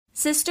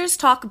Sisters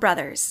Talk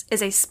Brothers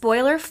is a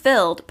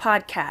spoiler-filled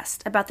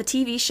podcast about the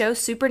TV show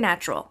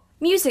Supernatural.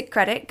 Music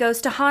credit goes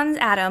to Hans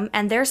Adam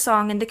and their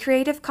song in the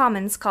Creative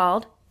Commons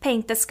called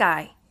Paint the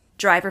Sky.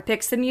 Driver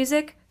picks the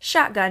music,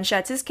 Shotgun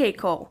shuts his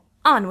cake hole.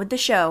 On with the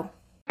show.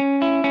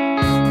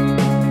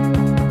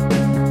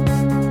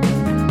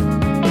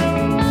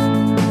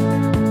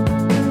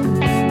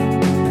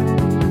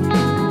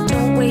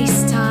 Don't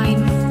waste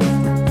time.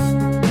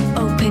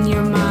 Open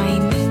your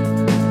mind.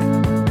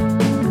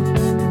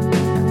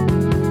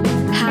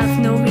 Have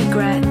no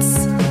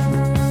regrets.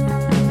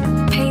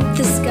 Paint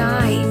the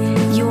sky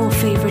your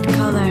favorite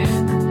color.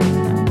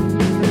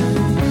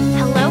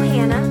 Hello,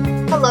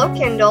 Hannah. Hello,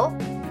 Kendall.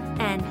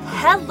 And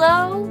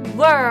hello,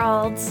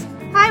 world.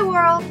 Hi,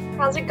 world.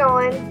 How's it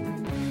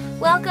going?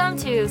 Welcome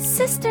to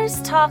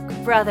Sisters Talk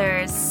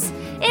Brothers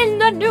in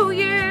the new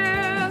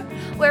year,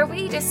 where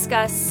we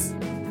discuss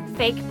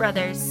fake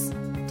brothers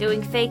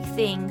doing fake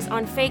things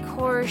on fake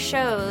horror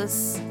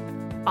shows,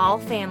 all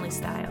family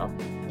style.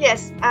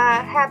 Yes,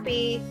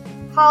 happy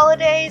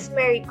holidays,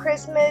 Merry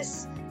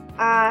Christmas,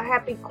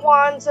 happy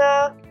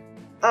Kwanzaa,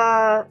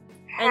 And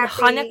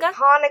happy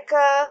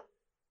Hanukkah?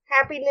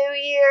 Happy New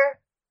Year,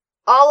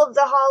 all of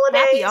the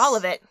holidays. Happy all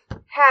of it.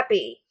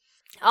 Happy.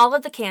 All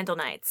of the candle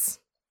nights.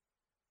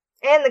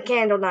 And the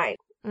candle night.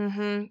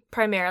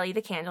 Primarily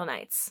the candle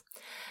nights.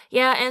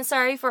 Yeah, and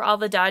sorry for all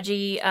the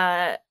dodgy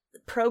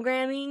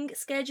programming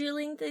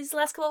scheduling these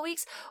last couple of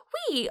weeks.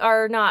 We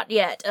are not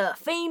yet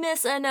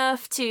famous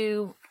enough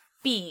to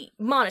be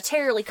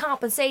monetarily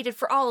compensated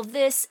for all of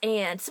this,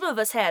 and some of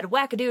us had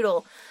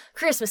wackadoodle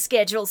Christmas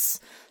schedules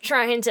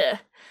trying to,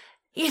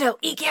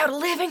 eke out a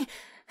living.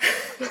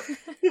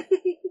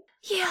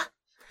 Yeah.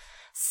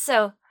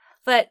 So,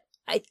 but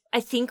I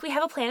think we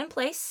have a plan in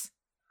place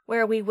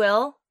where we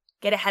will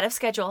get ahead of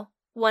schedule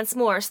once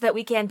more so that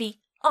we can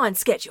be on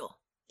schedule.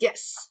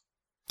 Yes.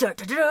 Da,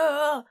 da, da,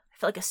 da. I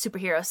feel like a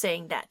superhero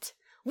saying that.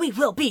 We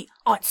will be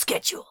on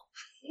schedule.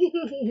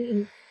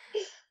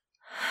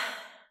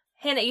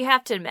 Hannah, you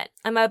have to admit,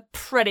 I'm a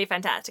pretty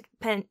fantastic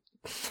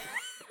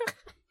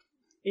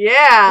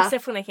Yeah.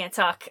 Except when I can't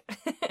talk.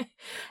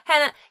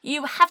 Hannah,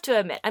 you have to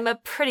admit, I'm a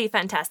pretty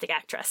fantastic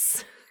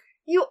actress.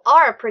 You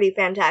are a pretty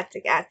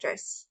fantastic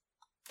actress.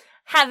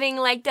 Having,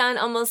 done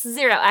almost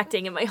zero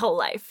acting in my whole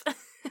life.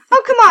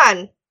 Oh, come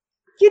on.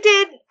 You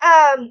did,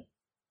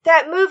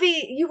 that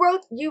movie, you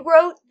wrote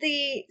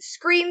the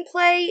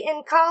screenplay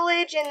in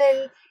college, and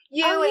then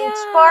you and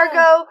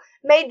Spargo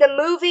made the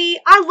movie.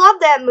 I love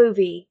that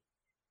movie.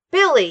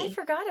 Billy. I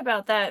forgot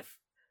about that.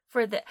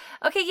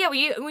 Okay, yeah,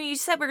 when you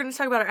said we were going to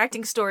talk about our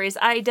acting stories,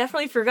 I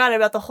definitely forgot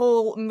about the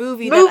whole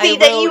movie that I wrote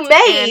you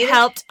made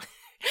and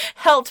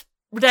helped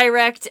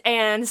direct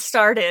and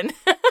starred in.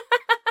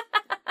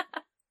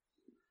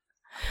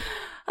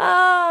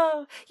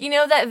 Oh,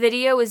 that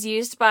video was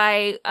used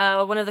by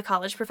one of the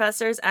college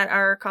professors at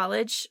our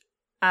college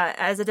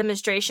as a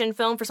demonstration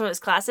film for some of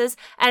his classes,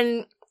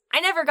 and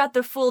I never got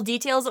the full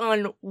details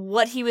on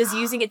what he was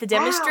using it to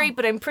demonstrate,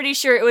 but I'm pretty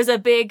sure it was a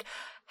big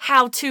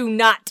how to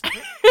not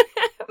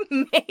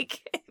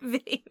make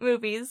video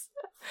movies.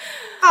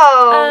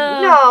 Oh,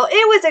 no,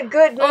 it was a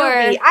good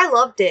movie. I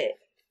loved it.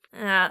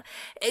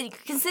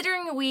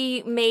 Considering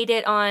we made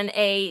it on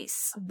a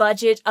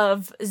budget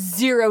of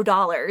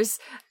 $0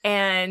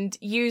 and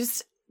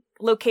used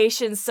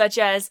locations such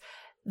as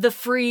the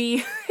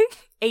free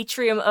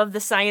atrium of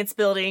the science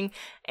building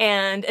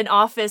and an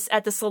office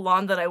at the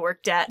salon that I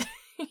worked at.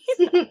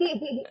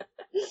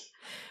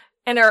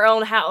 And our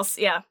own house,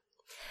 yeah.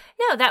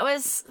 No, that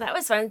was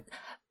fun.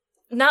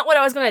 Not what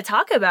I was going to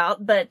talk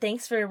about, but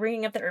thanks for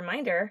bringing up that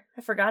reminder.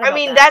 I forgot about that. I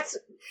mean, that's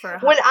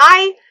when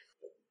I,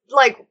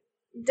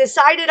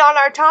 decided on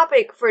our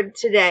topic for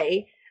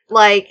today.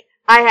 I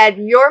had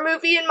your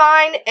movie in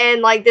mind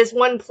and, this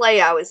one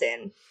play I was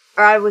in.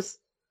 Or I was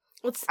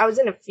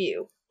in a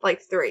few.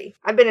 3.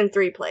 I've been in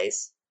 3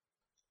 plays.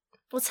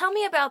 Well, tell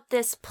me about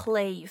this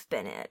play you've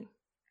been in.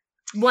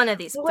 One of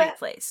these 3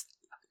 plays.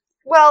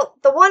 Well,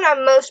 the one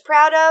I'm most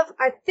proud of,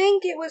 I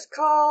think it was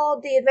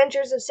called The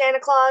Adventures of Santa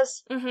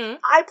Claus. Mm-hmm.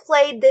 I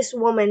played this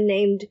woman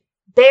named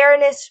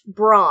Baroness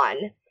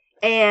Braun,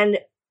 and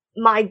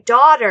my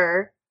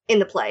daughter in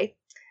the play,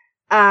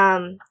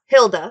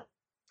 Hilda,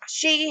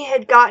 she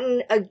had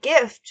gotten a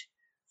gift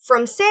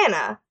from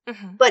Santa,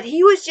 but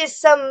he was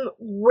just some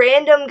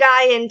random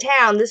guy in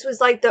town. This was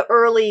the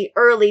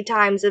early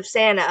times of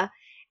Santa,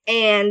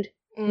 and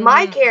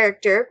my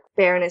character,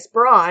 Baroness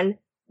Braun,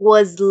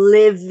 was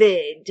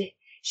livid.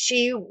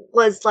 She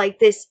was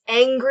this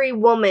angry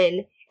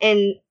woman,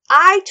 and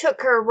I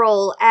took her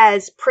role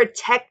as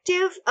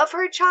protective of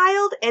her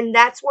child, and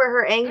that's where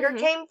her anger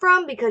came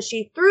from, because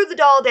she threw the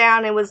doll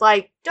down and was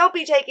like, don't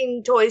be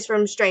taking toys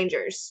from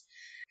strangers.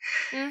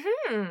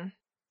 Mm-hmm.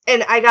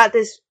 And I got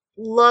this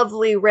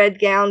lovely red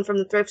gown from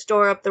the thrift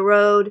store up the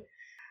road.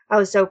 I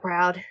was so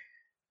proud.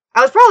 I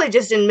was probably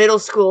just in middle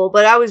school,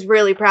 but I was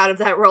really proud of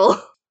that role.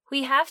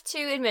 We have to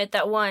admit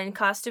that, 1,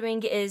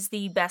 costuming is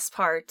the best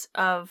part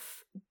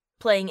of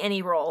playing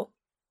any role.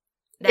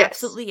 It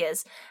absolutely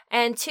is.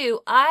 And 2,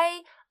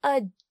 I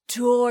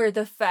adore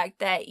the fact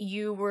that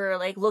you were,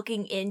 like,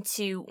 looking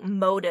into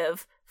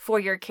motive for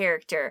your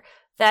character.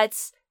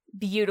 That's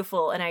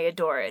beautiful, and I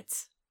adore it.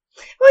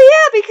 Well,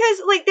 yeah,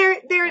 because, like,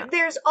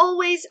 there's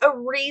always a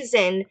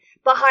reason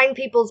behind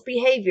people's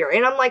behavior.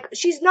 And I'm like,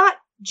 she's not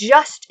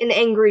just an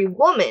angry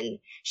woman.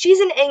 She's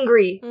an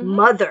angry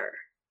mother.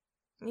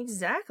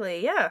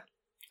 Exactly, yeah.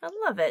 I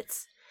love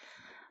it.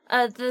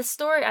 The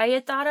story I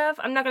had thought of,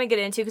 I'm not going to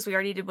get into because we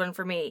already did one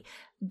for me,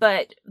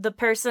 but the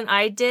person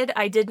I did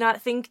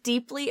not think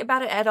deeply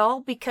about it at all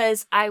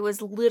because I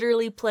was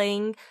literally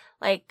playing,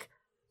 like,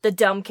 the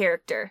dumb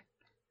character.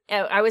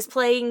 I was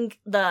playing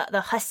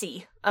the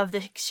hussy of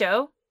the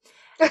show,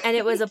 and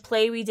it was a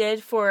play we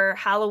did for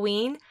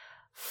Halloween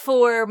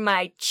for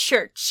my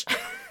church.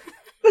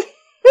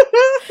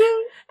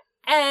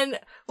 And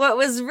what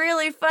was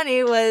really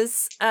funny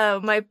was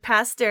my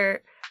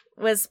pastor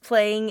was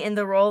playing in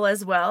the role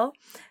as well,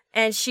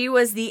 and she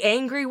was the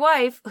angry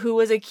wife who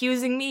was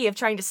accusing me of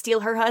trying to steal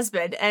her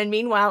husband, and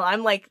meanwhile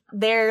I'm, like,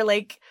 there,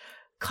 like,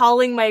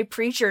 calling my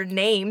preacher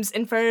names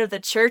in front of the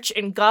church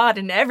and God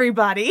and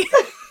everybody.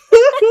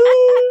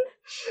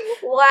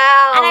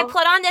 Wow. And I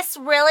put on this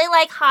really,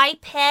 like,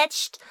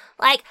 high-pitched,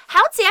 like,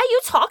 how dare you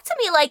talk to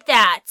me like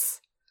that?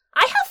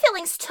 I have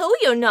feelings too,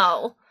 you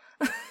know.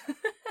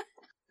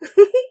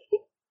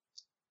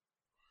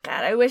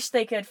 God, I wish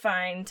they could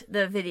find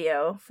the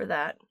video for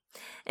that.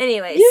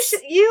 Anyways.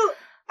 Your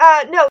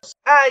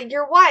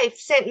wife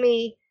sent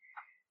me,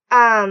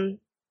 a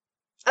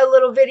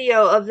little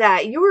video of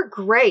that. You were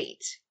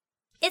great.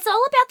 It's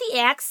all about the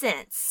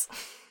accents.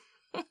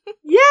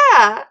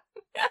 Yeah.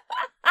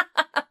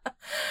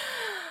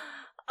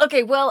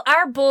 Okay, well,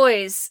 our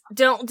boys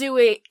don't do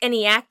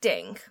any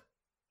acting,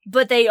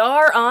 but they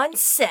are on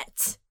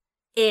set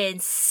in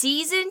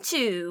Season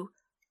 2,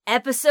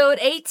 Episode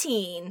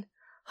 18,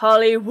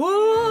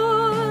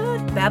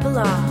 Hollywood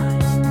Babylon.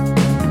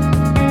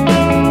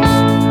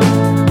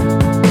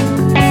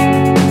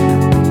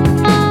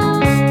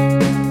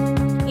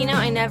 You know,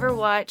 I never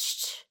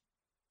watched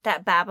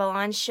that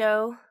Babylon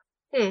show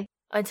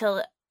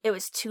until it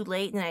was too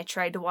late, and I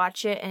tried to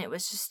watch it, and it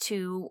was just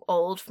too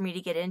old for me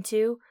to get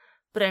into.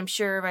 But I'm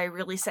sure if I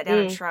really sat down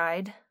and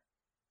tried,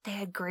 they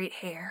had great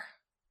hair.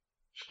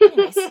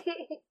 Anyways.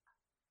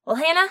 Well,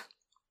 Hannah,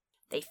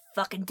 they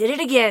fucking did it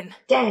again.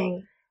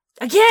 Dang.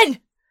 Again!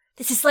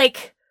 This is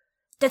like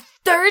the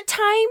third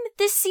time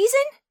this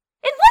season?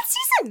 In what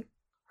season?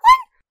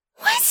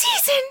 What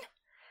season?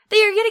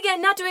 They are yet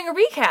again not doing a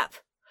recap.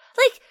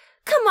 Like,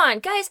 come on,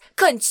 guys.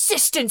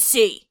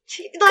 Consistency!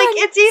 Like,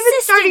 it's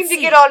even starting to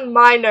get on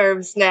my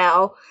nerves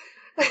now.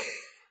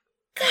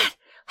 God,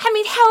 I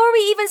mean, how are we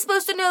even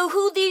supposed to know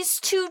who these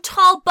two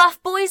tall,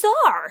 buff boys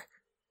are?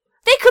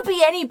 They could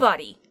be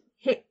anybody.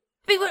 I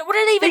mean, what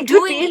are they even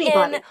doing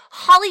in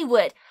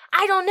Hollywood?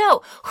 I don't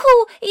know.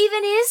 Who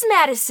even is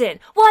Madison?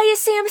 Why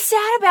is Sam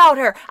sad about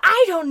her?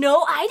 I don't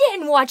know. I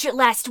didn't watch it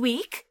last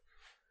week.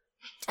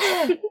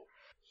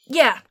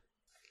 Yeah.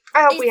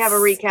 I hope we have a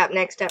recap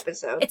next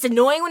episode. It's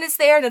annoying when it's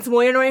there, and it's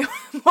more annoying.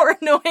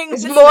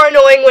 It's more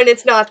annoying when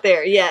it's not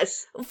there.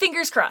 Yes.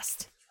 Fingers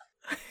crossed.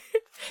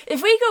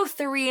 If we go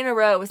 3 in a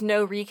row with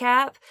no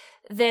recap,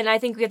 then I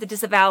think we have to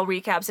disavow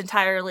recaps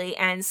entirely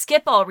and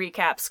skip all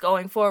recaps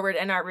going forward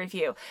in our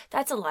review.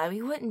 That's a lie.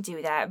 We wouldn't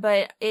do that,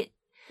 but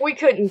we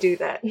couldn't do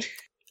that.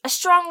 A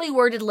strongly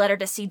worded letter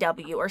to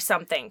CW or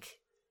something.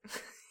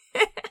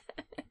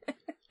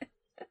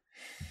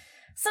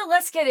 So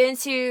let's get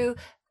into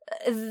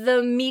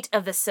the meat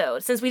of the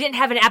sode, since we didn't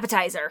have an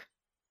appetizer.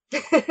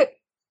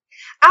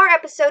 Our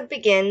episode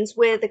begins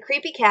with a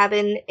creepy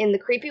cabin in the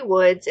creepy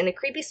woods and a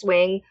creepy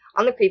swing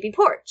on the creepy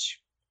porch.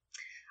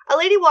 A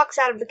lady walks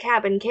out of the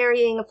cabin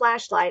carrying a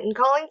flashlight and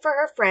calling for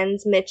her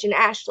friends Mitch and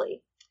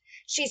Ashley.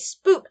 She's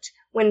spooked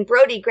when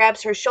Brody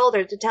grabs her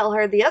shoulder to tell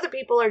her the other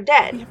people are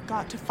dead. We've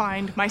got to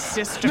find my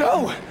sister.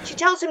 No! She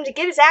tells him to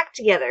get his act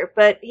together,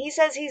 but he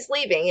says he's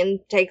leaving and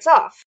takes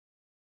off.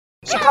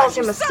 She calls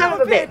him a son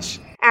of a bitch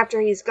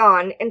after he's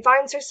gone and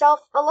finds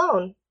herself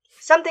alone.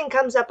 Something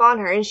comes up on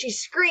her and she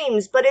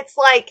screams, but it's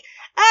like,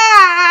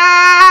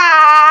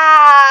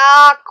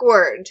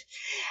 awkward.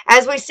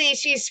 As we see,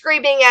 she's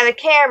screaming at a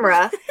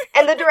camera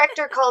and the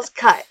director calls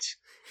cut.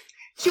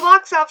 She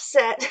walks off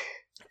set.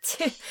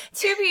 To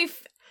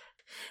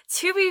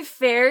be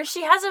fair,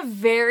 she has a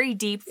very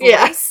deep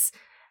voice.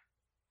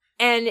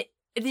 Yeah. And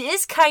it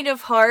is kind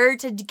of hard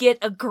to get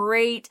a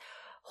great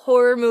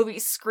horror movie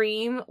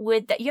scream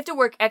with that. You have to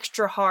work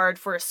extra hard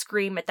for a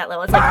scream at that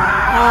level. It's like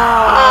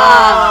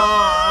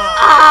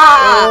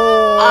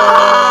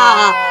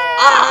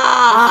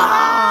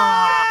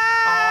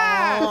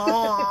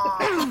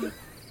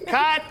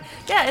Cut.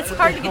 Yeah, it's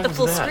hard to get the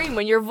full scream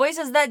when your voice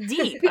is that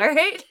deep. All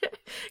right,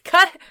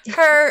 cut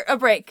her a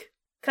break.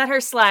 Cut her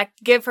slack.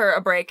 Give her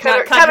a break.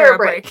 Cut her a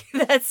break.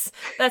 That's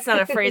not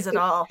a phrase at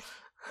all.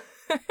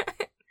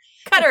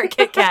 Cut her a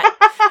Kit Kat.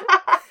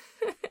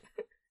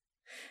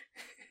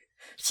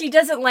 She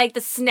doesn't like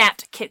the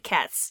snapped Kit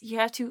Kats. You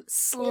have to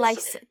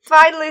slice it.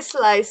 Finally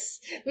slice.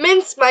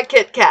 Mince my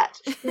Kit Kat.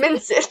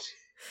 Mince it.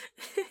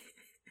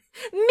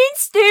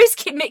 Mince those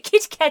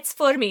Kit Kats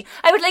for me.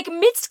 I would like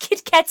minced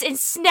Kit Kats and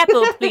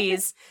Snapple,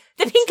 please.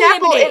 The pink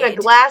Snapple lemonade. in a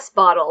glass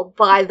bottle,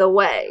 by the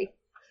way.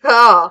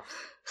 Oh.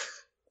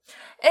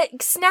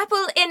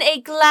 Snapple in a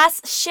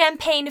glass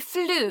champagne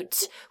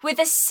flute with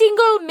a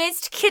single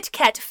minced Kit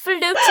Kat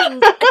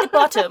floating at the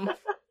bottom,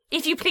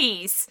 if you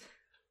please.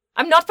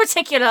 I'm not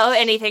particular or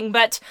anything,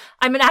 but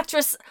I'm an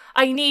actress.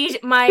 I need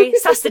my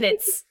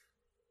sustenance.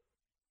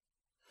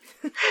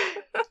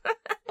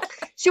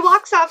 She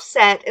walks off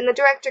set, and the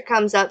director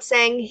comes up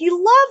saying he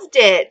loved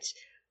it,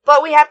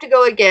 but we have to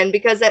go again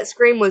because that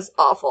scream was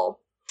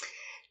awful.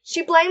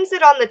 She blames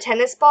it on the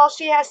tennis ball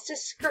she has to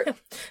scream.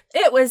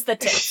 It was the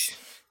tits.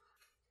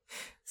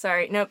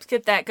 Sorry, nope,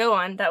 skip that. Go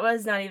on. That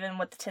was not even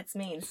what the tits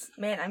means.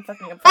 Man, I'm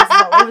fucking obsessed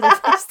all over the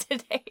place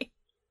today.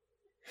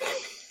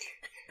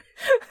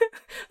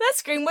 That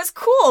scream was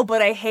cool,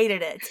 but I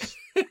hated it.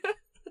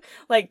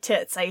 Like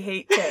tits. I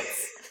hate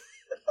tits.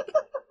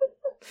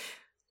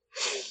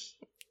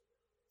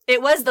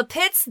 It was the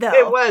pits, though.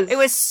 It was. It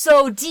was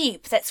so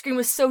deep. That scream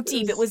was so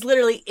deep. It was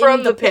literally From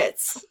in the the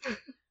pits.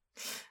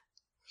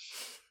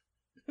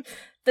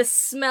 The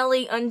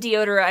smelly,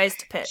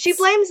 undeodorized pits. She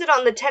blames it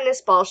on the tennis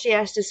ball she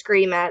has to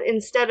scream at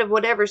instead of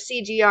whatever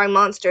CGI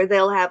monster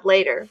they'll have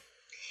later.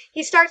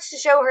 He starts to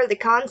show her the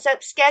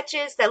concept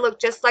sketches that look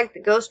just like the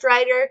Ghost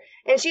Rider,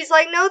 and she's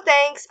like, no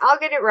thanks, I'll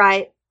get it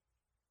right.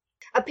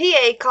 A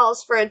PA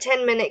calls for a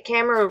 10-minute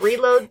camera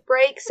reload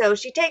break, so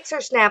she takes her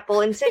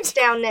Snapple and sits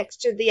down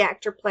next to the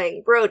actor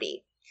playing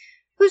Brody,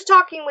 who's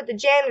talking with the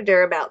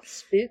janitor about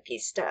spooky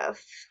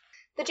stuff.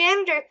 The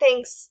janitor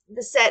thinks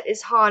the set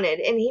is haunted,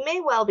 and he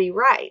may well be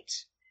right.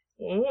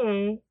 I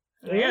don't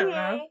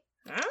know.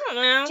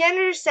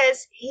 Janitor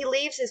says he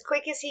leaves as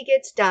quick as he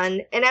gets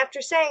done, and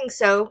after saying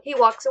so, he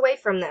walks away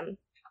from them.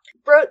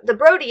 The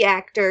Brody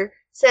actor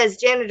says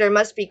janitor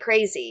must be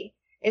crazy,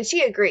 and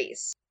she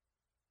agrees.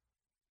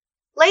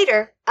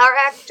 Later, our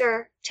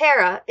actor,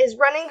 Tara, is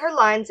running her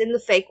lines in the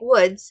fake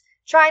woods,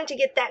 trying to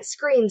get that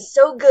scream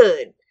so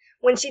good,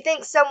 when she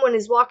thinks someone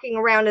is walking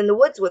around in the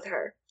woods with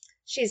her.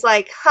 She's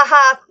like,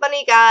 haha,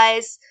 funny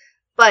guys,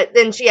 but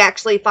then she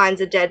actually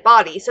finds a dead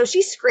body, so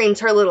she screams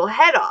her little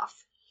head off.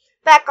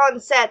 Back on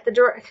set, the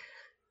director...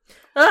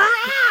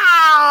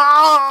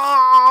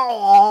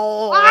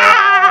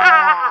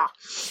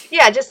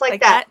 Yeah, just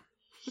like that.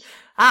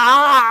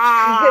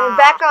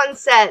 Back on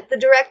set, the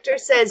director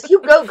says,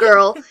 you go,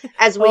 girl,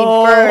 as we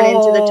burn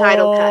into the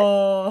title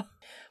cut.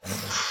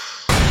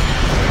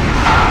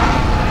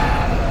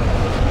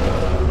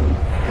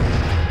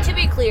 To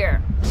be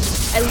clear,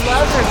 I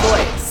love her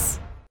voice.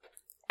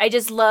 I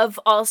just love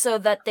also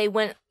that they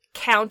went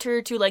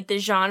counter to, like, the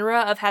genre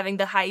of having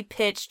the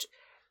high-pitched,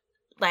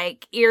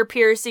 like,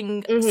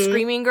 ear-piercing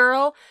screaming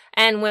girl,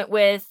 and went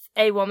with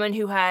a woman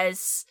who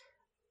has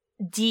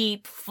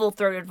deep,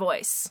 full-throated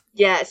voice.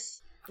 Yes.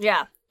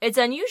 Yeah, it's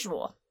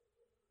unusual.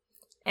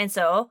 And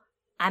so,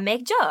 I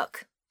make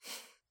joke.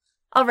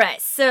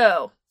 Alright,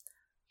 so,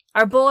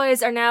 our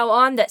boys are now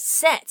on the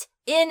set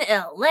in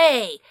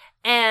LA,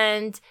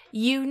 and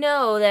you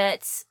know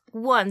that,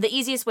 one, the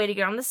easiest way to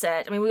get on the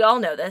set, I mean, we all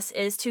know this,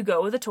 is to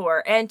go with a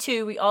tour, and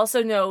two, we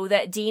also know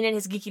that Dean and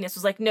his geekiness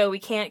was like, no, we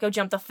can't go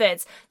jump the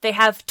fence. They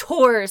have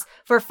tours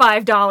for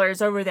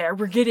 $5 over there.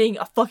 We're getting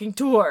a fucking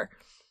tour.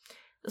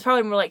 It's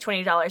probably more like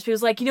 $20. He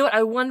was like, you know what,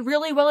 I won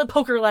really well at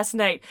poker last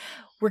night.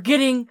 We're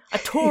getting a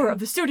tour of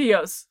the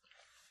studios.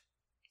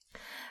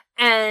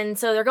 And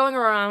so they're going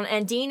around,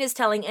 and Dean is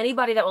telling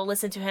anybody that will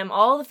listen to him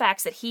all the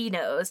facts that he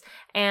knows.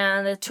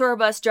 And the tour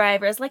bus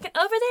driver is like,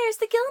 over there's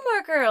the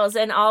Gilmore Girls.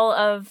 And all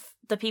of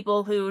the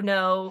people who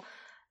know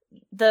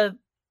the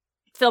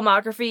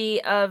filmography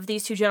of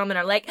these two gentlemen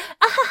are like,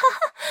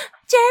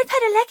 Jared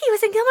Padalecki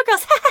was in Gilmore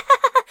Girls.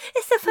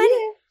 It's so funny.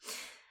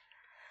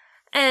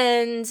 Yeah.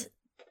 And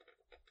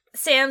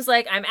Sam's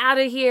like, I'm out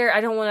of here.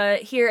 I don't want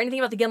to hear anything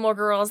about the Gilmore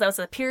Girls. That was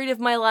a period of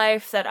my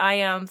life that I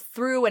am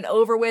through and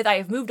over with. I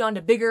have moved on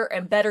to bigger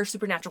and better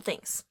supernatural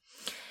things.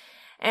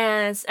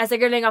 And as they're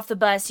getting off the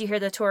bus, you hear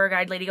the tour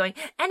guide lady going,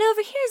 and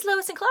over here is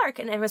Lois and Clark.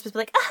 And everyone's supposed to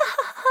be like,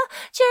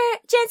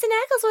 Jensen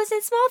Ackles was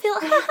in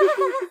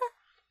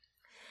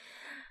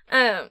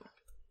Smallville.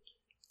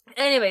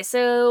 Anyway,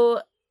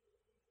 so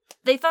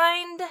they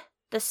find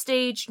the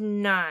stage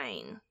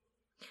 9.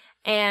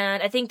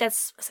 And I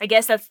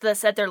guess that's the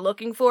set they're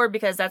looking for,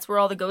 because that's where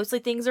all the ghostly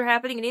things are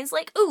happening. And Dean's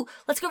like, ooh,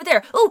 let's go over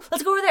there. Ooh,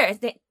 let's go over there.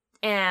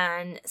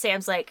 And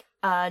Sam's like,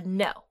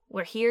 no,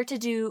 we're here to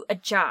do a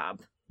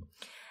job.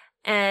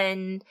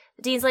 And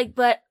Dean's like,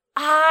 but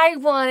I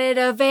wanted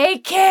a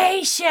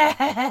vacation.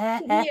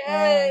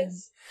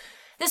 Yes.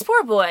 This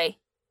poor boy,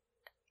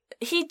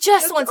 he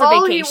just wants a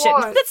vacation.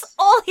 That's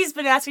all he's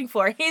been asking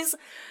for. He's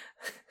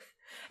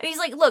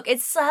like, look, it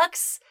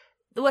sucks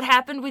what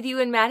happened with you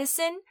in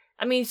Madison.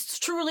 I mean, it's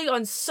truly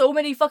on so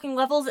many fucking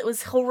levels, it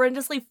was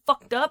horrendously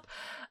fucked up.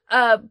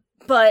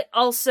 But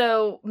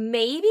also,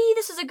 maybe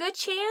this is a good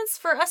chance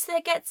for us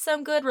to get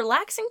some good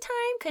relaxing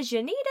time, because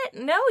you need it.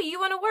 No, you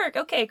want to work.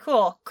 Okay,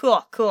 cool.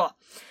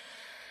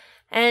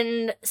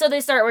 And so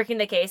they start working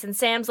the case, and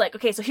Sam's like,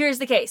 okay, so here's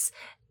the case.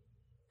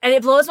 And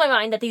it blows my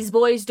mind that these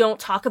boys don't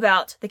talk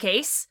about the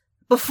case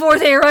before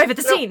they arrive at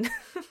the scene.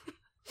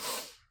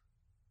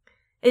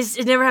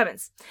 It never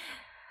happens.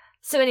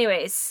 So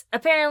anyways,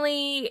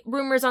 apparently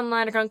rumors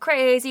online are going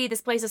crazy.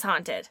 This place is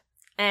haunted.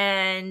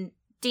 And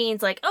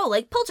Dean's like, oh,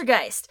 like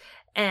Poltergeist.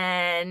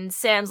 And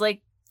Sam's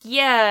like,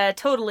 yeah,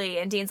 totally.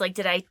 And Dean's like,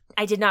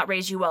 I did not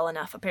raise you well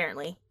enough,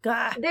 apparently.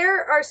 Gah.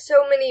 There are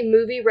so many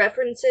movie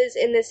references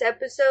in this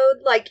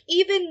episode, like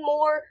even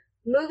more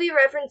movie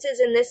references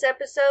in this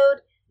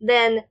episode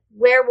than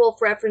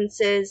werewolf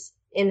references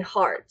in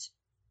Heart.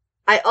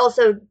 I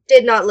also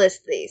did not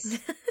list these.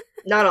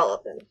 Not all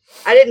of them.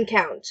 I didn't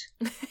count.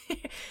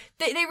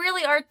 They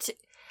really are...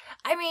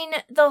 I mean,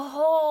 the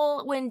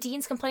whole... When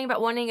Dean's complaining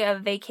about wanting a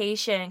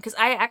vacation, because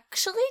I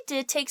actually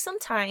did take some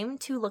time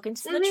to look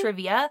into the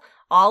trivia.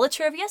 All the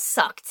trivia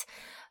sucked.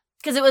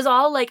 Because it was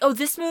all like, oh,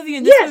 this movie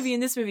and this movie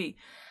and this movie.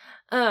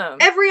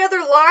 Every other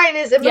line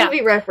is a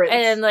movie reference.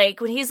 And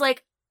like, when he's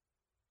like...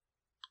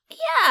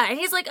 Yeah, and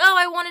he's like, oh,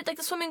 I wanted like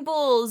the swimming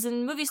pools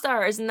and movie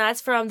stars, and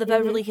that's from the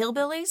Beverly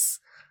Hillbillies.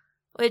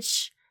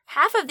 Which,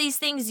 half of these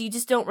things you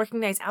just don't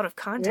recognize out of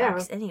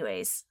context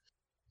anyways.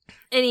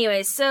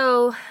 Anyways,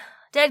 so...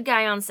 Dead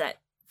guy on set,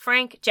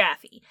 Frank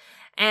Jaffe.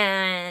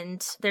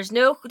 And there's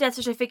no death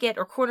certificate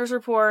or coroner's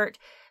report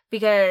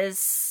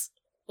because,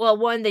 well,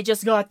 one, they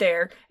just got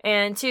there.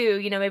 And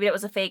two, maybe that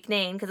was a fake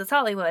name because it's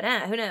Hollywood.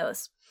 Who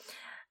knows?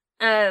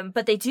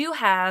 But they do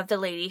have the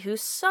lady who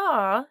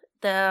saw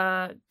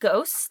the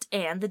ghost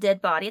and the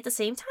dead body at the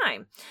same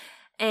time.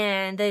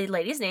 And the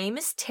lady's name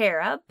is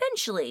Tara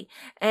Benchley.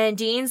 And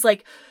Dean's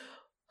like,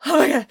 oh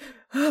my god.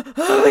 Oh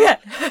my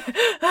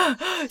god!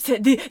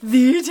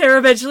 The Tara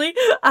Benchley.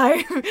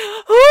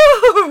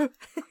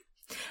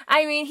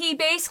 I mean, he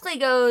basically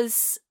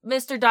goes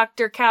Mr.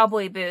 Dr.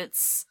 Cowboy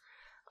Boots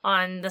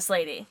on this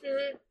lady.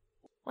 Mm-hmm.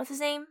 What's his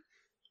name?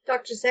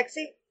 Dr.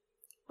 Sexy.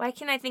 Why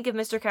can't I think of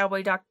Mr.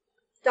 Cowboy Dr.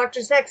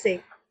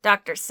 Sexy.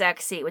 Dr.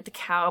 Sexy with the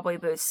cowboy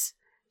boots.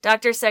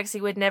 Dr.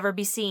 Sexy would never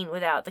be seen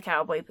without the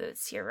cowboy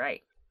boots. You're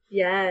right.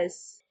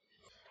 Yes.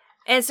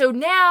 And so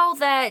now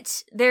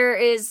that there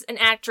is an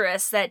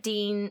actress that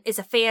Dean is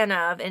a fan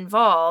of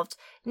involved,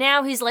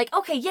 now he's like,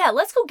 okay, yeah,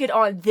 let's go get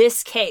on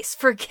this case.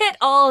 Forget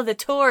all of the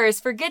tours.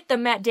 Forget the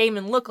Matt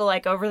Damon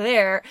lookalike over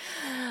there.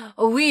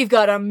 We've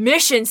got a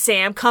mission,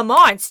 Sam. Come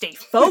on, stay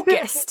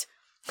focused.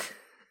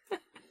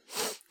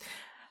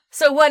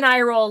 So one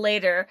eye roll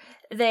later,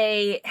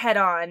 they head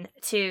on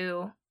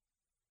to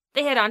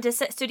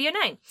Studio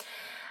 9.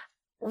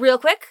 Real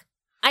quick,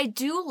 I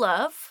do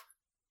love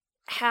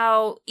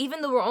how,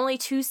 even though we're only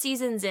 2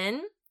 seasons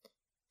in,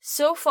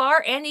 so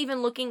far, and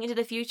even looking into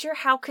the future,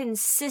 how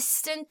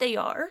consistent they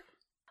are.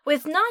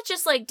 With not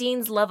just, like,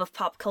 Dean's love of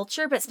pop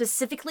culture, but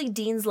specifically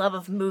Dean's love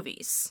of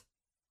movies.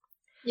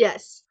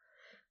 Yes.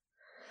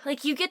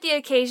 Like, you get the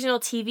occasional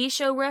TV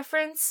show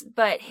reference,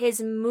 but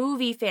his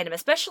movie fandom,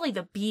 especially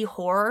the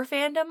B-horror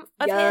fandom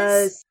of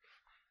his,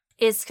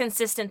 is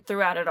consistent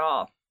throughout it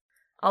all.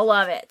 I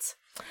love it.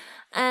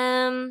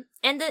 And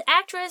the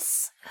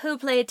actress who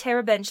played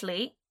Tara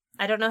Benchley,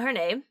 I don't know her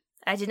name.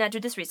 I did not do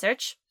this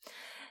research.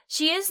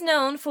 She is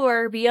known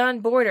for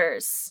Beyond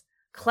Borders,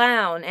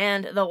 Clown,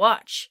 and The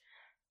Watch.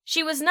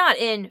 She was not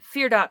in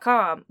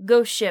Fear.com,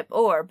 Ghost Ship,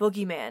 or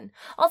Boogeyman.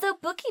 Although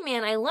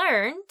Boogeyman, I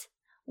learned,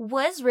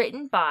 was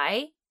written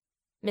by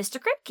Mr.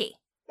 Kripke.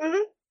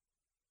 Mm-hmm.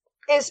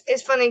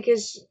 It's funny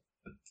because...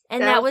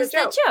 And that was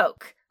the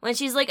joke. When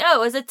she's like,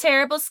 oh, it's a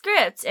terrible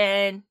script.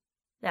 And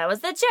that was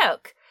the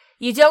joke.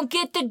 You don't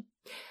get the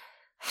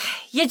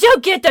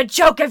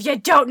joke if you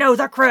don't know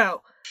the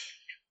crew.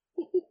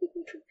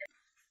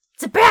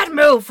 It's a bad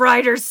move,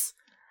 writers.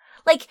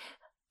 Like,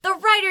 the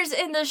writers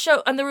in the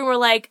show, in the room were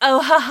like,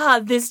 oh, haha,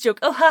 this joke.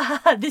 Oh,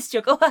 haha, this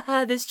joke. Oh,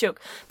 haha, this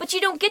joke. But you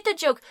don't get the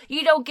joke.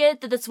 You don't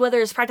get that this weather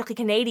is practically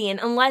Canadian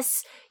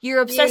unless you're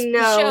obsessed with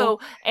the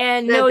show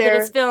and know that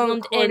it's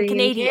filmed in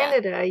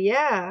Canada.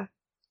 Yeah.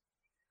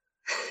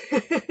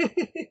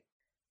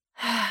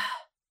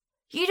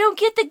 You don't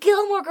get the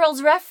Gilmore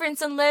Girls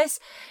reference unless...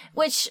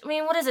 Which, I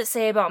mean, what does it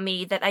say about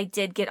me that I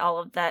did get all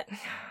of that?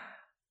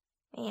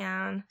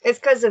 Man. It's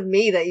because of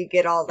me that you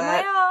get all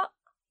that.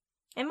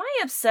 Am I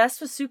obsessed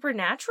with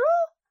Supernatural?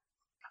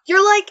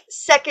 You're like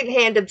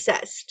secondhand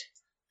obsessed.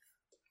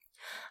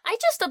 I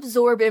just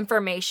absorb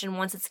information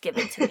once it's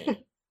given to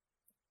me.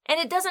 And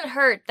it doesn't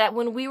hurt that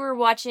when we were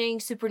watching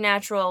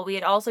Supernatural, we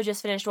had also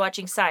just finished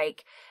watching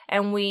Psych,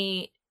 and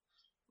we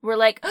were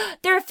like, oh,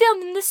 they're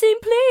filmed in the same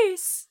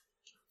place!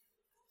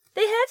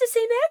 They have the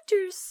same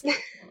actors.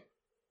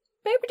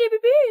 Baby.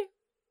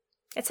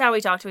 That's how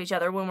we talk to each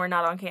other when we're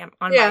not on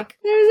mic.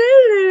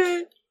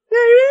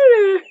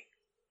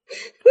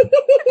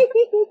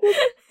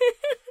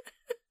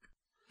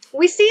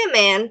 We see a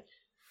man,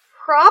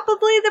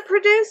 probably the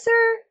producer,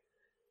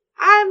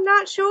 I'm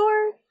not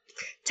sure,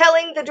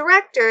 telling the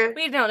director...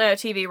 We don't know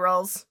TV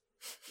roles.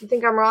 You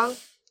think I'm wrong?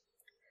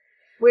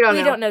 We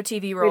don't know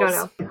TV roles. We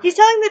don't know. He's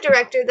telling the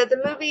director that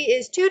the movie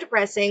is too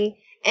depressing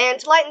and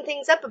to lighten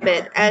things up a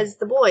bit as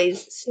the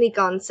boys sneak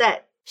on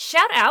set.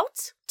 shout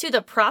out to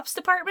the props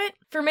department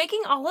for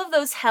making all of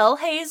those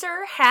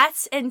Hellhazer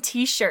hats and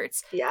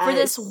t-shirts for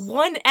this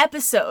one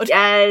episode.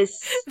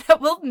 Yes.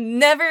 That will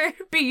never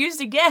be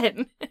used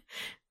again.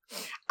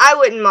 I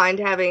wouldn't mind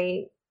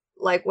having,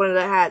 like, one of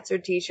the hats or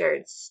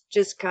t-shirts,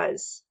 just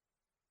cause.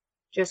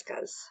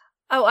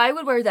 Oh, I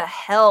would wear the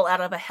hell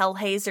out of a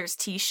Hellhazers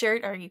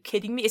t-shirt. Are you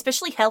kidding me?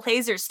 Especially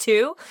Hellhazers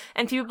 2.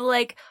 And people are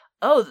like,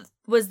 oh,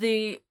 was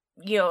the,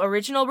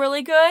 original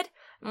really good?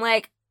 I'm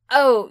like,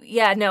 oh,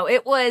 yeah, no,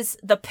 it was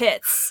the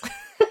pits.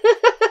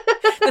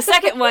 The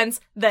second one's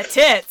the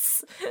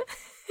tits.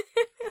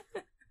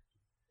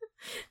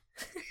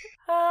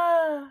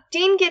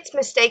 Dean gets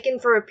mistaken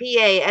for a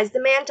PA as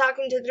the man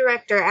talking to the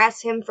director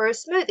asks him for a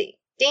smoothie.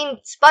 Dean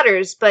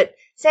sputters, but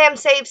Sam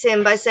saves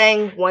him by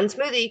saying, "One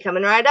smoothie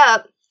coming right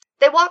up."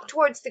 They walk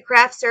towards the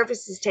craft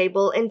services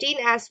table, and Dean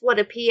asks what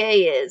a PA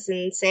is,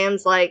 and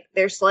Sam's like,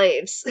 "They're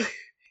slaves."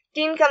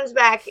 Dean comes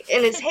back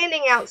and is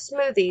handing out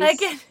smoothies.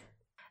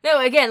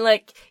 Again,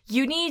 like,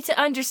 you need to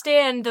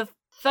understand the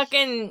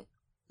fucking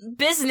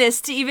business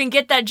to even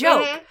get that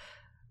joke. Mm-hmm.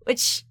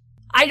 Which,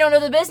 I don't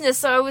know the business,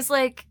 so I was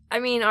like, are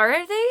they?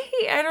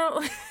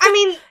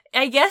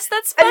 I guess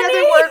that's funny.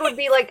 Another word would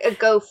be like a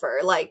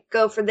gopher. Like,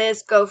 go for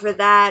this, go for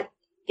that,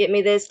 get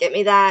me this, get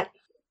me that.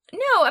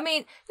 No,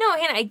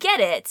 Hannah, I get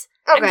it.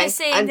 Okay. I'm just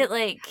saying that,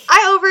 like...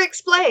 I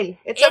over-explain.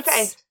 It's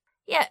okay.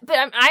 Yeah, but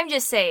I'm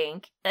just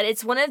saying that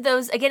it's one of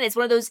those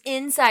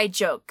inside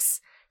jokes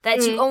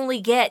that you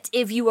only get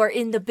if you are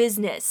in the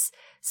business.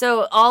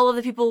 So all of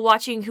the people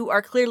watching who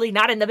are clearly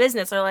not in the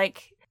business are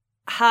like,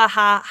 ha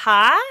ha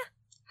ha?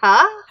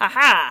 Huh? Ha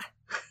ha.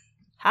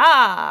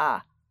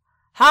 Ha.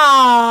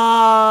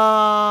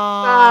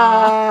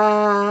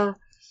 Ha.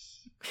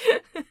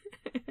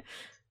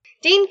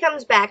 Dean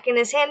comes back and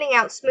is handing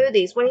out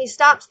smoothies when he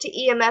stops to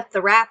EMF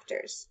the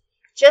rafters.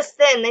 Just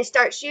then, they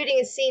start shooting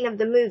a scene of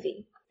the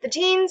movie. The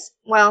teens,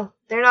 well,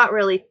 they're not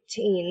really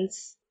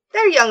teens.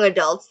 They're young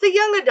adults. The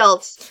young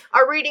adults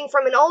are reading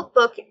from an old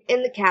book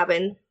in the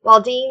cabin while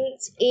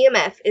Dean's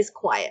EMF is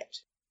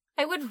quiet.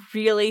 I would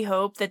really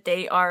hope that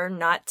they are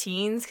not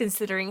teens,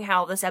 considering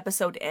how this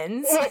episode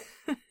ends.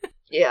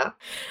 Yeah.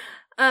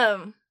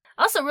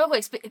 Also, real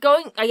quick,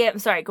 going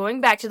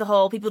back to the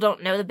whole people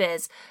don't know the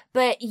biz,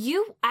 but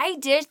I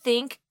did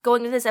think,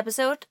 going into this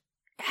episode,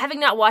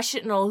 having not watched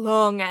it in a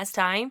long-ass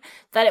time,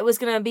 that it was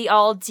gonna be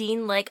all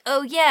Dean, like,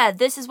 oh yeah,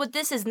 this is what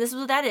this is, and this is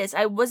what that is.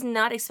 I was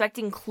not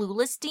expecting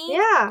clueless Dean.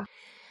 Yeah.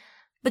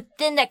 But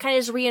then that kind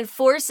of just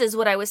reinforces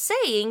what I was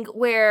saying,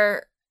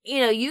 where,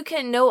 you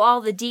can know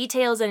all the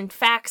details and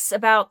facts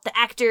about the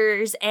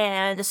actors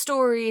and the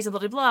stories and blah,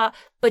 blah, blah,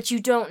 but you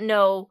don't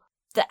know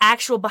the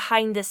actual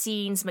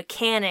behind-the-scenes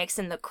mechanics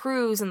and the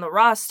crews and the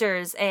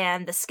rosters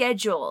and the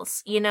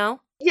schedules,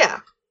 Yeah.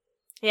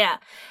 Yeah.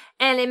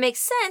 And it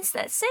makes sense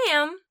that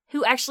Sam,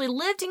 who actually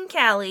lived in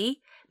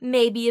Cali,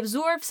 maybe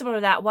absorbed some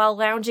of that while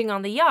lounging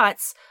on the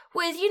yachts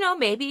with,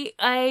 maybe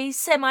a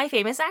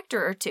semi-famous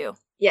actor or two.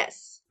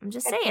 Yes. I'm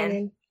just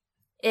saying.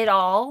 It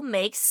all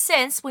makes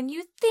sense when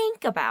you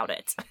think about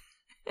it.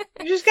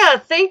 You just gotta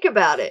think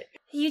about it.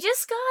 You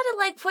just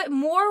gotta, put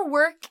more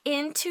work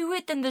into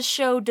it than the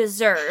show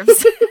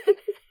deserves.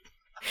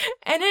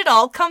 And it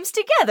all comes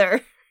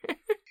together.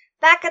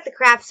 Back at the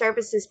craft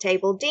services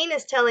table, Dean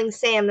is telling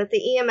Sam that the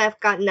EMF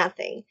got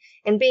nothing,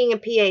 and being a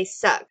PA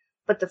sucked,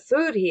 but the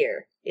food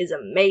here is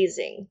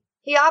amazing.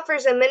 He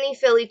offers a mini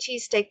Philly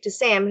cheesesteak to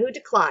Sam, who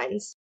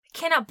declines. I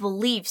cannot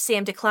believe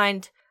Sam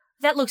declined.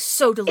 That looks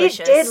so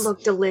delicious. It did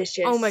look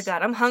delicious. Oh my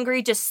god, I'm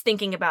hungry just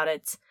thinking about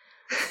it.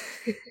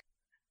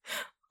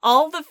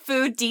 All the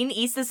food Dean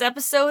eats this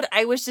episode,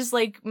 I was just,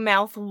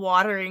 mouth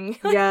watering.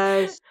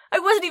 Yes. I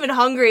wasn't even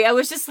hungry. I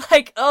was just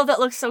like, oh, that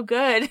looks so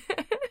good.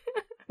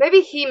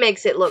 Maybe he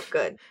makes it look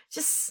good.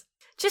 Just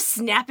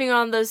snapping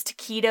on those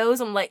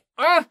taquitos. I'm like,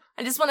 I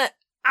just want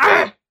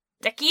to,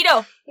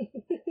 taquito.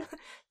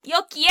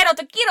 Yo quiero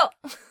taquito.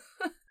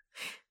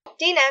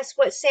 Dean asks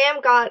what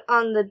Sam got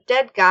on the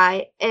dead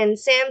guy, and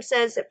Sam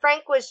says that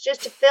Frank was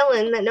just a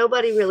fill-in that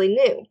nobody really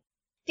knew.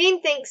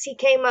 Dean thinks he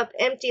came up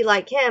empty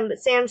like him, but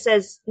Sam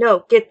says,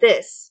 no, get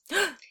this.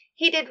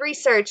 He did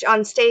research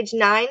on Stage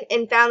 9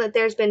 and found that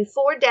there's been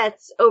 4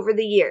 deaths over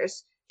the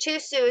years, 2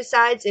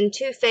 suicides and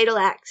 2 fatal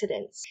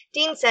accidents.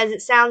 Dean says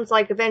it sounds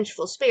like a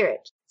vengeful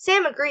spirit.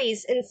 Sam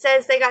agrees and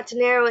says they got to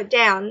narrow it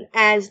down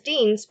as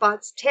Dean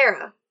spots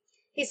Tara.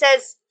 He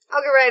says,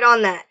 I'll get right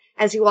on that,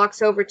 as he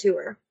walks over to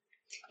her.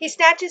 He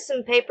snatches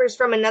some papers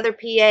from another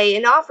PA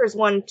and offers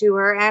one to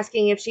her,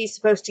 asking if she's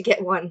supposed to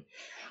get one.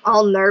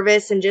 All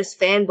nervous and just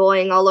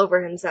fanboying all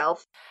over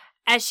himself.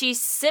 As she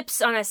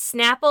sips on a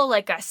Snapple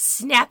like a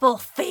Snapple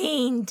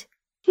fiend.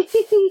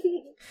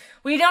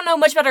 We don't know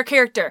much about her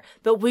character,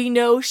 but we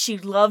know she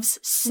loves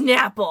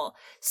Snapple.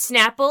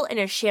 Snapple and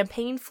a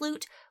champagne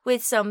flute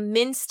with some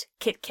minced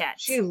Kit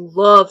Kats. She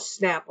loves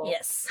Snapple.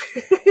 Yes.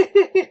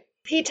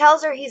 He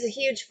tells her he's a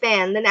huge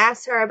fan, then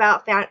asks her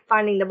about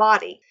finding the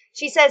body.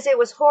 She says it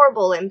was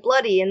horrible and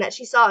bloody and that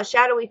she saw a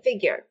shadowy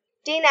figure.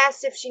 Dean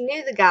asks if she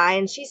knew the guy,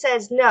 and she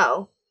says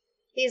no.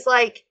 He's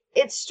like,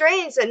 it's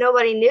strange that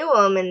nobody knew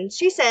him, and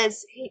she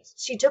says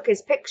she took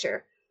his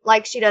picture,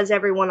 like she does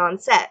everyone on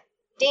set.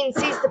 Dean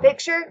sees the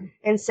picture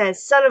and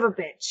says, "Son of a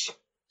bitch."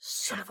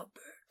 Son of a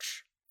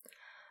bitch.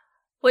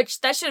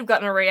 Which, that should have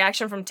gotten a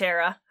reaction from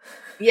Tara.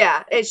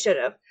 Yeah, it should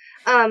have.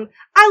 I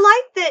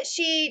like that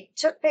she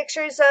took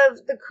pictures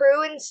of the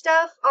crew and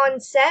stuff on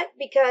set,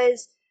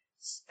 because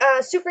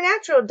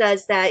Supernatural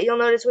does that. You'll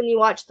notice when you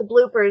watch the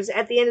bloopers,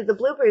 at the end of the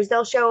bloopers,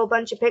 they'll show a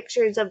bunch of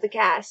pictures of the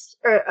cast,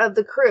 or of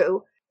the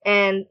crew,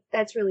 and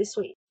that's really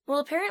sweet. Well,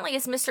 apparently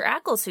it's Mr.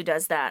 Ackles who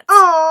does that.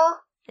 Aww.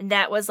 And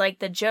that was like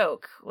the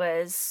joke,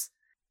 was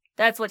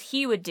that's what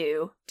he would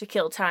do to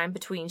kill time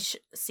between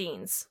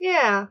scenes.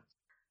 Yeah.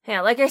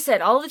 Yeah, like I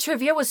said, all the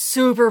trivia was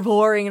super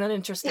boring and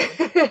uninteresting.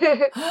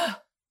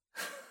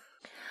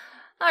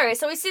 Alright,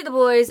 so we see the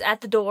boys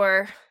at the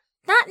door.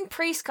 Not in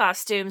priest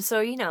costumes,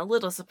 so, a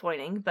little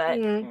disappointing, but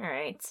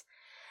alright.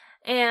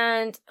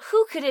 And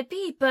who could it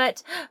be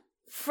but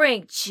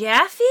Frank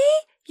Jaffe?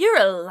 You're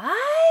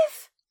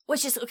alive?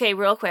 Which is, okay,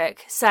 real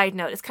quick, side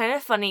note, it's kind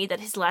of funny that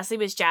his last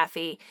name is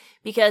Jaffe,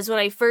 because when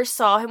I first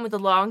saw him with the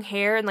long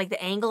hair and,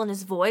 the angle in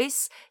his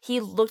voice, he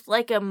looked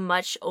like a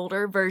much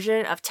older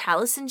version of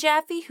Taliesin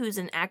Jaffe, who's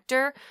an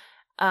actor,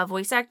 a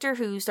voice actor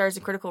who stars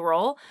in Critical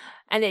Role,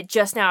 and it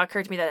just now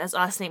occurred to me that his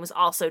last name was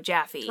also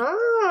Jaffe.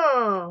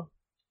 Oh.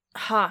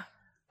 Huh.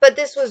 But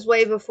this was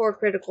way before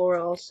Critical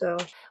Role, so...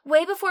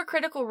 Way before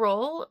Critical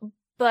Role,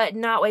 but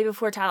not way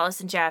before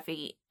Taliesin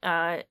Jaffe.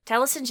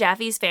 Taliesin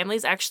Jaffe's family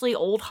is actually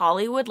old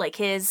Hollywood. Like,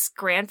 his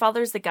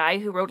grandfather's the guy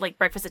who wrote,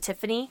 Breakfast at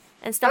Tiffany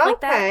and stuff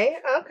like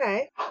that.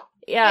 Okay.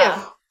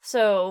 Yeah.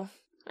 So,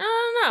 I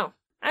don't know.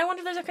 I wonder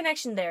if there's a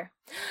connection there.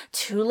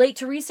 Too late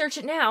to research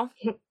it now.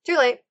 Too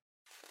late.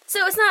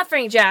 So it's not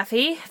Frank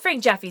Jaffe.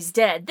 Frank Jaffe's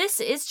dead. This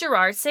is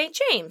Gerard St.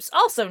 James,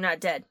 also not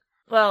dead.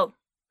 Well,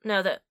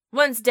 no, the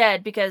one's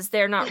dead because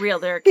they're not real,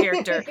 they're a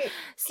character.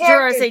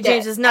 Gerard St.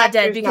 James is not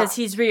dead because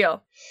he's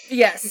real.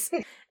 Yes.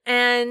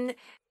 And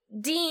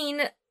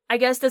Dean, I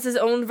guess, does his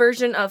own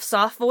version of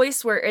soft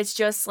voice where it's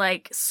just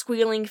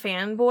squealing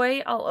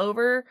fanboy all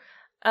over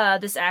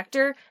this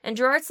actor. And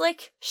Gerard's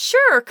like,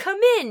 sure, come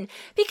in.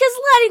 Because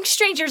letting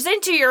strangers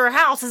into your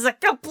house is a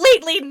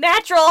completely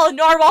natural and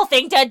normal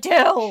thing to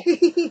do.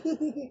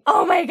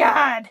 Oh my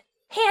god.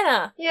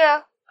 Hannah.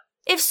 Yeah.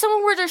 If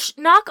someone were to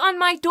knock on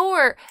my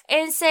door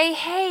and say,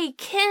 hey,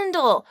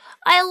 Kendall,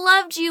 I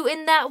loved you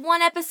in that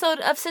one episode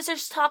of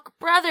Sisters Talk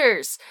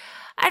Brothers,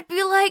 I'd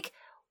be like,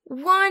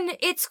 one,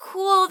 it's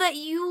cool that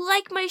you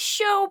like my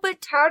show,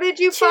 but how did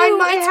you two, find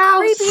my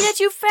house? It's creepy that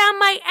you found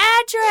my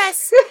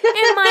address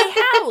in my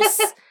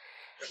house.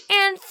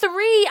 And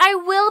 3, I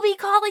will be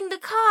calling the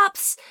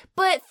cops,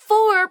 but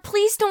 4,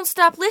 please don't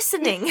stop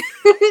listening.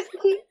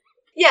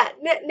 Yeah,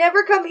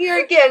 never come here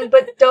again,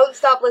 but don't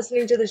stop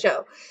listening to the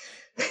show.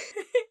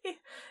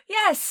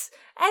 Yes,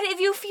 and if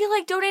you feel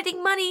like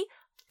donating money,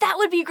 that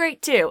would be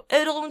great too.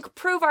 It'll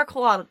improve our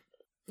quality.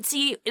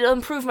 See, it'll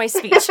improve my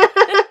speech.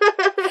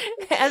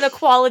 And the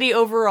quality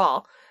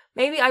overall.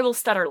 Maybe I will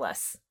stutter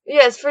less.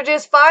 Yes, for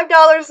just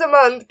 $5 a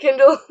month,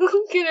 Kendall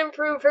can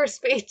improve her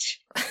speech.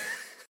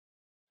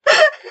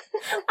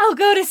 I'll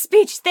go to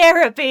speech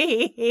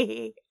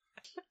therapy.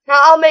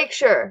 I'll make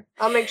sure.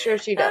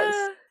 She does.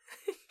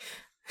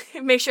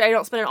 Make sure I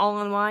don't spend it all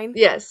on wine?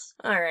 Yes.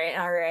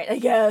 Alright, I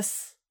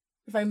guess.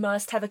 If I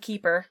must have a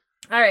keeper.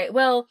 Alright,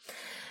 well,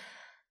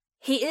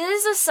 he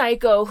is a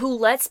psycho who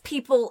lets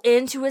people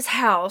into his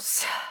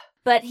house,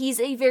 but he's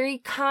a very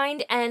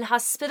kind and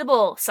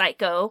hospitable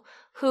psycho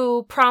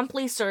who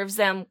promptly serves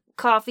them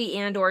coffee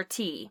and or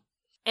tea.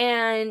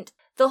 And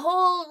the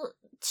whole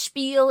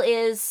spiel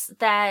is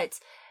that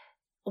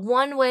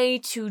one way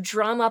to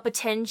drum up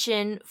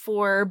attention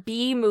for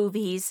B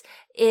movies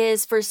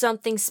is for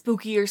something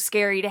spooky or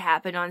scary to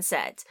happen on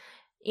set.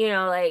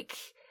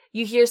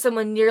 You hear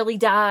someone nearly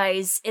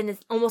dies in the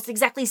almost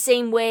exactly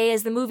same way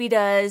as the movie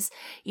does,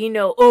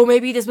 oh,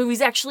 maybe this movie's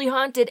actually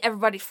haunted,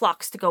 everybody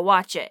flocks to go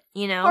watch it,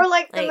 Or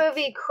the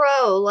movie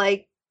Crow,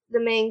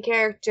 the main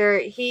character,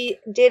 he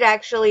did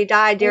actually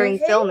die during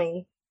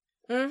filming.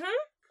 Mm-hmm.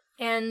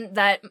 And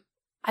I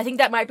think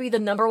that might be the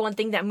number one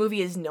thing that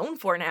movie is known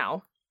for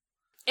now.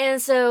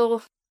 And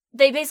so,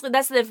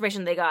 that's the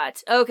information they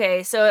got.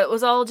 Okay, so it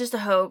was all just a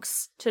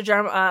hoax to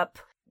drum up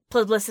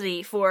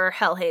publicity for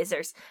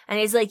Hellhaisers. And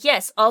he's like,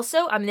 yes,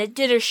 also, I'm in a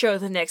dinner show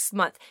the next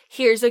month.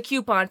 Here's a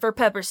coupon for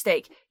pepper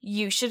steak.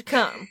 You should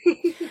come.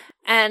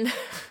 And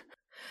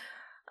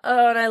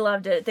I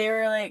loved it. They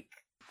were like,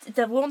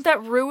 won't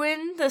that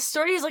ruin the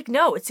story? He's like,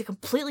 no, it's a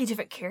completely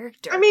different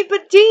character. I mean,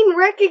 but Dean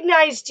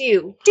recognized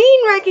you.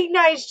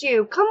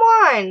 Come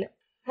on.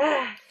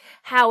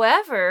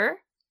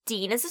 However,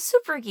 Dean is a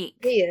super geek.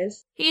 He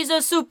is. He's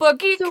a super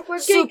geek.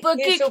 He's super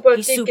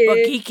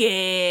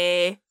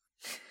geeky.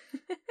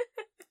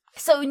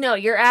 So, no,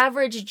 your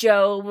average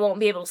Joe won't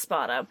be able to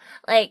spot him.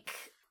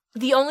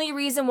 The only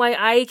reason why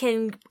I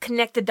can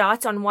connect the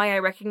dots on why I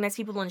recognize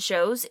people in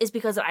shows is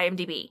because of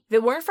IMDb. If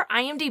it weren't for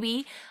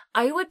IMDb,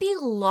 I would be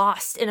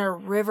lost in a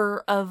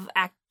river of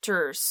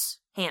actors,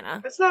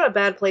 Hannah. That's not a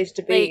bad place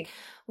to be.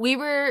 We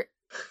were...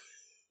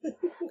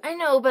 I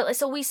know, but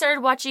so we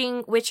started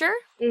watching Witcher.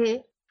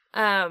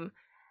 Mm-hmm.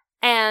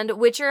 And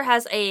Witcher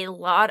has a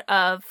lot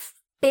of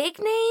big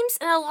names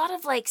and a lot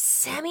of like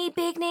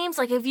semi-big names.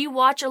 Like if you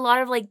watch a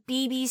lot of like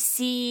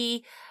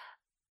BBC,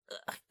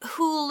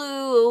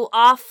 Hulu,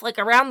 off like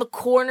around the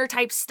corner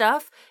type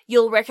stuff,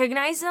 you'll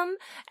recognize them.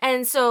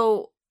 And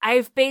so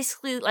I've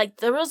basically like,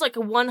 there was like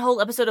one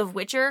whole episode of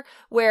Witcher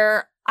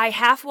where I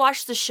half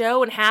watched the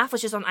show and half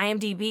was just on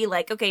IMDb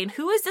like, okay, and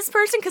who is this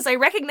person? Because I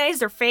recognize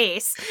their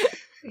face.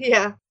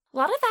 Yeah. A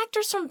lot of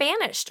actors from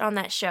Banished on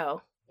that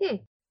show. Hmm.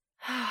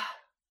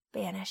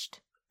 Banished.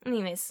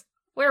 Anyways,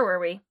 where were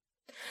we?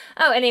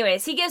 Oh,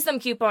 anyways, he gives them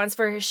coupons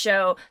for his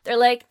show. They're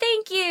like,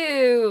 thank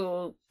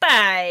you!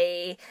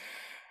 Bye!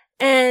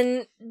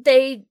 And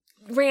they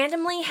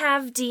randomly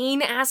have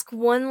Dean ask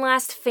one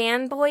last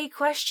fanboy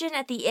question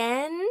at the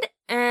end,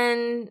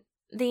 and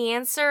the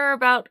answer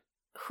about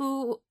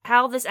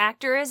how this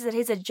actor is, that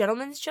he's a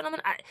gentleman's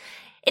gentleman,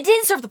 it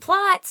didn't serve the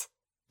plot.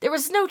 There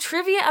was no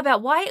trivia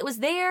about why it was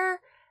there.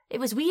 It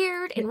was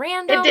weird and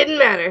random. It didn't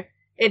matter.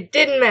 It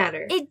didn't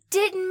matter. It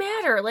didn't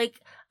matter.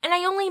 Like, and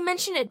I only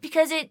mention it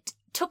because it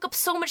took up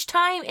so much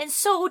time and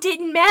so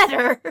didn't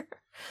matter.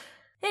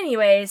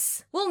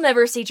 Anyways, we'll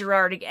never see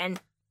Gerard again.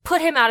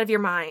 Put him out of your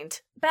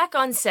mind. Back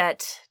on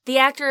set, the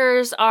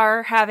actors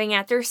are having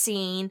at their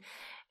scene,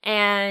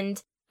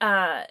 and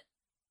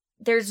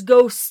there's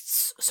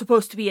ghosts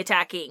supposed to be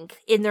attacking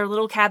in their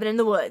little cabin in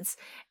the woods.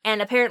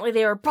 And apparently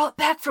they were brought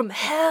back from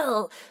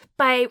hell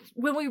by,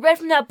 when we read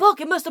from that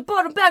book, it must have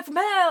brought them back from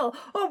hell.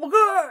 Oh my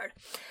god.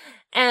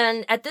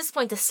 And at this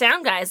point, the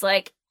sound guy is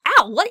like,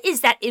 ow, what is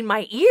that in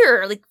my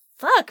ear? Like,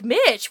 fuck,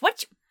 Mitch,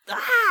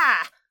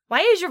 why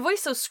is your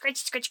voice so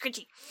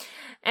scratchy?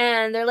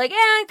 And they're like,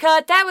 yeah,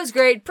 cut, that was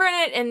great,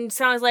 print it. And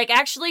sounds like,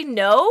 actually,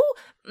 no,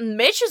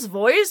 Mitch's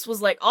voice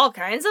was like all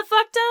kinds of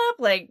fucked up.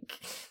 Like,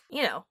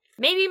 you know,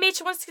 maybe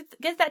Mitch wants to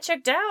get that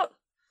checked out.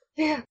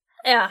 Yeah.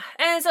 Yeah,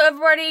 and so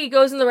everybody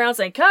goes in the round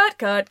saying,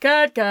 cut.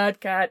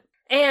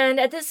 And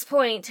at this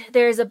point,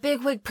 there's a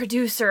bigwig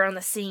producer on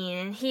the scene,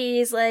 and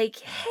he's like,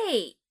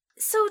 hey,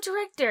 so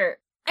director,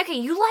 okay,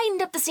 you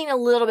lightened up the scene a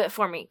little bit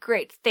for me.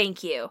 Great,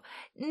 thank you.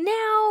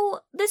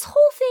 Now, this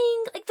whole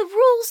thing, like, the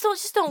rules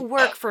just don't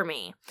work for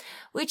me.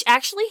 Which,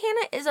 actually,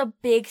 Hannah, is a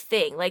big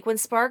thing. Like, when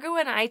Spargo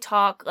and I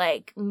talk,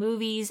 like,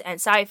 movies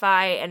and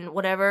sci-fi and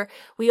whatever,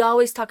 we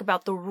always talk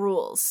about the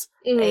rules.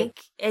 Mm-hmm. Like,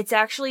 it's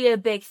actually a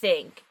big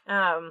thing.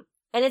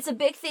 And it's a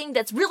big thing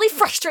that's really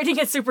frustrating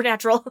in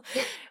Supernatural.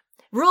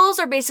 Rules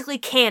are basically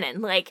canon.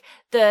 Like,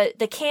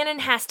 the canon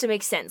has to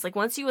make sense. Like,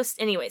 once you...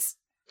 Anyways.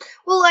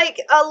 Well, like,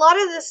 a lot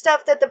of the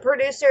stuff that the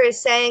producer is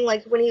saying,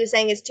 like, when he was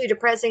saying it's too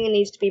depressing, it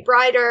needs to be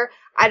brighter,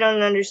 I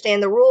don't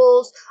understand the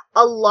rules,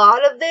 a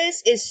lot of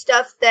this is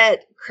stuff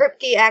that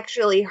Kripke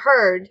actually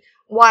heard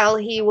while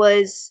he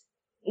was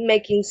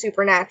making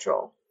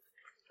Supernatural.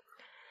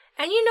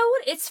 And you know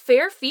what? It's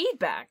fair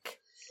feedback.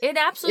 It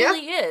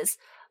absolutely is.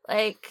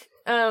 Like...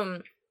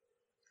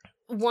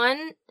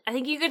 One, I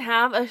think you can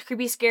have a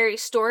creepy, scary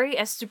story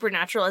as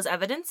supernatural as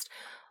evidenced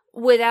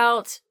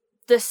without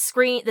the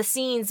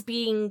scenes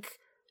being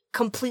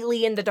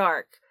completely in the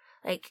dark.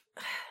 Like,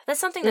 that's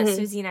something that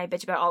Susie and I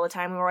bitch about all the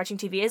time when we're watching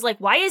TV is like,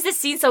 why is this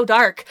scene so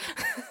dark?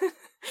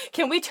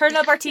 Can we turn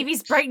up our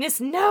TV's brightness?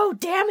 No,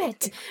 damn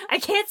it. I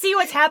can't see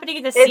what's happening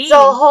in the scene. It's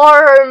a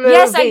horror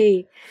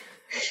movie.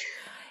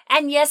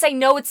 Yes, I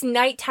know it's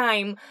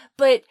nighttime,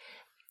 but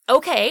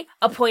okay,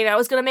 a point I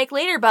was going to make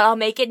later, but I'll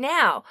make it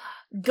now.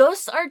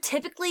 Ghosts are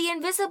typically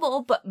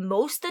invisible, but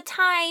most of the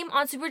time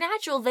on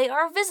Supernatural, they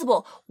are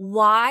visible.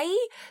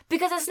 Why?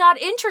 Because it's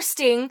not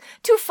interesting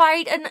to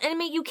fight an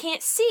enemy you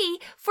can't see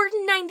for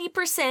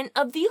 90%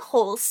 of the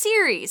whole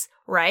series,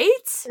 right?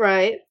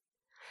 Right.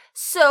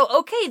 So,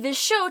 okay, this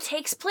show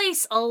takes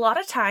place a lot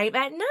of time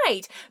at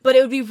night, but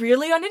it would be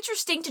really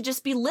uninteresting to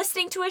just be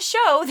listening to a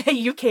show that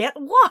you can't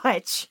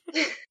watch.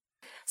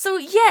 So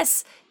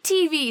yes,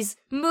 TVs,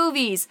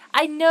 movies,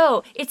 I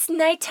know, it's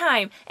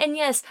nighttime, and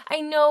yes,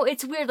 I know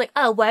it's weird, like,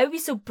 oh, why would it be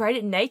so bright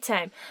at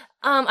nighttime?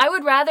 I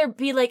would rather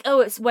be like,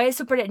 oh, why is it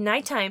so bright at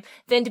nighttime,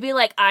 than to be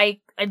like, I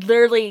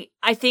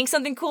think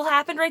something cool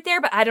happened right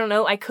there, but I don't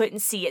know, I couldn't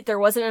see it. There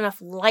wasn't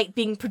enough light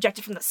being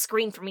projected from the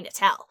screen for me to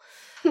tell.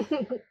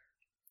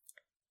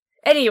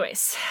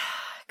 Anyways,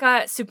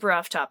 got super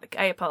off topic,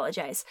 I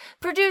apologize.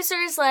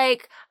 Producers,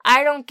 like,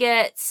 I don't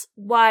get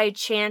why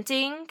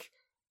chanting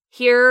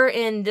here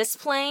in this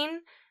plane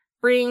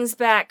brings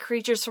back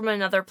creatures from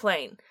another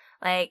plane.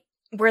 Like,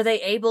 were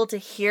they able to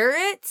hear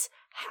it?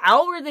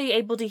 How were they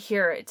able to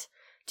hear it?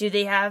 Do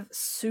they have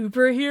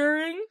super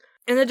hearing?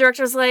 And the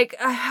director's like,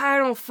 I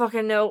don't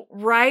fucking know.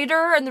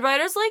 Writer? And the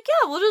writer's like,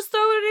 yeah, we'll just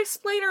throw in an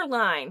explainer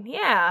line.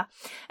 Yeah.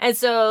 And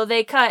so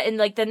they cut, and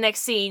like the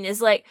next scene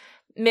is like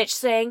Mitch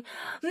saying,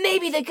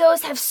 maybe the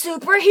ghosts have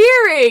super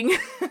hearing.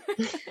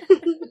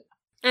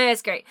 And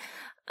it's great.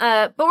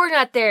 But we're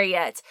not there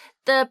yet.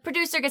 The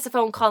producer gets a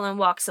phone call and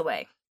walks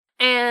away.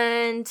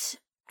 And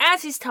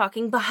as he's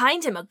talking,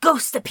 behind him, a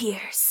ghost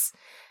appears.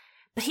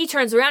 But he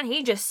turns around,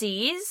 he just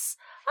sees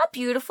a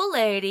beautiful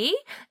lady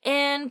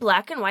in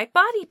black and white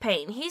body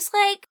paint. He's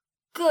like,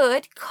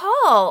 good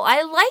call.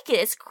 I like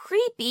it. It's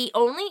creepy.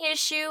 Only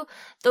issue,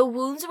 the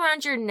wounds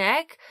around your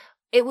neck,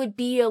 it would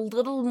be a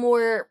little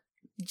more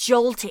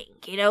jolting,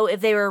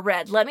 if they were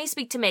red. Let me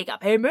speak to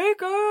Makeup. Hey,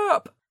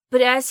 Makeup!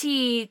 But as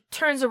he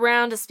turns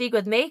around to speak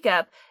with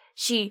Makeup,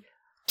 she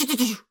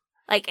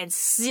and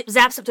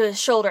zaps up to his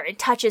shoulder and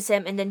touches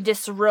him and then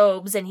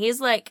disrobes, and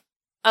he's like,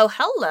 oh,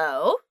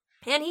 hello.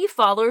 And he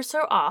follows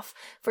her off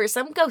for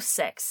some ghost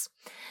sex.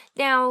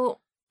 Now,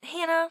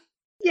 Hannah?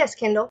 Yes,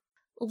 Kendall?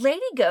 Lady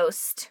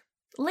Ghost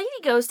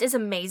is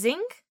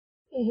amazing.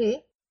 Mm-hmm.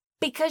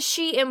 Because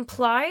she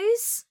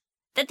implies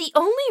that the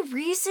only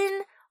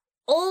reason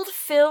old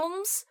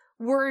films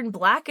were in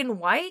black and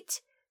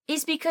white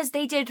is because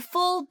they did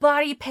full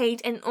body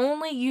paint and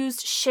only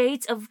used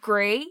shades of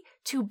gray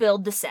to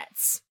build the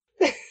sets.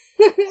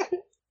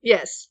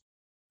 Yes.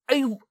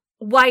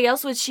 Why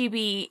else would she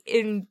be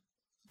in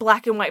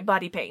black and white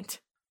body paint?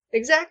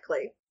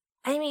 Exactly.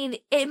 I mean,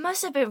 it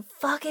must have been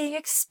fucking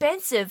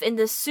expensive in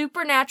the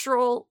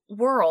supernatural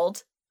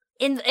world,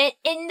 in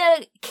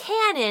the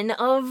canon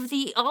of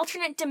the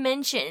alternate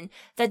dimension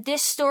that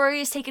this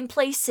story is taking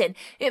place in.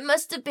 It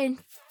must have been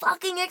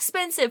fucking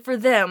expensive for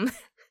them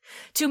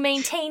to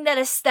maintain that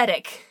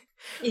aesthetic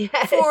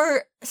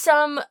for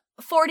some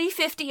 40,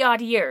 50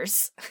 odd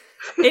years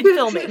in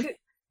filming.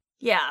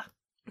 Yeah.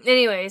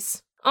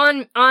 Anyways,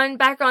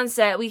 back on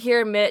set, we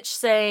hear Mitch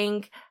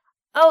saying,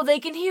 oh, they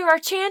can hear our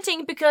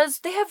chanting because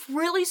they have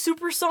really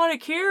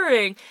supersonic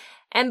hearing.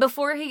 And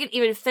before he can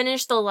even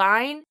finish the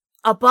line,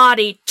 a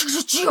body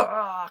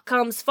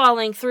comes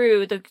falling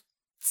through the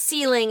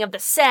ceiling of the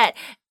set,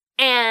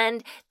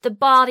 and the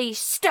body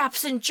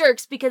stops and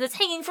jerks because it's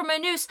hanging from a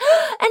noose.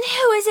 And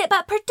who is it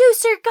but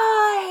producer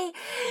guy?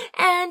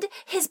 And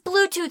his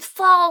Bluetooth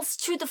falls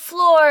to the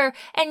floor,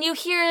 and you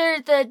hear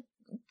the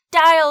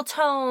dial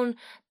tone,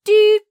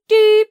 deep,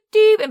 deep,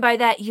 deep. And by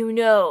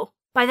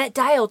that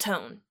dial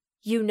tone,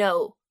 you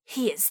know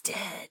he is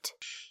dead.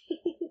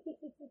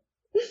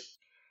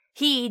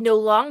 He no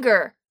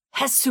longer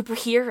has super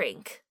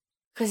hearing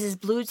because his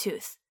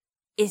Bluetooth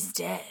is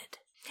dead.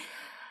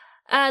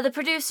 The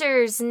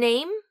producer's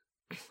name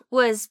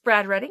was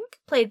Brad Redding,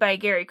 played by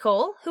Gary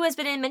Cole, who has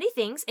been in many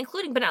things,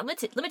 including but not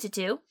limited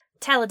to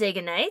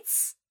Talladega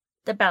Nights,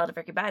 The Ballad of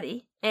Ricky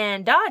Bobby,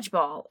 and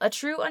Dodgeball, a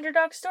true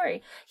underdog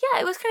story. Yeah,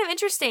 it was kind of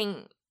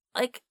interesting.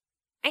 Like,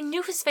 I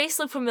knew his face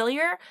looked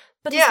familiar,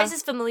 but his face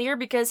is familiar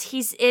because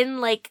he's in,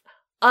 like,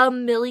 a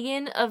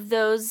million of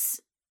those,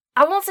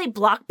 I won't say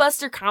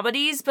blockbuster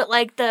comedies, but,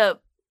 like,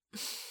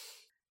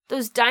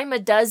 those dime a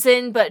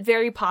dozen but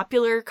very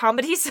popular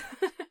comedies.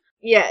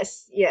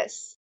 Yes.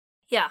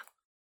 Yeah.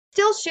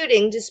 Still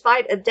shooting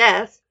despite a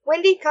death,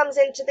 Wendy comes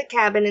into the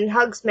cabin and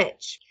hugs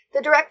Mitch.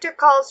 The director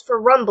calls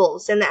for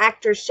rumbles and the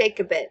actors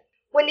shake a bit.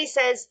 Wendy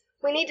says,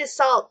 we need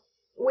salt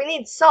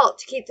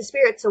to keep the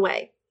spirits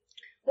away.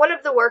 One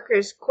of the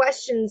workers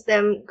questions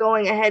them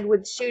going ahead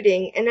with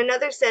shooting, and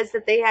another says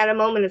that they had a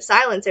moment of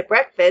silence at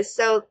breakfast,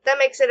 so that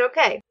makes it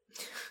okay.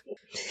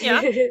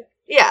 Yeah.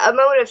 Yeah, a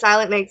moment of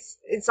silence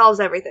solves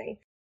everything.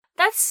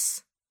 I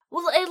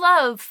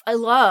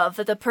love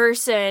that the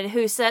person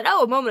who said,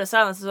 oh, a moment of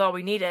silence is all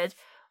we needed,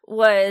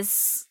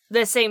 was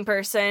the same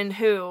person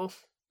who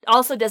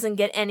also doesn't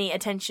get any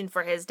attention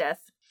for his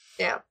death.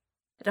 Yeah.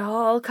 It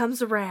all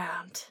comes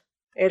around.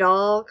 It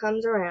all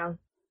comes around.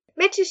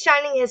 Mitch is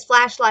shining his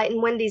flashlight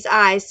in Wendy's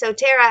eyes, so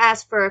Tara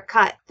asks for a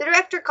cut. The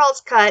director calls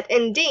cut,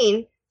 and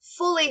Dean,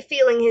 fully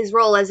feeling his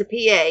role as a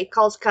PA,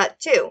 calls cut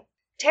too.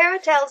 Tara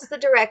tells the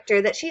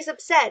director that she's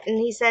upset, and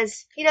he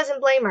says he doesn't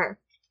blame her.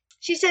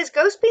 She says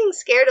Ghost being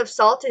scared of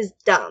salt is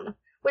dumb,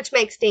 which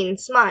makes Dean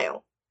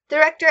smile. The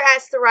director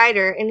asks the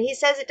writer, and he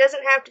says it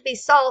doesn't have to be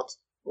salt.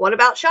 What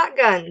about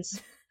shotguns?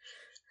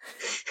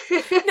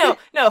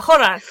 No,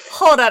 hold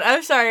on,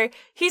 I'm sorry.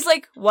 He's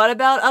like, what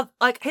about,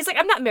 he's like,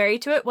 I'm not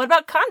married to it. What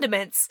about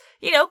condiments?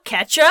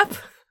 Ketchup?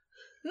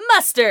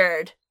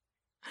 Mustard?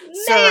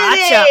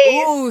 Sriracha.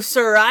 Ooh,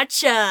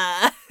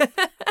 sriracha.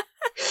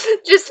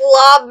 Just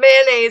lob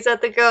mayonnaise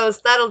at the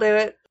ghost. That'll do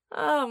it.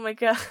 Oh my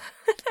god.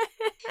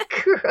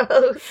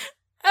 Gross.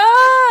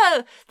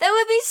 Oh, that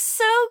would be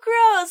so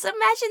gross.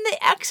 Imagine the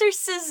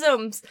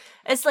exorcisms.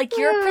 It's like,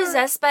 you're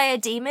possessed by a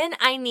demon.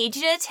 I need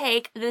you to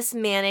take this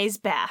mayonnaise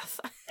bath.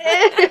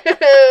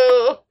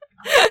 Ew.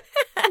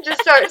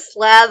 Just start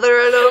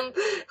slathering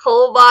them.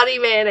 Whole body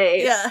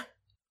mayonnaise. Yeah.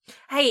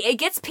 Hey, it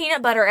gets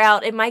peanut butter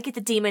out. It might get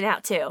the demon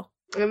out too.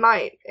 It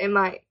might.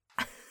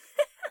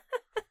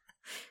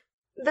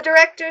 The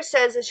director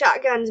says the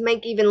shotguns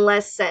make even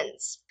less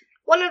sense.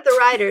 One of the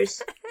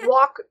writers,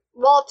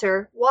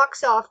 Walter,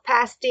 walks off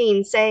past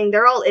Dean saying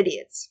they're all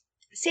idiots.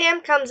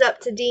 Sam comes up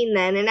to Dean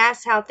then and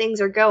asks how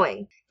things are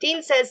going.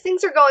 Dean says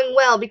things are going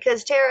well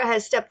because Tara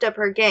has stepped up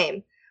her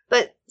game.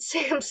 But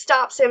Sam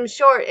stops him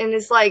short and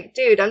is like,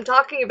 dude, I'm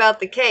talking about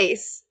the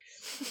case.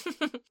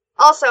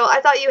 Also, I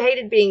thought you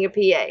hated being a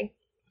PA.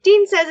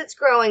 Dean says it's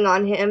growing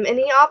on him and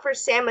he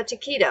offers Sam a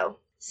taquito.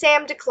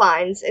 Sam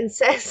declines and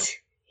says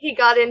he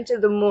got into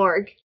the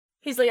morgue.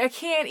 He's like, I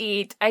can't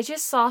eat. I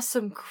just saw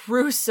some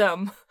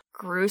gruesome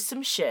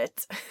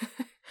shit.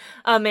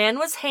 A man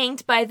was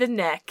hanged by the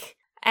neck,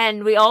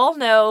 and we all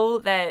know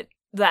that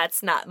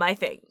that's not my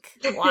thing.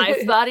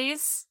 Live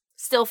bodies?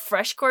 Still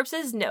fresh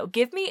corpses? No.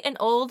 Give me an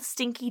old,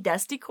 stinky,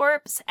 dusty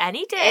corpse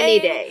any day. Any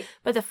day.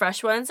 But the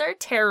fresh ones are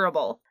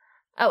terrible.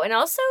 Oh, and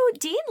also,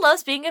 Dean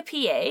loves being a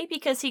PA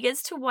because he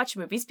gets to watch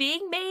movies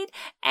being made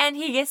and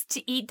he gets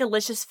to eat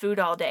delicious food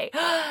all day.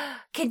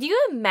 Can you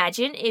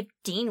imagine if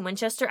Dean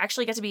Winchester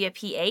actually got to be a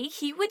PA?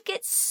 He would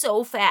get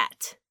so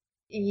fat.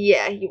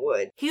 Yeah, he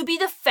would. He would be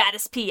the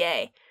fattest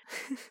PA.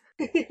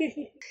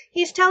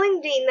 He's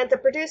telling Dean that the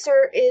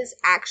producer is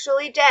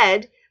actually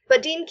dead,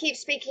 but Dean keeps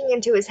speaking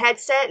into his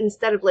headset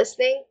instead of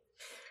listening.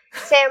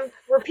 Sam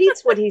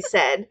repeats what he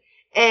said,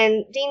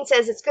 and Dean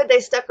says it's good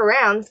they stuck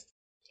around.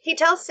 He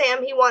tells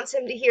Sam he wants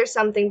him to hear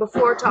something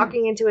before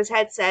talking into his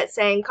headset,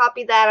 saying,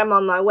 "Copy that, I'm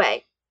on my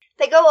way."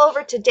 They go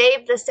over to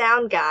Dave the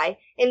sound guy,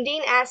 and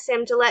Dean asks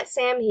him to let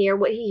Sam hear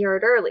what he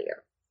heard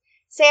earlier.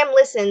 Sam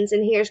listens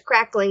and hears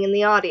crackling in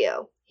the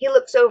audio. He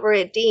looks over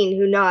at Dean,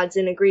 who nods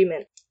in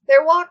agreement.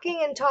 They're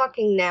walking and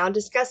talking now,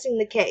 discussing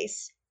the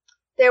case.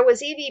 There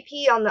was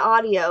EVP on the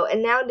audio,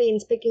 and now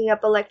Dean's picking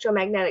up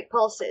electromagnetic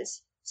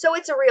pulses. So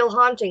it's a real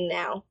haunting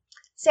now.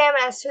 Sam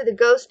asks who the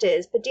ghost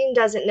is, but Dean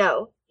doesn't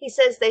know. He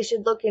says they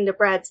should look into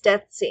Brad's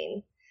death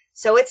scene.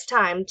 So it's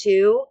time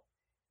to...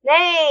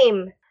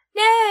 Name!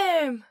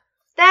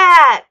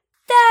 That!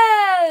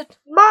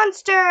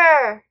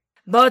 Monster!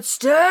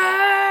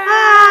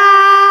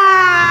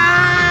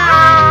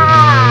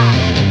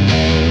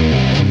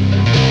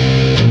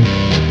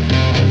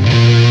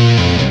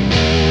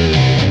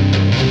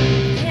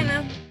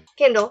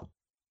 Kindle.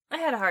 I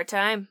had a hard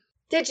time.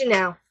 Did you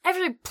now?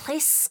 Every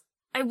place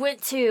I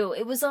went to,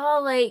 it was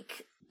all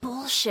like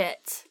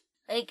bullshit.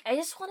 Like, I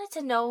just wanted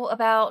to know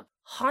about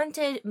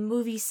haunted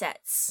movie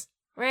sets,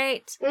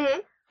 right? Mm-hmm.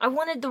 I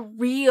wanted the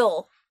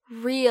real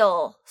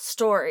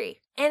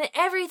story. And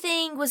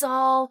everything was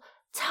all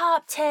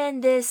top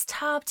 10 this,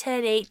 top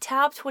 10 8,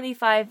 top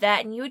 25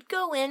 that, and you would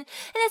go in, and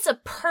it's a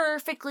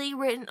perfectly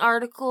written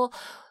article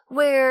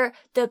where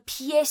the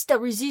pièce de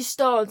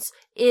résistance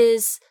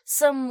is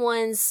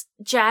someone's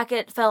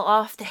jacket fell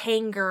off the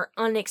hanger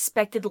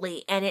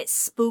unexpectedly, and it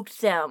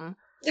spooked them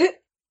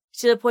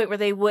to the point where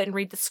they wouldn't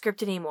read the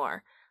script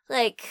anymore.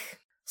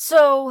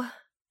 So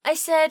I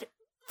said,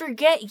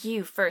 forget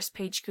you, first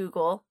page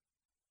Google.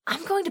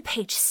 I'm going to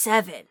page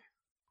 7.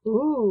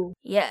 Ooh.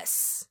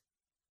 Yes.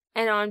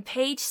 And on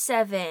page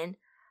 7,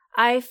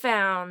 I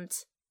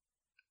found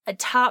a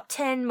top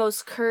 10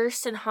 most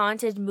cursed and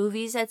haunted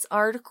movie sets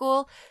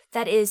article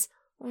that is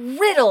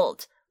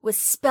riddled with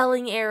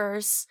spelling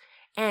errors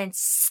and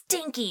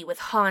stinky with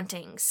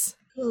hauntings.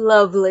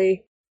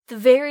 Lovely. The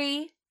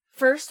very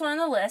first one on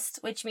the list,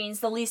 which means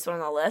the least one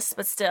on the list,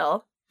 but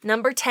still,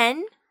 number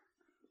 10,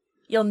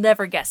 you'll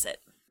never guess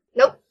it.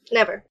 Nope,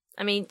 never.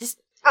 I mean,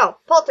 just... Oh,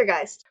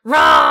 Poltergeist.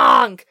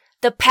 Wrong!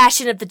 The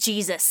Passion of the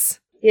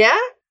Jesus. Yeah?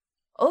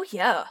 Oh,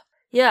 yeah.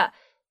 Yeah.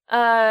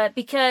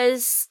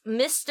 Because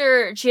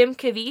Mr. Jim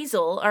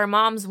Caviezel, our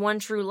mom's one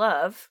true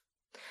love.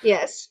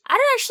 Yes. I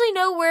don't actually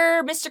know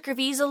where Mr.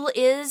 Caviezel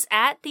is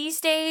at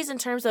these days in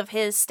terms of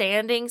his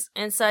standings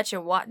and such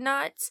and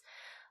whatnot.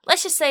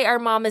 Let's just say our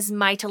mom is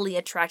mightily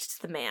attracted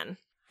to the man.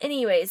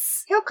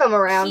 Anyways. He'll come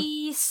around.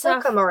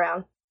 He'll come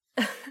around.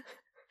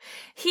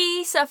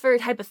 He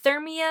suffered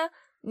hypothermia,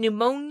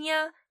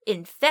 pneumonia,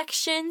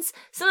 infections.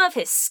 Some of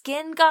his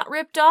skin got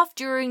ripped off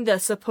during the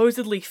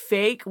supposedly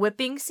fake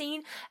whipping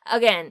scene.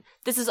 Again,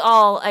 this is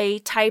all a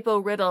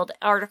typo-riddled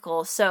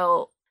article,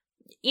 so,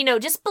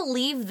 just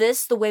believe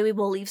this the way we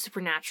believe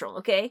Supernatural,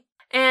 okay?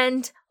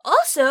 And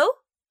also,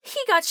 he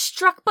got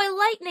struck by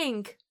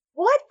lightning.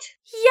 What?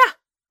 Yeah.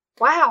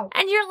 Wow.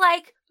 And you're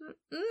like,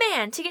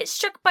 man, to get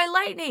struck by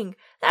lightning,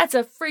 that's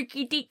a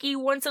freaky-deaky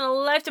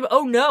once-in-a-lifetime.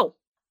 Oh, no.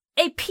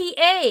 A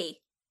PA.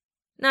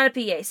 Not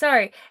a PA,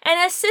 sorry.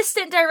 An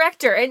assistant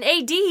director, an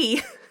AD,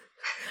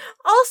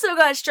 also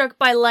got struck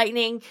by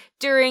lightning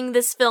during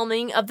this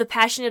filming of The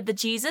Passion of the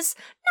Jesus.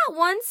 Not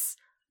once,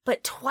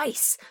 but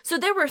twice. So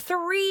there were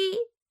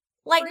 3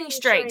 lightning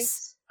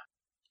strikes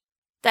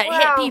that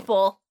hit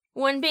people.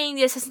 One being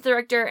the assistant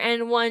director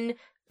and one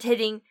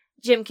hitting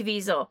Jim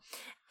Caviezel.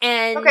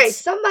 And okay,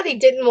 somebody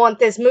didn't want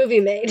this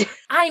movie made.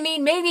 I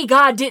mean, maybe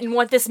God didn't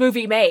want this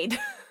movie made.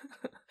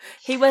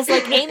 He was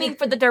aiming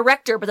for the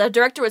director, but the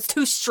director was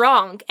too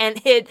strong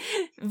and it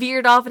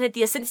veered off and hit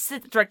the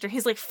assistant director.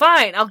 He's like,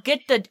 fine, I'll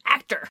get the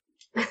actor.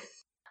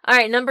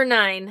 Alright, number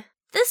 9.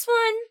 This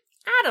one,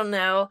 I don't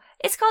know.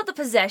 It's called The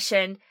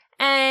Possession,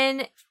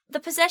 and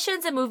The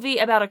Possession's a movie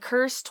about a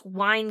cursed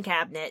wine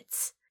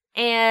cabinet.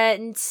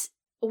 And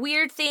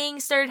weird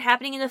things started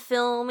happening in the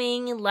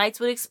filming, and lights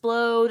would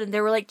explode, and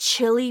there were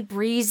chilly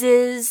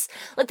breezes.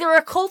 There were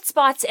occult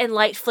spots and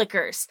light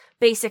flickers,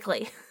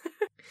 basically.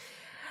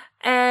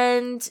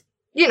 And...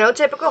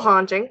 typical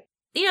haunting.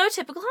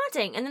 Typical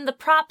haunting. And then the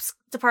props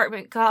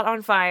department caught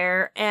on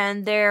fire,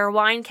 and their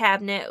wine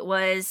cabinet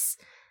was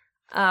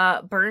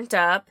burnt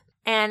up.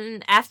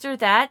 And after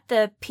that,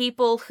 the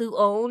people who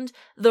owned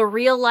the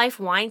real-life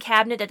wine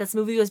cabinet that this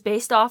movie was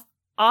based off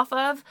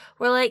of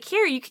were like,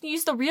 here, you can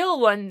use the real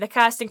one. The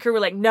cast and crew were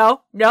like,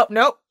 no. Nope.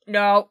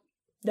 Nope.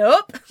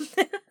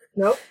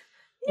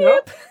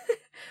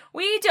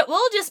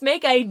 We'll just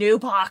make a new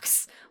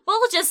box.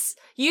 We'll just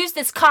use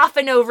this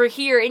coffin over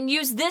here and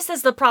use this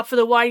as the prop for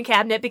the wine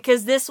cabinet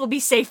because this will be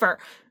safer.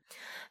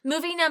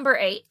 Movie number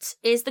 8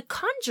 is The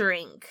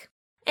Conjuring.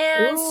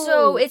 And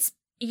so it's,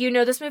 you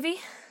know this movie?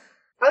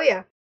 Oh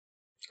yeah.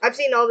 I've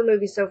seen all the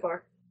movies so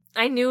far.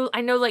 I know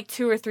like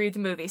 2 or 3 of the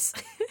movies.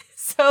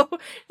 So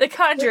The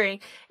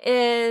Conjuring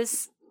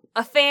is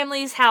a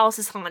family's house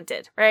is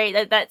haunted,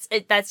 right?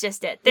 That's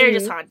just it. They're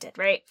just haunted,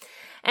 right?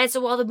 And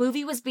so while the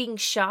movie was being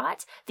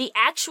shot, the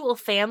actual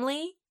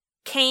family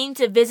came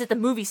to visit the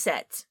movie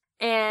set.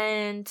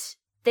 And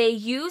they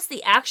used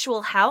the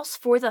actual house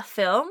for the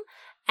film.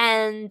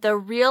 And the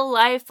real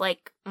life,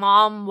 like,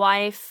 mom,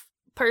 wife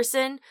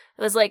person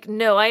was like,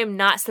 no, I am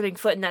not stepping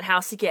foot in that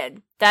house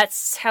again.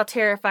 That's how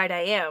terrified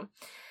I am.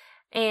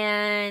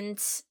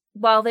 And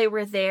while they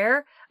were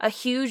there, a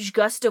huge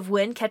gust of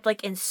wind kept,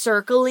 like,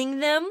 encircling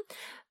them.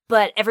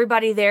 But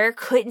everybody there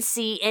couldn't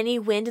see any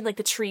wind in, like,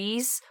 the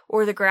trees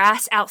or the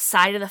grass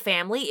outside of the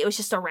family. It was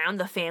just around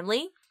the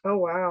family. Oh,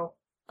 wow.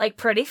 Like,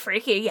 pretty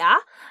freaky, yeah.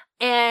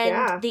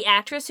 And the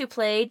actress who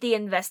played the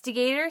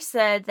investigator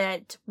said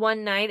that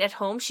one night at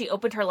home, she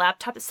opened her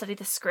laptop to study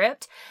the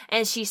script,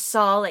 and she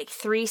saw, like,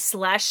 3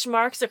 slash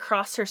marks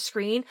across her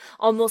screen,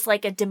 almost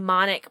like a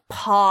demonic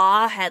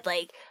paw had,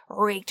 like,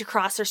 raked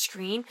across her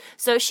screen.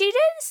 So she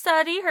didn't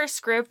study her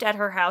script at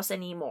her house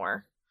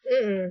anymore.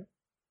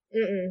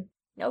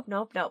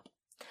 Nope.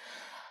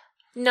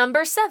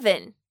 Number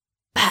 7.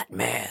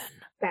 Batman.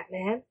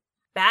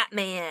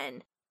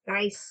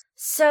 Nice.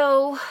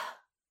 So,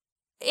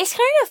 it's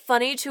kind of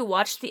funny to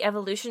watch the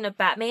evolution of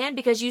Batman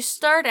because you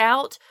start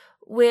out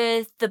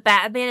with the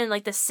Batman in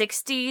like the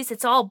 60s.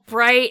 It's all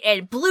bright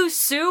and blue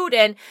suit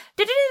and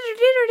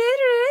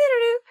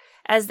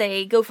as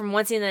they go from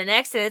one scene to the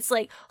next, and it's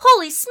like,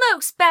 holy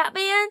smokes,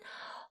 Batman!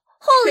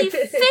 Holy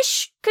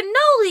fish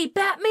cannoli,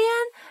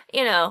 Batman!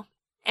 You know,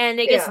 and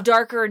it gets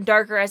darker and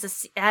darker as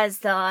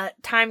the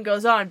time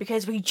goes on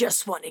because we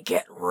just want to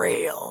get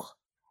real.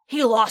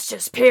 He lost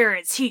his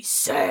parents. He's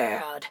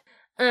sad.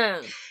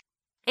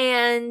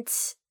 And,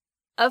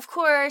 of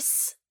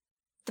course,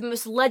 the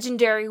most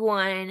legendary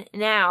one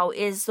now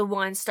is the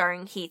one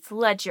starring Heath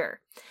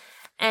Ledger.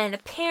 And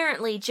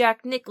apparently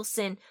Jack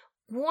Nicholson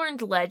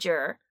warned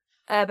Ledger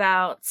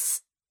about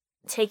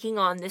taking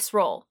on this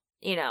role,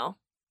 you know.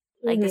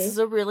 Like, this is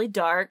a really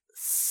dark,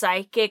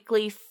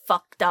 psychically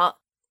fucked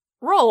up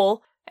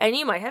role, and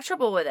you might have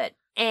trouble with it.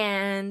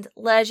 And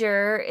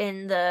Ledger,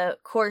 in the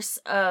course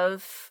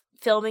of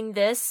filming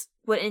this,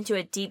 went into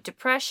a deep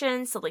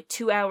depression, so like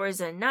 2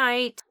 hours a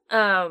night,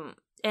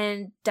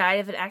 and died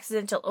of an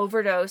accidental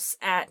overdose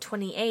at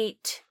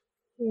 28.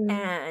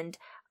 And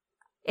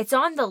it's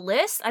on the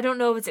list. I don't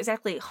know if it's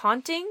exactly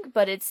haunting,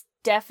 but it's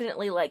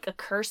definitely like a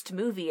cursed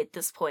movie at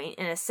this point,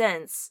 in a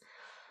sense.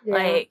 Yeah.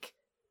 Like,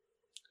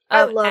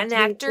 I love an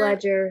actor.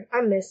 Heath Ledger.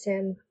 I miss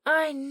him.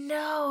 I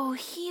know.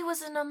 He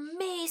was an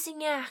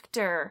amazing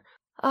actor.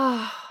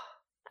 Oh,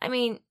 I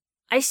mean,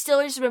 I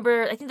still just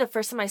remember, I think the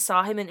first time I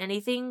saw him in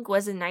anything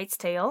was in Knight's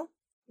Tale.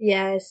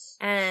 Yes.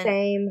 And,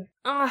 same.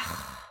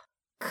 Oh,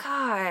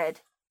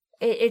 God.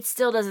 It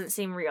still doesn't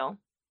seem real.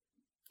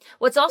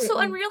 What's also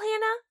unreal,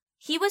 Hannah?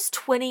 He was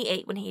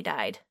 28 when he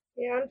died.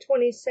 Yeah, I'm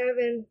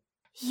 27.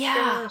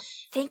 Yeah.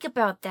 Gosh. Think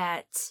about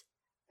that.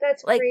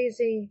 That's like,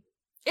 crazy.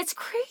 It's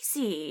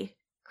crazy.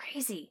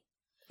 Crazy.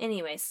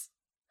 Anyways.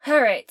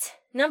 Alright.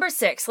 Number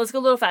 6. Let's go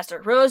a little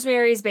faster.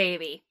 Rosemary's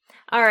Baby.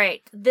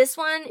 Alright. This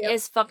one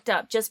is fucked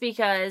up just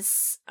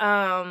because,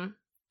 and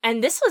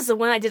this was the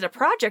one I did a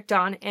project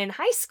on in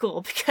high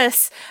school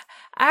because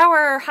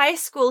our high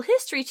school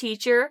history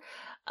teacher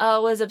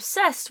was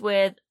obsessed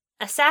with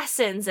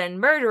assassins and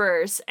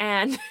murderers,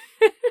 and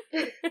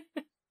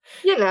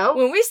you know,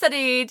 when we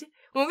studied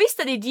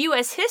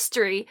U.S.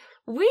 history,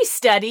 we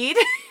studied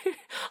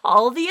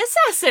all the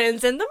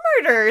assassins and the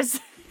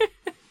murders.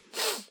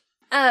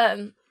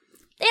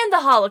 And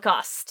the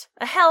Holocaust.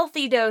 A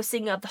healthy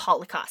dosing of the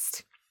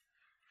Holocaust.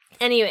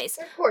 Anyways,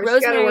 of course,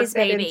 Rosemary's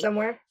Baby.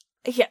 Somewhere.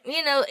 Yeah,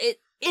 you know,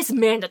 it's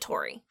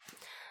mandatory.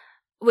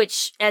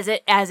 Which, as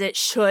it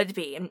should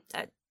be.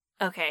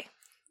 Okay.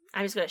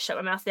 I'm just gonna shut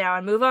my mouth now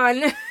and move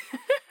on.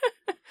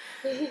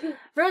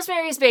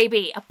 Rosemary's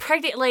Baby. A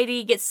pregnant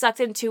lady gets sucked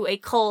into a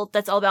cult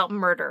that's all about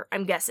murder,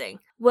 I'm guessing.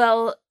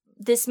 Well,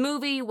 this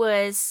movie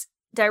was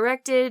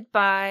directed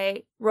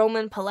by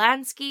Roman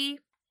Polanski,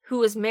 who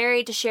was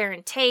married to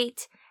Sharon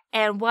Tate,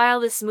 and while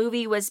this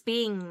movie was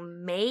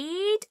being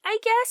made, I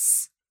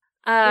guess,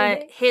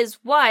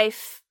 his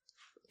wife,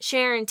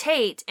 Sharon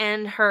Tate,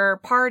 and her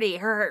party,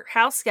 her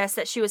house guests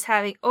that she was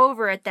having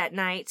over at that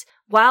night,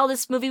 while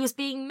this movie was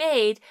being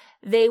made,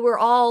 they were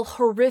all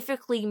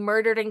horrifically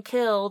murdered and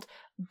killed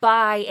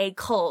by a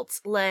cult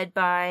led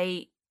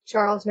by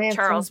Charles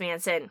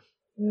Manson.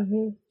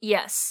 Mm-hmm.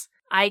 Yes.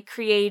 I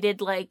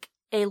created, like,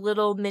 a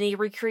little mini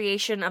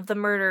recreation of the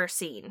murder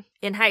scene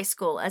in high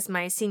school as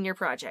my senior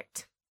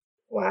project.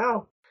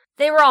 Wow.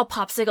 They were all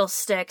popsicle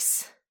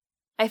sticks.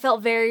 I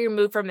felt very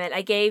removed from it.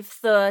 I gave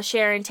the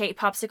Sharon Tate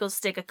popsicle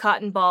stick a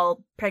cotton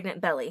ball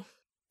pregnant belly.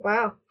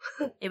 Wow.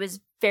 It was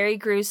very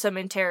gruesome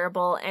and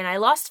terrible, and I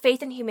lost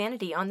faith in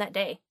humanity on that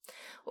day.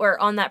 Or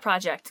on that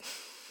project.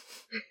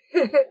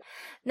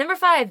 Number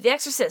 5, The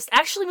Exorcist.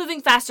 Actually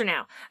moving faster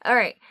now.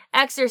 Alright,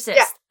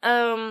 Exorcist.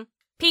 Yeah.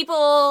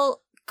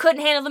 People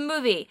couldn't handle the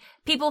movie.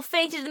 People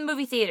fainted in the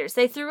movie theaters.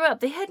 They threw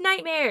up. They had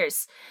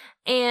nightmares.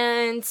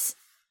 And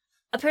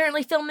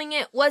apparently filming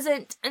it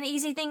wasn't an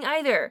easy thing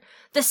either.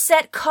 The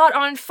set caught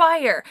on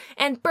fire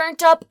and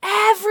burnt up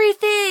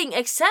everything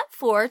except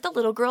for the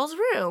little girl's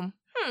room.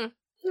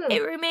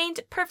 It remained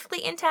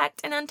perfectly intact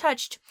and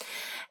untouched.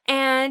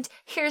 And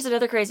here's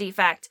another crazy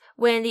fact.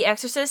 When The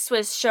Exorcist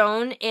was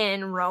shown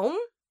in Rome,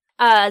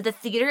 the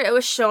theater it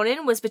was shown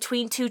in was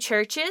between two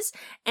churches,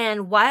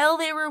 and while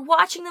they were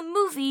watching the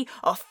movie,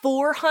 a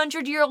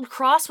 400-year-old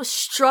cross was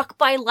struck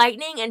by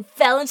lightning and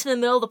fell into the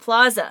middle of the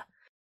plaza.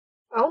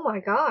 Oh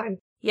my god.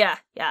 Yeah.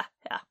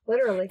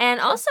 Literally. And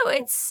also,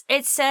 it's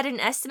said an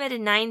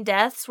estimated 9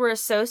 deaths were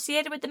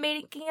associated with the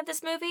making of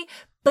this movie,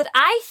 but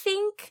I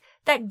think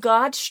that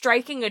God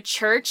striking a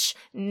church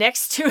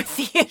next to a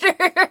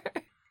theater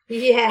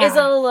is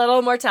a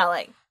little more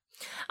telling.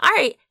 All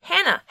right,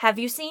 Hannah, have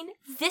you seen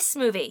this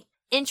movie?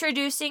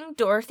 Introducing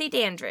Dorothy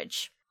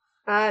Dandridge.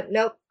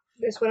 Nope.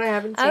 This one I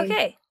haven't seen.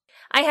 Okay.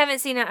 I haven't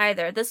seen it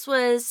either. This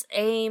was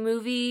a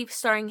movie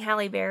starring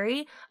Halle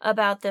Berry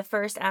about the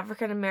first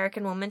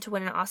African-American woman to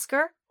win an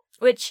Oscar,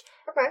 which,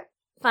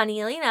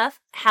 funnily enough,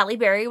 Halle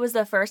Berry was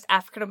the first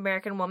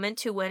African-American woman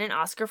to win an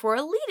Oscar for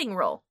a leading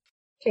role.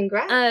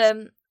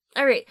 Congrats.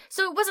 Alright,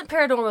 so it wasn't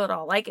paranormal at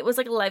all. Like, it was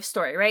like a life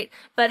story, right?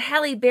 But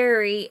Halle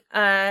Berry,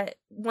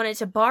 wanted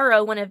to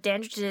borrow one of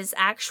Dandridge's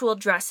actual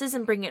dresses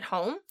and bring it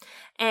home.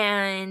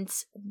 And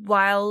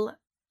while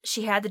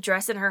she had the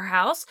dress in her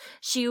house,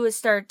 she would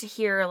start to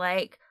hear,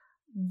 like,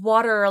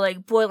 water,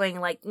 like, boiling,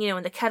 like, you know,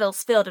 when the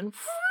kettle's filled, and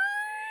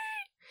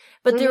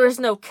but there was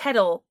no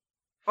kettle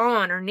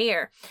on or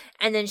near.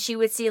 And then she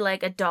would see,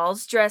 like, a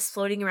doll's dress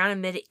floating around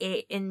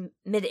in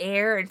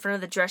mid-air in front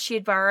of the dress she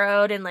had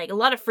borrowed, and, like, a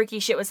lot of freaky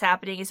shit was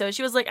happening. And so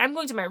she was like, I'm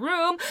going to my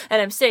room, and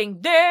I'm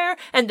staying there,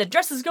 and the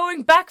dress is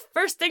going back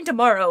first thing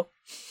tomorrow.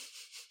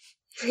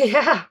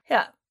 Yeah.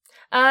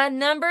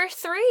 Number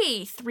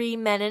 3, 3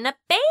 Men and a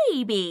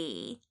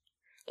Baby.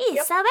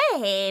 It's a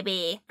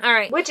baby. All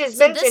right. Which is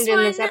mentioned in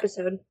this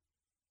episode.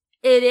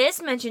 It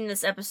is mentioned in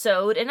this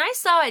episode, and I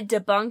saw it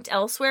debunked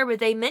elsewhere, but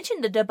they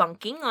mentioned the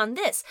debunking on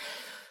this.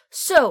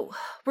 So,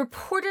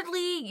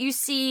 reportedly, you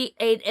see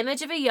an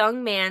image of a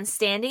young man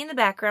standing in the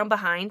background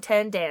behind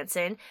Ted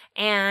Danson,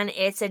 and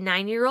it's a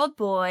 9-year-old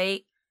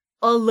boy,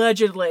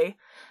 allegedly,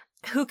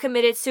 who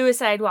committed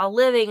suicide while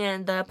living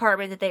in the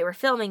apartment that they were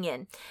filming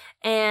in.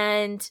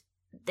 And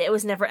it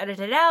was never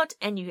edited out,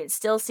 and you can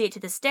still see it to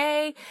this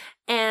day,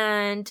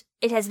 and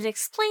it has been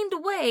explained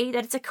away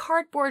that it's a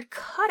cardboard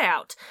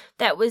cutout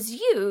that was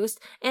used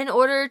in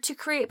order to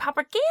create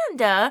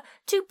propaganda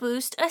to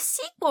boost a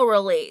sequel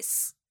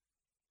release.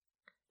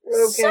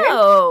 Okay.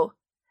 So,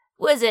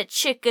 was it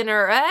chicken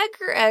or egg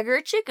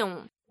or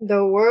chicken?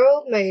 The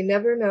world may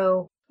never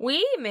know.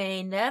 We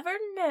may never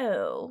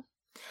know.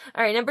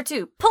 Alright, number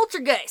 2,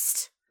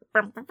 Poltergeist.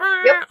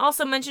 Yep.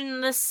 Also mentioned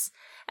in this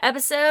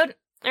episode.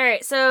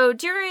 Alright, so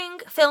during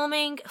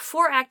filming,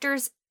 4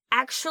 actors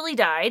actually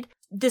died.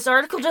 This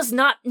article does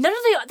not,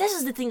 this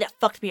is the thing that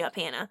fucked me up,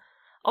 Hannah.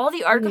 All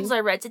the articles I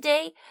read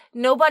today,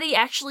 nobody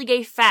actually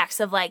gave facts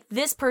of, like,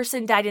 this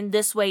person died in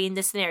this way in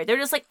this scenario. They're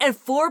just like, and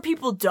 4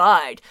 people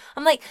died.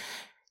 I'm like,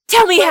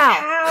 tell me how!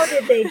 How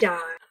did they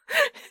die?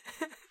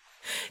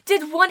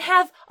 Did one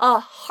have a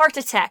heart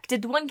attack?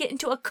 Did one get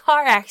into a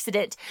car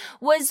accident?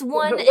 Was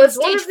one in Was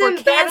stage one of 4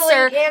 them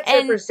cancer? battling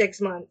cancer for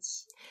 6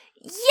 months?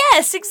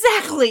 Yes,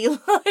 exactly.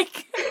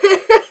 Like,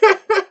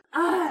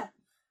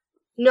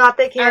 not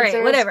that cancer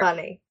Alright, whatever. is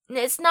funny.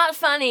 It's not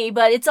funny,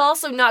 but it's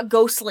also not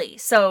ghostly.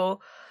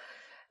 So,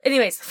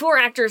 anyways, 4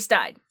 actors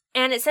died.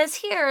 And it says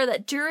here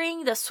that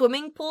during the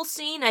swimming pool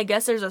scene, I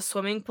guess there's a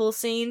swimming pool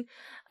scene,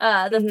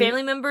 the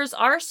family members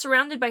are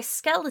surrounded by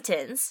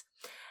skeletons.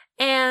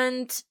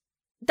 And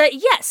that,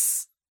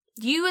 yes,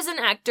 you as an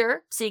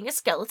actor seeing a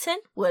skeleton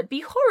would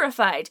be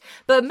horrified.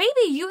 But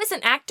maybe you as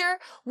an actor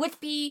would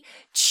be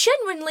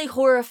genuinely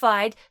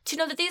horrified to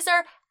know that these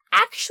are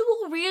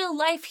actual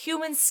real-life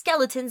human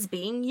skeletons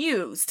being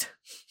used.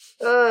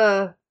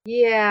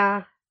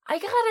 Yeah. I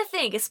gotta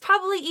think, it's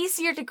probably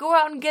easier to go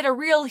out and get a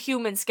real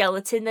human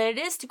skeleton than it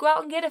is to go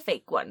out and get a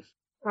fake one.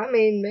 I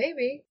mean,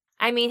 maybe.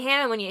 I mean,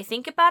 Hannah, when you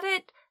think about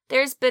it,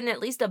 there's been at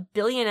least 1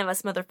 billion of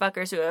us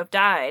motherfuckers who have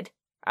died.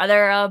 Are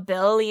there 1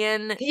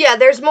 billion? Yeah,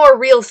 there's more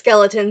real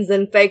skeletons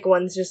than fake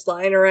ones just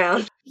lying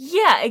around.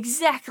 Yeah,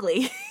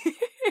 exactly.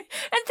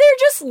 And they're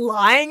just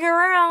lying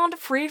around,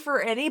 free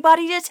for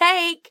anybody to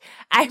take.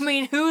 I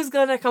mean, who's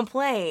gonna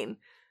complain?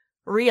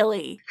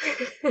 Really?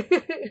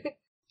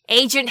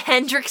 Agent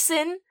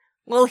Hendrickson?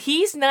 Well,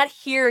 he's not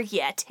here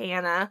yet,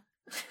 Hannah.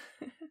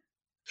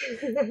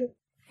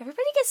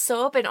 Everybody gets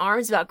so up in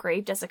arms about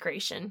grave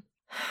desecration.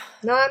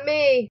 Not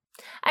me.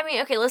 I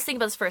mean, okay, let's think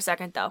about this for a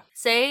second, though.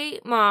 Say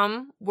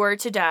Mom were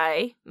to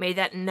die. May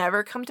that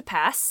never come to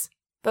pass.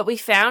 But we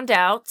found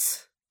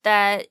out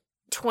that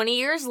 20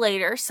 years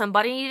later,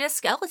 somebody needed a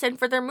skeleton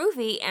for their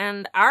movie,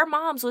 and our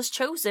mom's was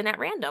chosen at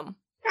random.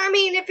 I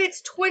mean, if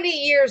it's 20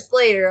 years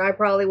later, I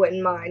probably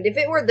wouldn't mind. If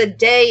it were the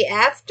day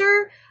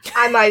after,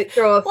 I might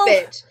throw a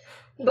fit.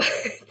 But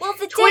well,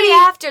 the day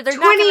after, they're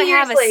not going to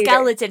have a later.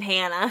 skeleton,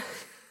 Hannah.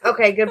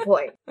 Okay, good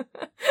point.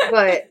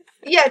 But,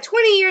 yeah,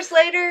 20 years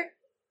later,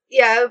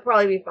 yeah, it would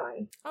probably be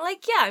fine.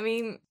 Like, yeah, I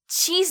mean,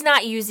 she's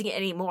not using it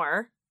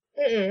anymore.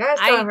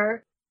 That's not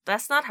her.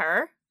 That's not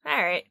her.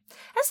 All right.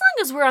 As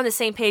long as we're on the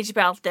same page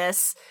about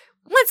this,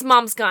 once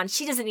Mom's gone,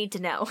 she doesn't need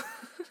to know.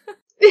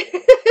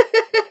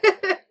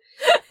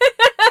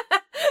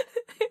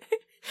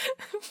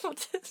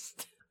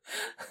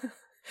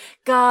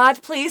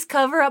 God, please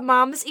cover up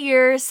Mom's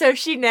ears so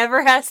she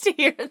never has to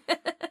hear this.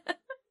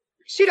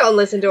 She don't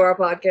listen to our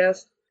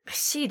podcast.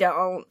 She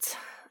don't.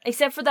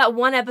 Except for that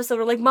one episode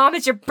where, like, Mom,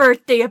 it's your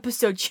birthday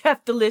episode. You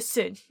have to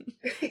listen.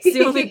 It's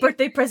the only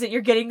birthday present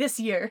you're getting this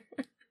year.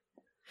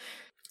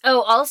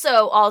 Oh,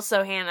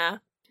 also,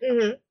 Hannah.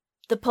 Mm-hmm.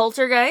 The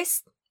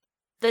Poltergeist,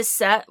 the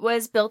set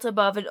was built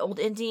above an old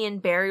Indian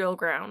burial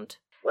ground.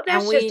 Well,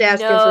 that's just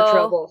asking for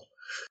trouble.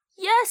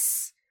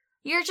 Yes!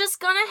 You're just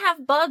gonna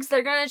have bugs that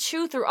are gonna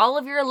chew through all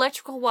of your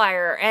electrical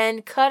wire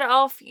and cut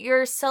off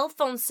your cell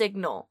phone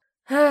signal.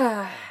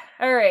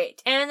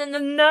 Alright, and then the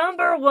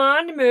number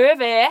one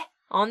movie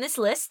on this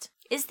list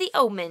is The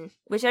Omen,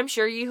 which I'm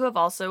sure you have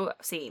also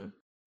seen.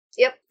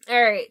 Yep.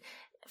 Alright,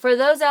 for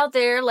those out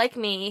there like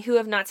me who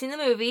have not seen the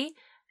movie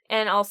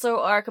and also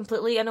are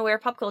completely unaware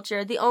of pop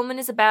culture, The Omen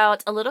is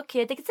about a little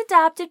kid that gets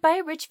adopted by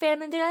a rich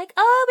family and they're like,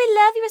 oh, we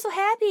love you, we're so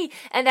happy.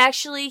 And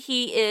actually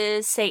he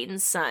is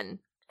Satan's son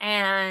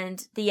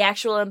and the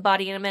actual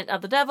embodiment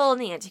of the devil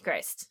and the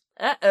Antichrist.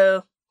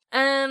 Uh-oh.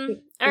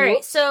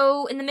 Alright,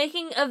 so in the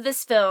making of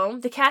this film,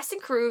 the cast and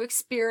crew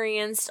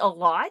experienced a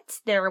lot.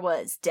 There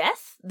was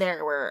death,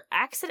 there were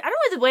accidents. I don't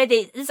know the way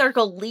this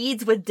article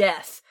leads with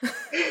death.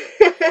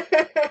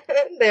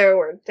 There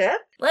were death?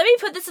 Let me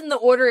put this in the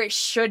order it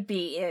should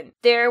be in.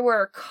 There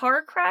were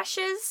car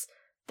crashes,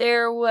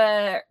 there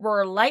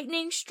were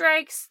lightning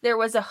strikes, there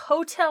was a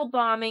hotel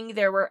bombing,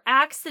 there were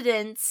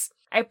accidents.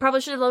 I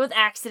probably should have led with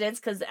accidents,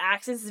 because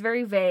accidents is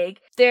very vague.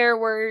 There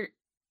was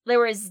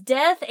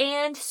death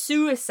and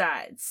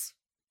suicides.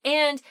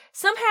 And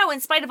somehow, in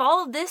spite of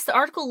all of this, the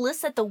article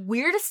lists that the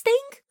weirdest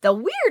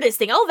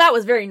thing, all of that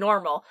was very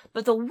normal,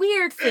 but the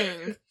weird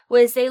thing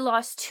was they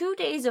lost 2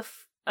 days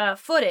of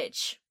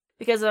footage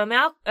because of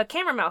a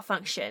camera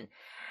malfunction.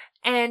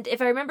 And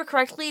if I remember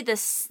correctly, the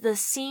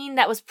scene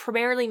that was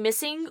primarily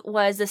missing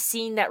was the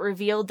scene that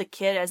revealed the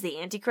kid as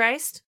the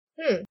Antichrist.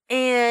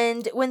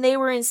 And when they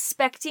were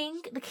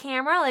inspecting the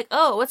camera, like,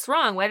 oh, what's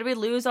wrong? Why did we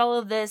lose all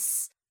of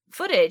this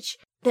footage?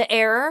 The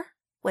error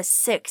was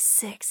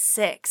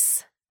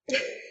 666.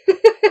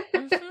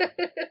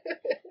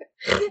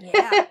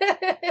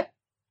 Yeah.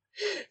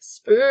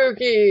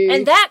 Spooky.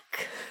 And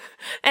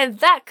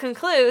that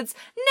concludes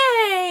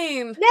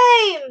Name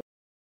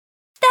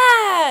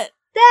That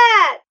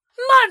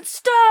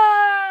Monster.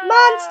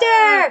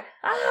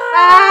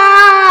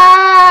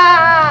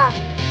 Ah!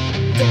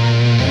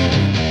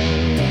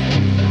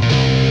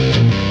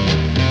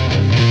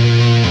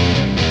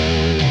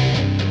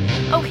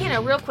 Oh,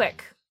 Hannah, real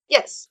quick.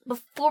 Yes.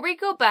 Before we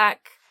go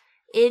back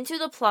into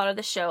the plot of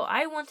the show,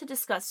 I want to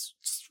discuss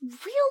just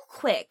real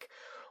quick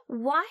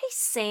why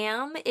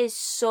Sam is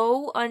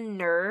so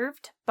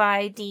unnerved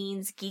by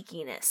Dean's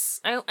geekiness.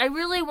 I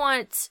really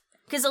want,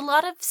 because a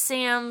lot of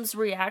Sam's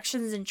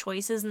reactions and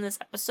choices in this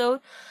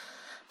episode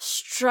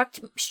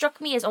struck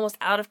me as almost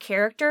out of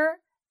character,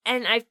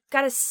 and I've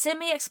got a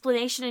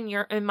semi-explanation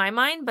in my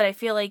mind, but I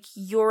feel like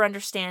your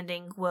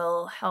understanding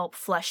will help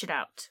flesh it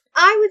out.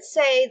 I would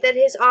say that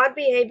his odd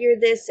behavior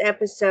this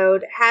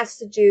episode has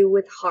to do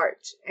with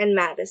Hart and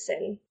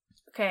Madison.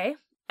 Okay.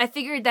 I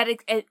figured that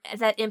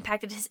that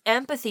impacted his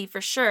empathy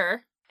for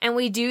sure. And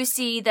we do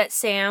see that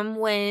Sam,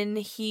 when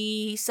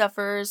he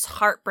suffers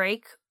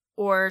heartbreak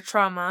or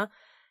trauma,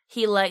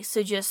 he likes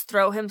to just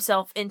throw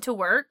himself into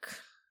work.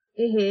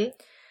 Mm-hmm.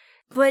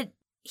 But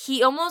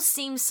he almost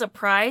seems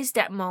surprised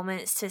at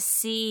moments to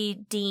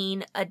see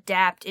Dean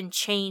adapt and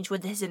change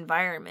with his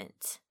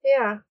environment.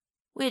 Yeah.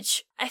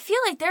 Which, I feel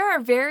like there are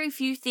very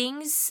few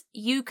things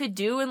you could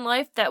do in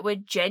life that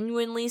would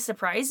genuinely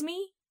surprise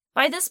me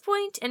by this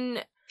point,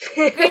 and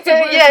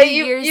yeah,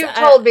 you've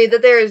told me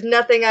that there is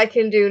nothing I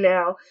can do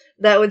now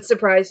that would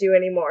surprise you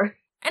anymore.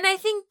 And I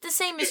think the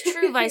same is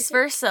true vice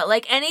versa.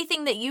 Like,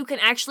 anything that you can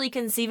actually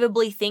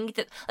conceivably think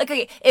that, like,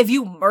 okay, if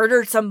you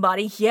murdered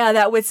somebody, yeah,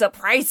 that would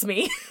surprise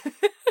me.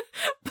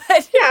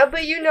 But yeah,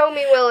 but you know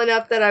me well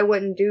enough that I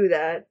wouldn't do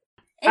that.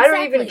 Exactly. I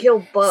don't even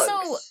kill bugs.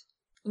 So,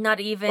 not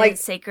even like,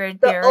 sacred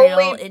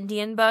burial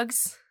Indian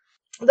bugs?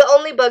 The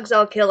only bugs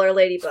I'll kill are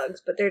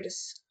ladybugs, but they're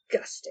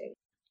disgusting.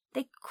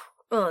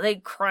 Oh, they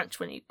crunch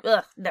when you...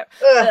 Ugh, no.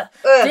 Ugh,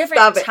 Different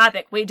stop it.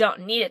 topic. We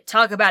don't need to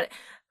talk about it.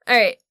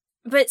 Alright,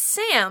 but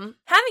Sam,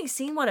 having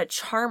seen what a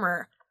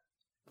charmer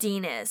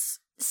Dean is,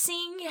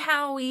 seeing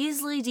how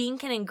easily Dean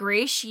can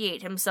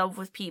ingratiate himself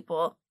with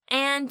people,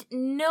 and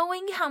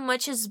knowing how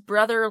much his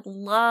brother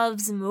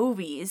loves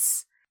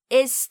movies,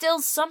 is still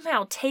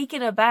somehow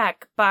taken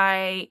aback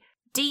by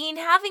Dean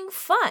having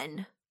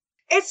fun.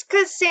 It's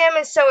because Sam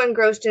is so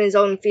engrossed in his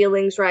own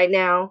feelings right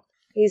now.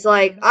 He's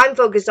like, I'm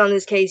focused on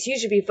this case. You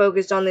should be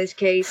focused on this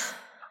case.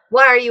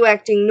 Why are you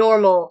acting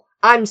normal?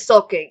 I'm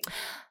sulking.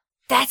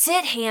 That's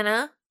it,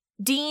 Hannah.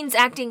 Dean's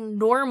acting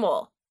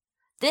normal.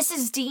 This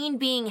is Dean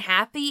being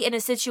happy in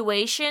a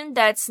situation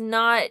that's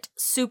not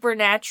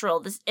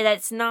supernatural.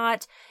 That's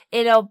not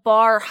in a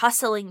bar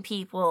hustling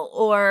people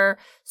or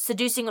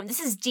seducing them. This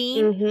is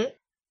Dean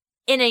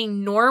in a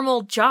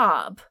normal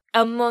job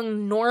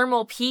among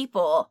normal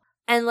people.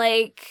 And,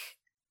 like,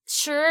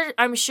 sure,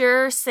 I'm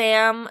sure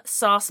Sam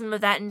saw some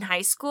of that in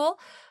high school,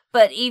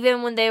 but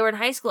even when they were in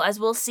high school, as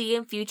we'll see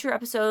in future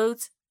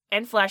episodes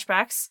and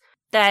flashbacks,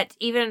 that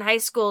even in high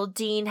school,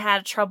 Dean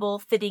had trouble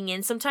fitting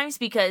in sometimes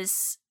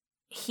because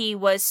he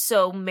was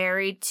so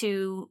married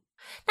to,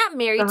 not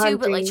married to,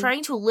 but, like,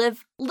 trying to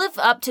live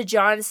up to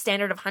John's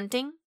standard of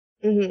hunting.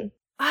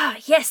 Ah,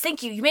 yes,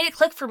 thank you. You made it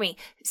click for me.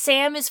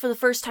 Sam is for the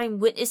first time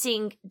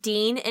witnessing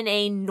Dean in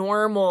a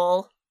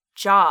normal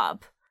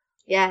job.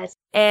 Yes.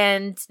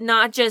 And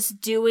not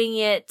just doing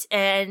it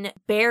and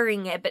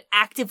bearing it, but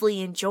actively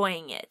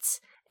enjoying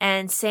it.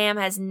 And Sam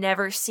has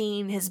never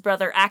seen his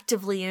brother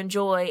actively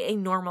enjoy a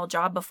normal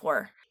job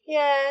before.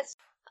 Yes.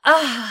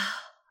 Ah,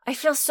 I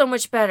feel so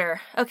much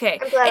better. Okay.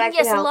 I'm glad and I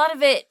yes, can a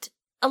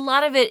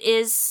lot of it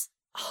is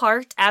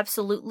heart,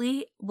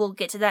 absolutely. We'll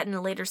get to that in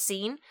a later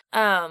scene.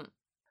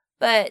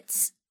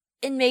 But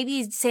and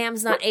maybe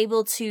Sam's not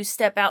able to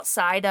step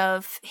outside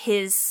of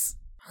his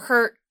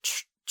hurt,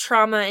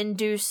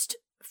 trauma-induced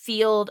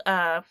field,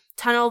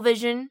 tunnel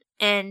vision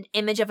and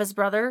image of his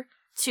brother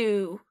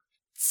to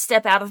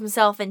step out of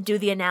himself and do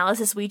the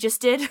analysis we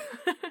just did.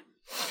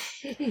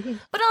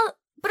 But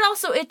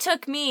also, it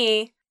took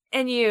me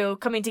and you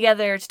coming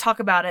together to talk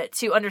about it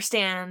to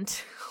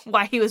understand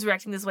why he was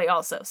reacting this way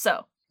also.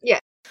 So, yeah.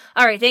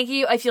 All right, thank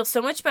you. I feel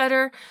so much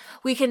better.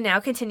 We can now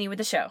continue with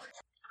the show.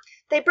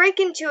 They break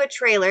into a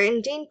trailer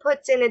and Dean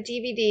puts in a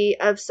DVD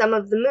of some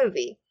of the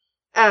movie.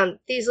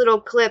 These little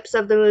clips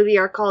of the movie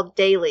are called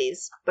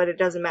dailies, but it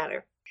doesn't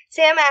matter.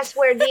 Sam asks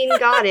where Dean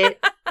got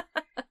it.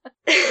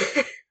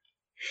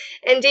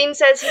 And Dean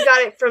says he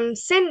got it from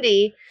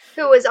Cindy,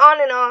 who has an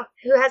on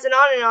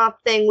and off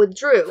thing with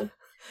Drew,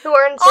 who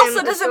earns him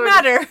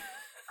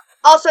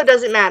Also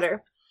doesn't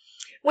matter.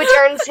 Which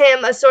earns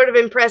him a sort of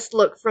impressed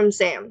look from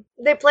Sam.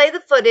 They play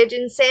the footage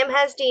and Sam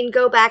has Dean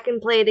go back and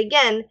play it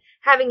again,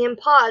 having him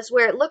pause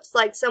where it looks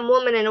like some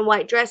woman in a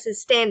white dress is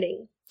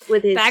standing.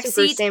 With his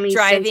Super Sammy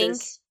driving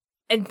senses.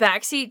 And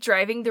backseat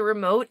driving the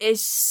remote is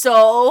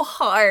so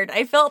hard.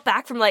 I felt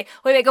back from like,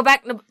 wait, go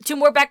back, 2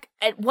 more back,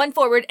 and 1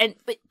 forward, and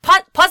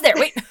pause there,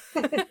 wait.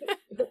 Right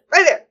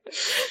there.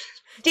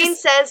 Dean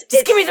says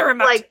just give me the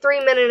remote. Like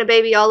 3 Men and a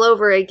Baby all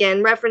over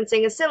again,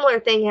 referencing a similar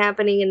thing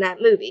happening in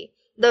that movie,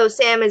 though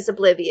Sam is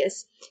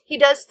oblivious. He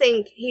does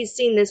think he's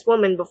seen this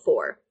woman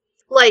before.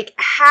 Like,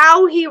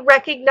 how he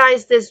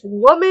recognized this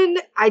woman,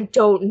 I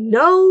don't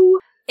know.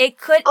 It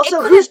could.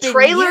 Also, it whose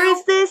trailer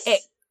is this?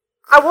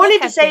 I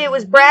wanted to say it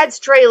was Brad's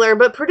trailer,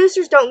 but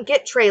producers don't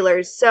get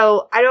trailers,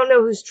 so I don't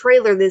know whose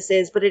trailer this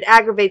is, but it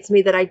aggravates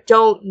me that I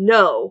don't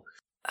know.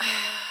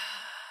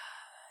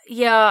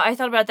 Yeah, I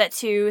thought about that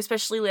too,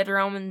 especially later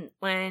on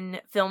when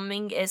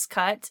filming is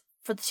cut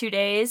for the 2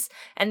 days,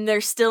 and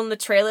they're still in the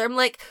trailer. I'm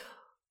like,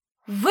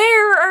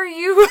 where are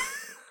you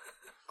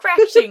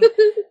crashing?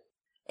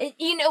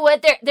 You know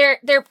what?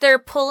 They're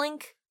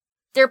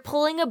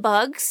pulling a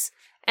Bugs.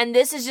 And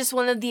this is just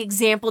one of the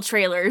example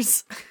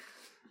trailers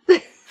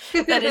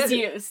that is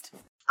used.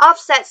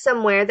 Offset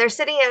somewhere, they're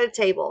sitting at a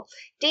table.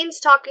 Dean's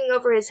talking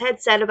over his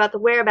headset about the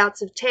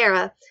whereabouts of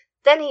Tara.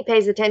 Then he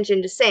pays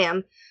attention to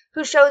Sam,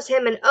 who shows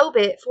him an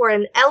obit for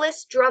an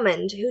Ellis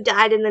Drummond who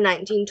died in the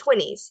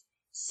 1920s.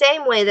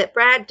 Same way that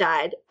Brad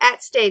died,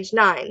 at stage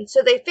 9,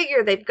 so they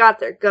figure they've got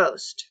their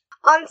ghost.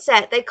 On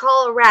set, they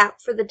call a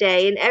wrap for the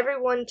day and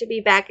everyone to be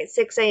back at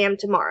 6 a.m.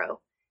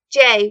 tomorrow.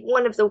 Jay,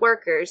 one of the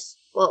workers,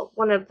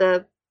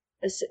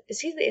 is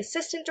he the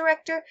assistant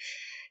director?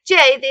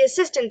 Jay, the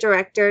assistant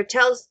director,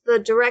 tells the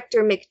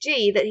director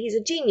McGee that he's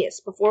a genius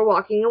before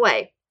walking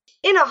away.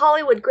 In a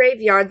Hollywood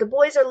graveyard, the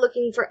boys are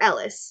looking for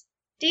Ellis.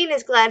 Dean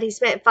is glad he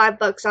spent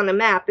 $5 on a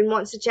map and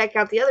wants to check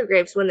out the other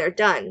graves when they're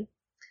done.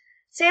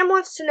 Sam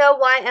wants to know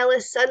why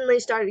Ellis suddenly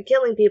started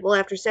killing people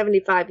after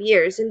 75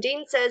 years, and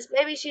Dean says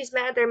maybe she's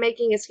mad they're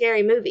making a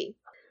scary movie.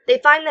 They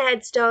find the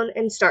headstone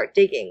and start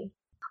digging.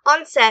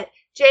 On set,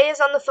 Jay is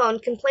on the phone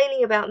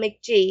complaining about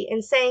McGee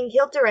and saying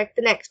he'll direct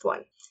the next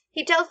one.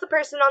 He tells the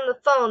person on the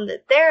phone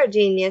that they're a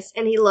genius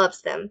and he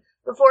loves them,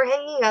 before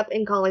hanging up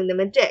and calling them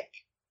a dick.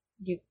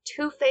 You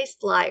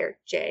two-faced liar,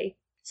 Jay.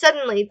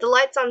 Suddenly, the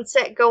lights on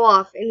set go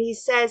off and he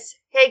says,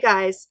 "Hey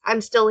guys,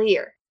 I'm still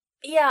here."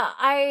 Yeah,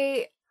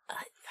 I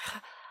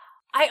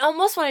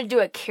almost want to do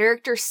a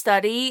character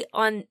study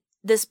on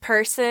this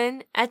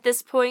person at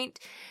this point,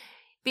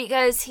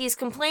 because he's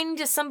complaining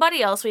to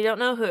somebody else, we don't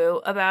know who,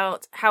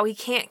 about how he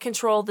can't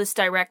control this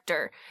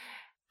director.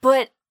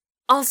 But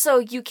also,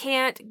 you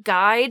can't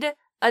guide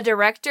a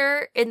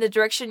director in the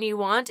direction you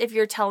want if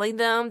you're telling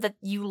them that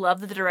you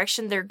love the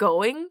direction they're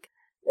going.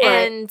 Right.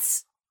 And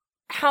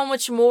how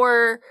much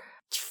more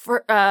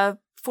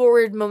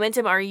forward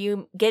momentum are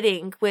you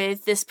getting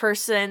with this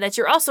person that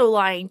you're also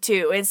lying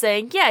to and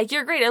saying, yeah,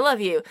 you're great, I love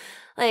you.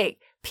 Like,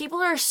 people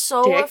are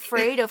so Dick.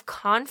 afraid of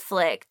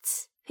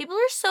conflict. People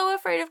are so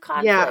afraid of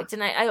conflict.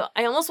 And I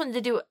almost wanted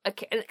to do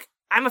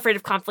I'm afraid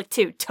of conflict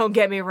too, don't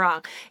get me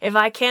wrong. If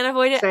I can't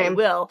avoid it, I Same.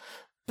 will.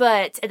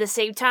 But at the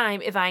same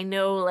time, if I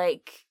know,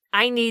 like,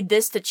 I need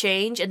this to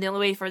change, and the only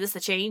way for this to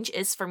change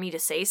is for me to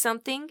say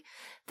something,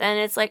 then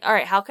it's like, all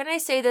right, how can I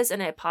say this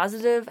in a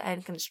positive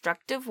and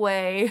constructive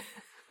way?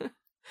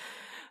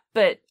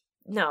 But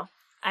no,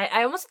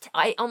 I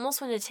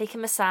almost want to take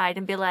him aside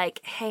and be like,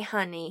 hey,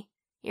 honey,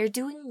 you're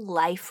doing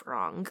life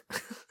wrong.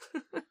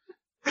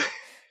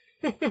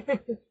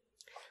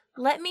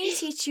 Let me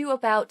teach you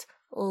about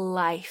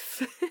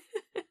life.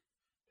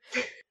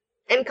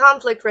 And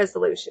conflict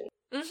resolution.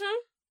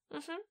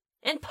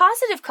 And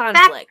positive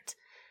conflict.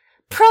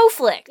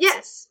 Proflict.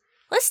 Yes.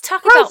 Let's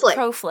talk Proflict.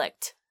 about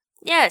proflict.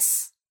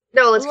 Yes.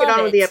 No, let's get Love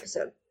on with the it.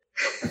 episode.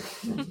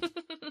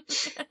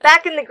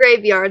 Back in the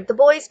graveyard, the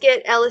boys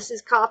get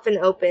Ellis's coffin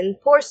open,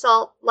 pour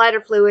salt,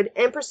 lighter fluid,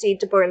 and proceed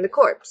to burn the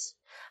corpse.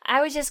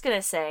 I was just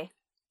gonna say,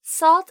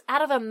 salt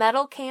out of a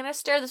metal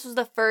canister. This was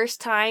the first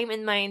time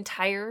in my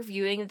entire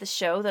viewing of the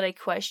show that I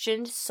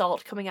questioned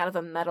salt coming out of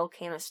a metal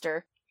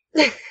canister.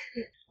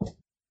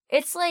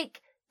 It's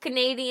like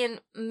Canadian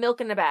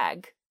milk in a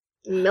bag.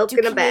 Milk Do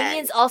in a bag.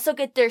 Canadians also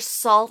get their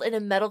salt in a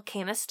metal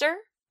canister?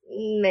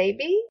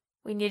 Maybe?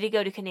 We need to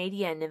go to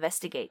Canada and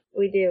investigate.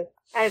 We do.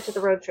 Add it to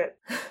the road trip.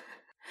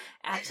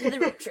 Add to the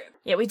road trip.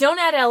 Yeah, we don't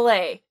add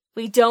LA.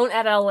 We don't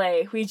add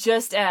LA. We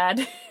just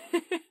add...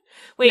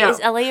 Wait, No. is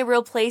LA a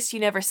real place? You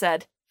never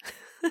said.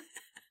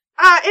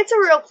 It's a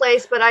real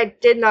place, but I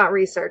did not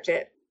research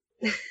it.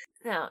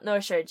 No,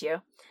 nor should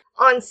you.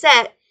 On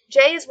set,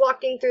 Jay is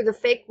walking through the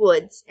fake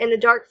woods, and a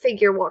dark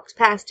figure walks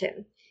past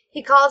him.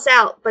 He calls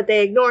out, but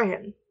they ignore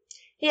him.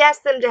 He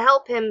asks them to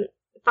help him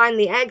find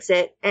the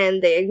exit,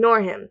 and they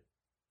ignore him.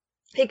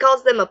 He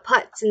calls them a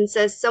putz and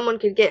says someone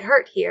could get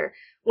hurt here,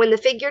 when the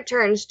figure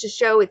turns to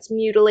show its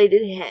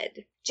mutilated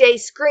head. Jay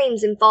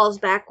screams and falls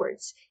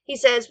backwards. He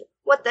says,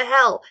 "What the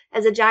hell?"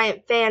 as a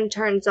giant fan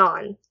turns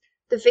on.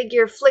 The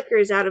figure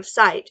flickers out of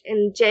sight,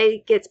 and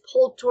Jay gets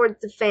pulled towards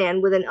the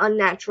fan with an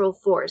unnatural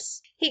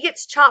force. He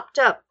gets chopped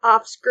up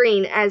off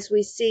screen as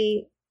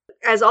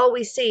all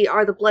we see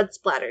are the blood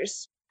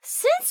splatters.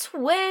 Since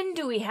when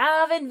do we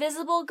have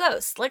invisible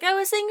ghosts? Like I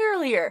was saying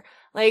earlier.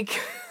 Like...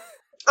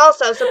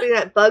 Also, something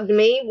that bugged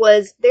me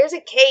was there's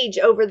a cage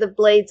over the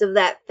blades of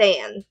that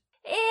fan.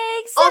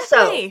 Exactly.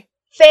 Also,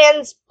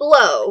 fans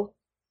blow,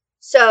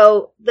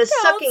 so the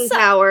Don't sucking suck.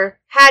 power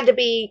had to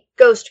be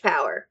ghost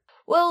power.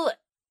 Well,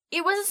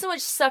 it wasn't so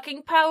much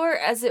sucking power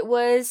as it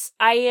was,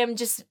 I am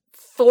just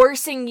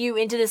forcing you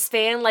into this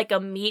fan like a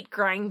meat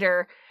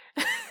grinder.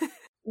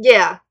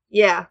 Yeah.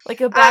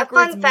 Like a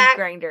backwards fun meat fact.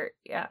 grinder.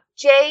 Yeah.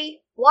 Jay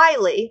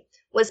Wiley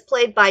was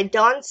played by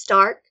Don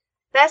Stark,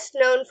 best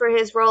known for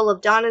his role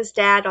of Donna's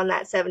dad on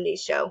that 70s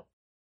show.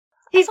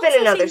 He's I've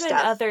been in also other seen him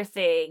stuff. other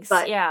things.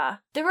 but- Yeah.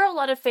 There were a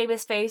lot of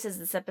famous faces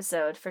this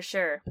episode, for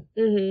sure.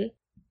 Mm-hmm.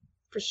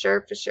 For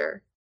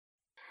sure.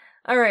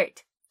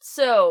 Alright.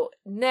 So,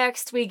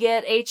 next we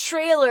get a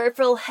trailer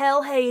for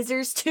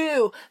Hellhaisers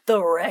 2,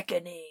 The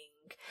Reckoning.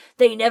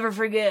 They never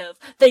forgive.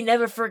 They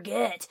never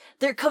forget.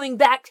 They're coming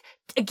back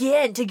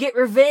again to get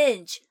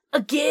revenge.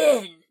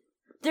 Again.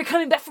 They're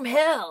coming back from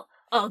hell.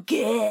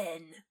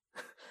 Again.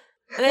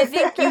 And I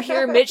think you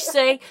hear Mitch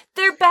say,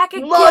 they're back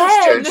again.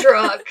 Monster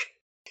truck!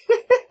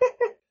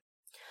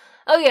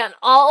 Oh yeah,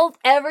 and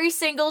every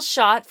single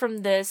shot from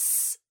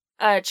this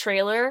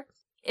trailer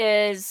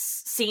is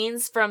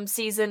scenes from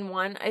season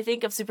 1, I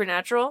think, of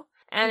Supernatural.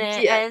 And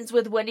it Yes. ends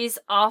with Wendy's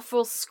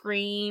awful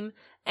scream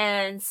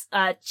and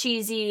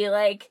cheesy,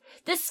 like,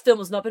 this film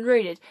has not been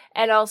rated.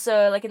 And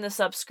also, like, in the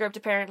subscript,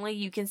 apparently,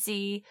 you can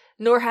see,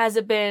 nor has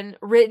it been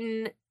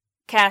written,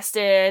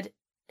 casted,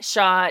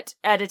 shot,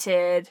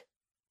 edited,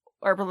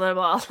 or blah, blah,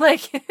 blah.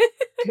 Like,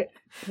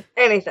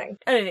 Anything.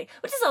 anything.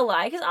 Which is a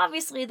lie, because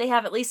obviously they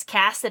have at least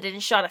casted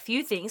and shot a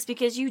few things,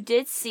 because you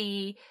did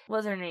see,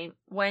 what's her name?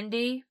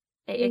 Wendy?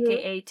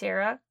 AKA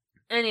Tara.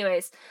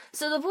 Anyways,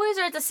 so the boys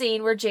are at the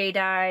scene where Jay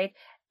died,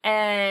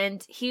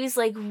 and he's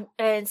like,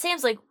 and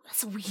Sam's like,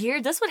 that's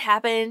weird, that's what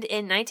happened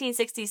in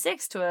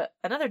 1966 to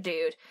another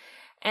dude.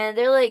 And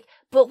they're like,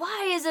 but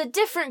why is a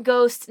different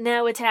ghost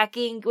now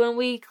attacking when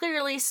we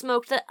clearly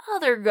smoked the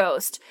other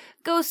ghost?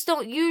 Ghosts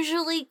don't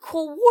usually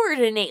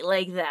coordinate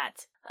like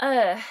that.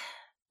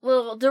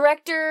 Well,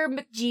 director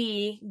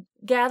McGee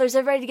gathers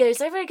everybody together.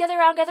 So everybody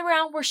gather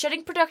around. We're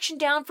shutting production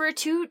down for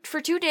 2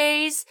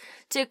 days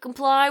to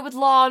comply with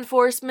law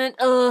enforcement.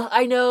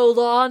 I know,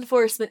 law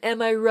enforcement,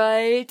 am I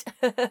right?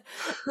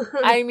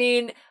 I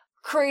mean,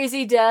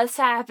 crazy deaths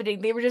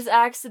happening. They were just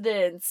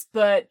accidents,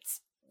 but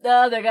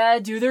they gotta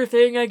do their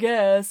thing, I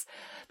guess.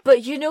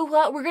 But you know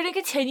what? We're gonna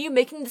continue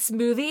making this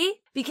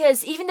movie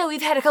because even though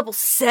we've had a couple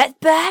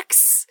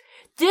setbacks,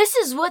 this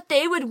is what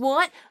they would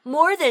want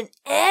more than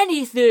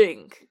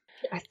anything.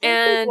 I think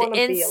they want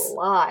to be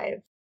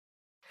alive.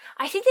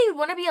 I think they would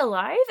want to be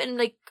alive and,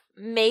 like,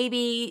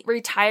 maybe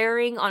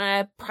retiring on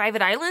a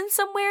private island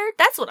somewhere.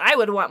 That's what I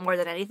would want more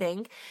than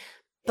anything.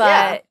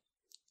 But,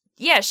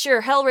 yeah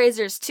sure,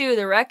 Hellraisers 2,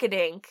 The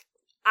Reckoning.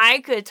 I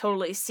could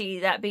totally see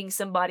that being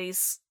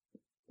somebody's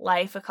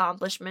life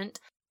accomplishment.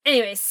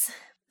 Anyways,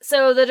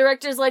 so the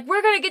director's like,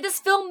 we're gonna get this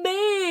film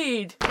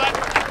made!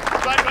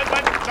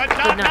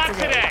 But not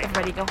today.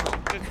 Everybody go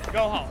home. Just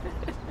go home.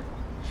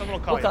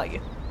 Someone will We'll call you.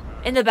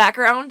 In the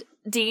background,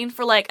 Dean,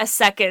 for like a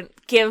second,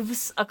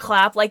 gives a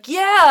clap like,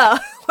 yeah,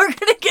 we're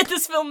gonna get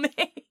this film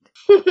made.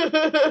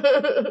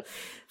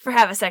 For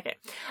half a second.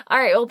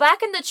 Alright, well,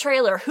 back in the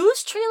trailer.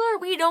 Whose trailer?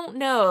 We don't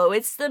know.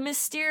 It's the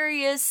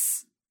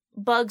mysterious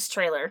Bugs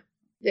trailer.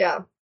 Yeah.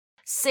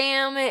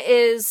 Sam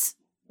is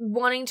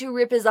wanting to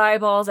rip his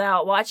eyeballs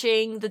out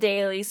watching the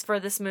dailies for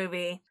this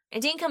movie.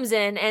 And Dean comes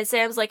in, and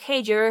Sam's like, hey,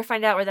 did you ever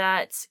find out where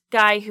that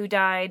guy who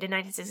died in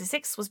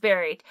 1966 was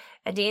buried?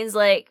 And Dean's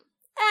like,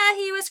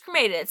 he was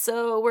cremated,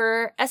 so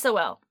we're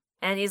SOL.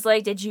 And he's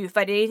like, did you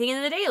find anything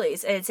in the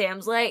dailies? And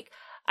Sam's like,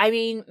 I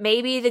mean,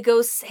 maybe the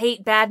ghosts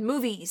hate bad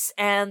movies,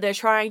 and they're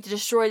trying to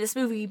destroy this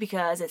movie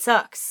because it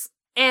sucks.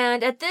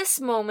 And at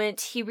this moment,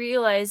 he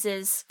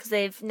realizes, because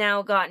they've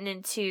now gotten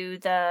into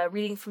the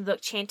reading from the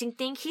book chanting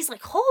thing, he's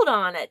like, hold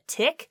on a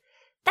tick.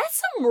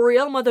 That's some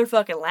real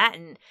motherfucking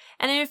Latin.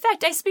 And in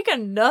fact, I speak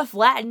enough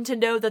Latin to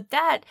know that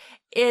that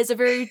is a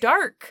very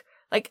dark,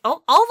 like,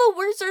 all the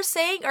words they're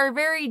saying are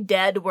very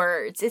dead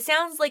words. It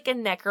sounds like a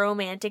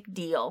necromantic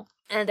deal.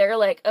 And they're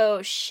like,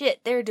 oh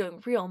shit, they're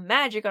doing real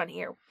magic on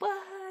here.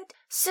 What?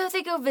 So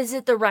they go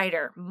visit the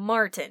writer,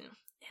 Martin.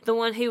 The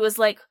one who was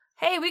like,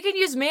 hey, we can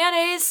use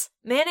mayonnaise.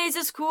 Mayonnaise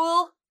is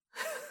cool.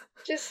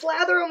 Just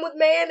slather them with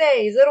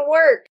mayonnaise. It'll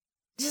work.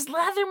 Just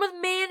lather them with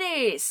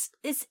mayonnaise.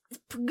 It's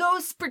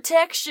ghost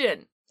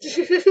protection.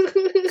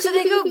 So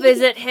they go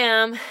visit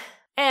him,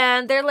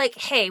 and they're like,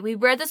 hey, we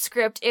read the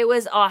script. It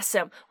was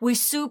awesome. We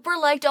super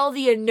liked all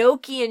the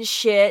Enochian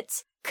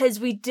shit, because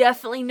we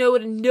definitely know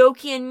what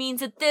Enochian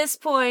means at this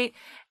point.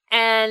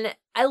 And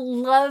I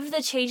love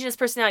the change in his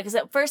personality, because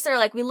at first they're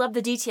like, we love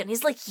the detail. And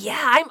he's like,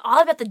 yeah, I'm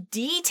all about the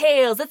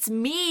details. That's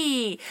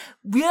me.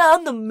 Yeah,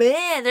 I'm the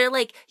man. They're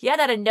like, yeah,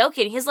 that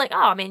Enochian. He's like,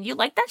 oh, man, you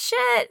like that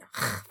shit?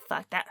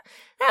 Fuck that.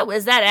 That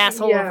was that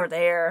asshole over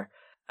there.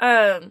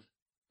 But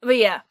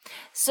yeah.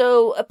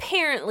 So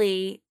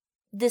apparently,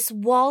 this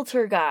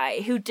Walter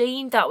guy, who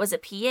Dean thought was a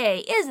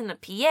PA, isn't a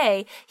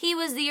PA. He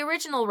was the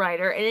original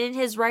writer, and in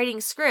his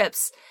writing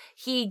scripts,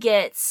 he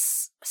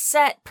gets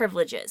set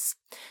privileges.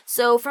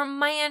 So from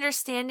my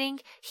understanding,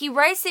 he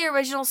writes the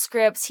original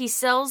scripts, he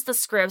sells the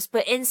scripts,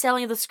 but in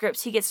selling the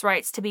scripts, he gets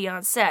rights to be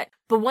on set.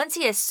 But once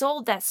he has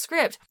sold that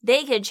script,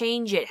 they can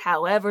change it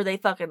however they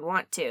fucking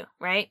want to,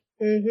 right?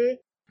 Mm-hmm.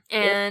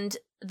 And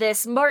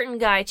this Martin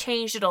guy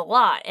changed it a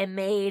lot and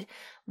made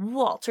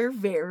Walter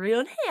very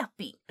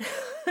unhappy.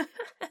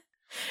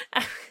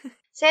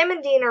 Sam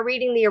and Dean are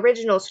reading the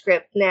original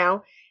script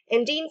now,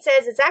 and Dean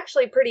says it's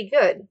actually pretty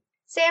good.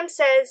 Sam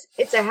says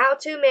it's a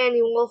how-to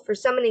manual for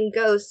summoning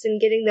ghosts and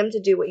getting them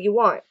to do what you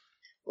want,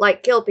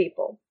 like kill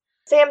people.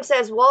 Sam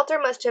says Walter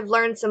must have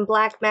learned some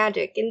black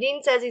magic, and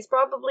Dean says he's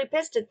probably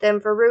pissed at them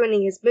for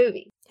ruining his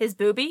movie. His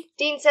booby?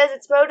 Dean says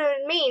it's motive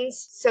and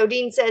means, so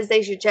Dean says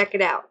they should check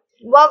it out.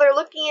 While they're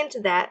looking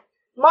into that,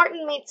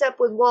 Martin meets up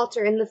with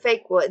Walter in the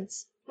fake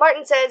woods.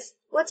 Martin says,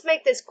 let's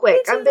make this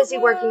quick. I'm busy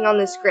working on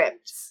the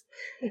script.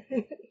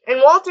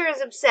 And Walter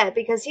is upset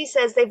because he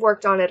says they've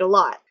worked on it a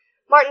lot.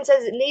 Martin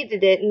says it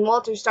needed it, and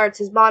Walter starts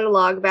his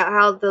monologue about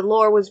how the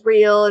lore was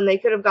real and they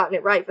could have gotten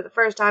it right for the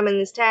first time in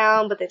this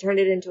town, but they turned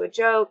it into a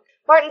joke.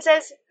 Martin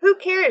says, who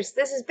cares?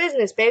 This is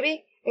business,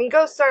 baby, and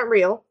ghosts aren't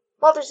real.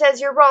 Walter says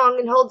you're wrong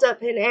and holds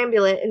up an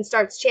amulet and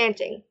starts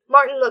chanting.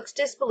 Martin looks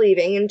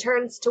disbelieving and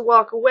turns to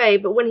walk away,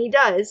 but when he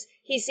does,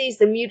 he sees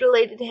the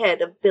mutilated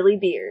head of Billy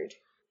Beard.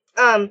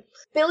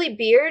 Billy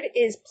Beard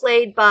is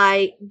played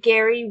by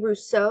Gary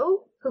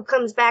Rousseau, who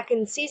comes back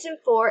in Season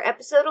 4,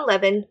 Episode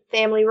 11,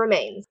 Family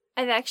Remains.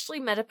 I've actually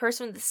met a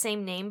person with the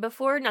same name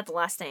before, not the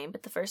last name,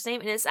 but the first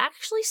name, and it's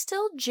actually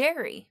still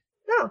Jerry.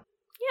 Oh.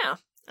 Yeah,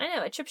 I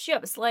know, it trips you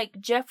up. It's like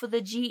Jeff with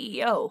a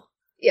G-E-O.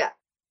 Yeah.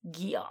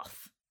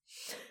 Geoff.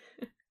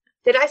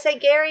 Did I say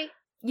Gary?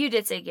 You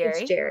did say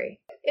Gary. It's Jerry.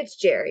 It's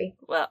Jerry.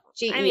 Well,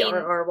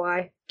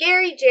 G-E-R-R-Y.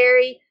 Gary,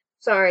 Jerry.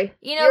 Sorry.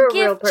 You know, you're a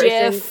real person.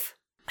 Jeff.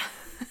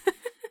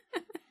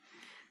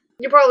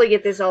 You probably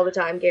get this all the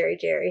time, Gary,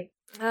 Jerry.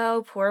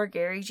 Oh, poor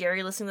Gary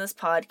Jerry listening to this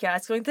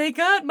podcast going, they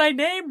got my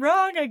name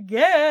wrong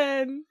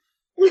again.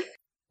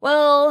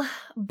 Well,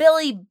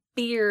 Billy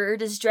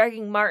Beard is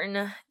dragging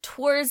Martin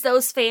towards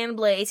those fan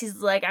blades. He's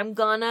like, I'm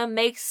gonna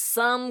make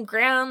some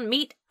ground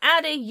meat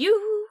out of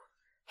you.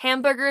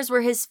 Hamburgers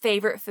were his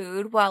favorite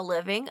food while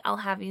living, I'll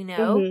have you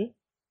know.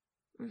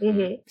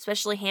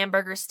 Especially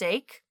hamburger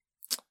steak.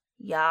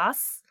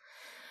 Yas.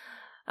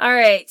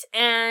 Alright,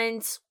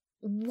 and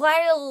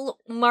while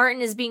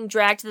Martin is being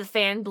dragged to the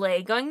fan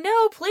blade, going,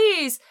 no,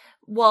 please,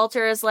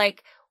 Walter is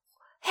like,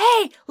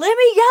 hey, let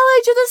me yell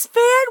at you this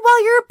fan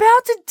while you're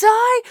about to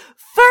die.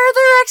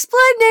 Further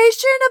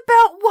explanation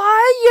about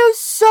why you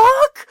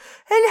suck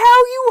and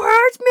how you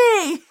hurt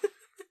me.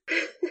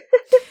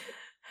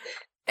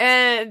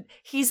 And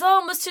he's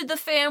almost to the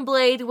fan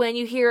blade when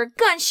you hear a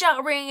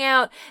gunshot ring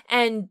out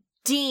and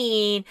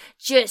Dean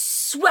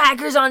just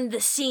swaggers onto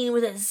the scene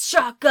with his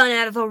shotgun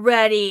out of the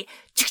ready.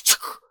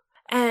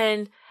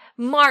 And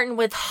Martin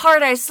with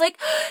hard eyes like,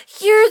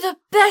 you're the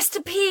best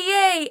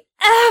PA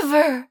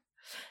ever.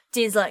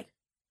 Dean's like,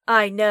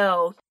 I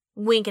know.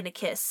 Wink and a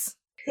kiss.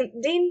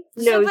 Dean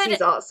knows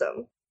he's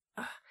awesome.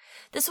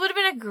 This would have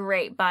been a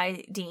great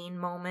by Dean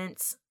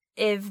moment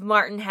if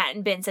Martin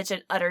hadn't been such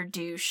an utter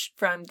douche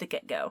from the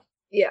get-go.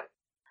 Yeah.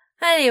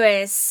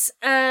 Anyways,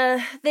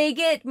 they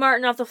get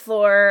Martin off the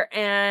floor,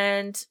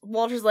 and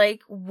Walter's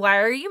like, why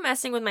are you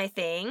messing with my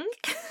thing?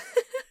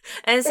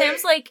 And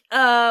Sam's like,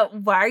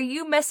 why are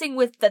you messing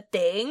with the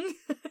thing?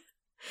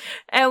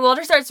 And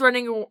Walter starts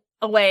running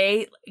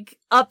away, like,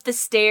 up the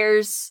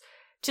stairs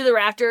to the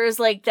rafters,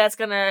 like that's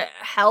gonna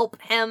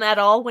help him at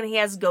all when he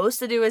has Ghost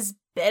to do his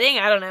bidding.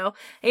 I don't know.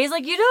 And he's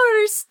like, you don't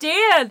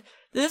understand.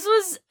 This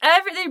was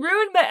they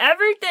ruined my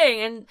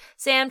everything. And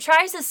Sam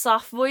tries to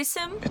soft voice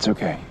him. It's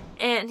okay.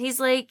 And he's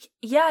like,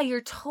 yeah,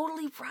 you're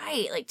totally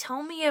right. Like,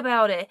 tell me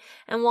about it.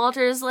 And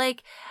Walter's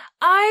like,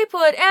 I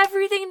put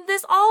everything into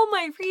this, all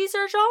my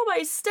research, all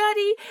my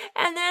study,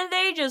 and then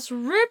they just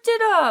ripped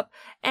it up.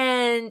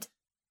 And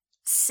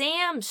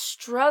Sam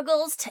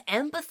struggles to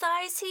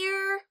empathize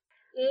here.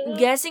 I'm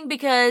guessing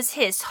because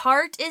his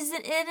heart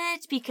isn't in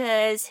it,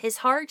 because his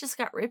heart just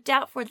got ripped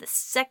out for the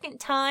second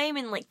time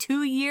in like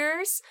 2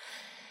 years.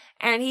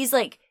 And he's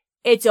like,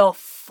 it's a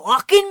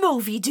fucking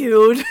movie,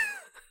 dude.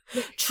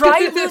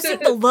 Try losing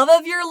the love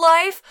of your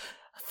life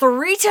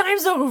 3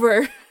 times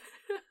over.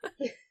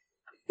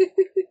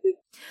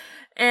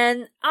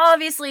 And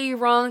obviously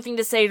wrong thing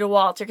to say to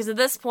Walter, because at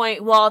this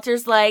point,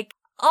 Walter's like,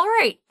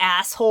 alright,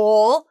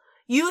 asshole.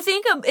 You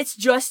think it's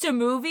just a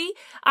movie?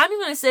 I'm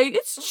gonna say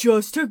it's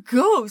just a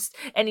ghost.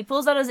 And he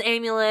pulls out his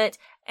amulet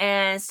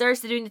and starts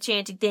doing the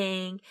chanting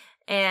thing.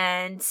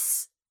 And,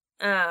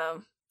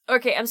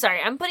 okay, I'm sorry.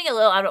 I'm putting it a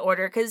little out of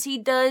order because he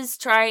does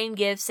try and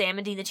give Sam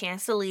and Dean the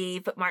chance to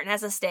leave, but Martin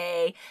has to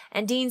stay.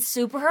 And Dean's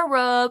super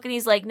heroic, and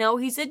he's like, no,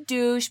 he's a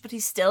douche, but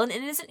he's still an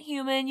innocent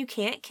human. You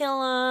can't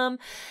kill him.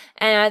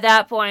 And at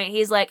that point,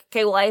 he's like,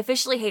 okay, well, I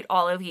officially hate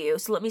all of you,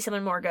 so let me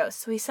summon more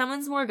ghosts. So he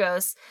summons more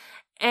ghosts.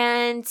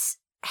 And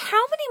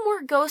how many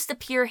more ghosts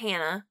appear,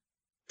 Hannah?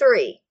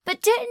 3.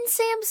 But didn't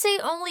Sam say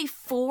only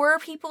 4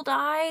 people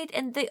died,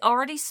 and they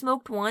already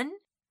smoked 1?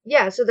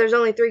 Yeah, so there's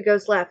only 3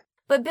 ghosts left.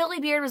 But Billy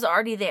Beard was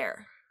already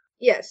there.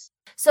 Yes.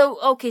 So,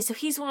 okay, so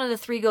he's one of the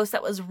 3 ghosts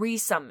that was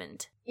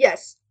resummoned.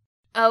 Yes.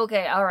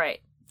 Okay, alright.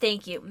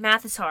 Thank you.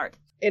 Math is hard.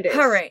 It is.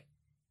 Alright.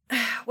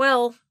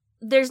 Well,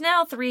 there's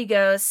now 3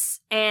 ghosts,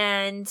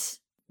 and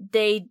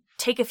they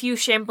take a few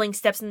shambling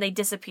steps and they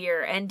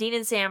disappear, and Dean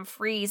and Sam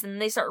freeze,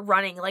 and they start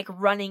running, like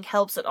running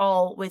helps at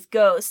all with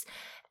ghosts.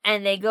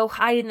 And they go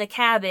hide in the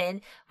cabin,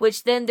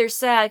 which then they're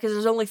sad because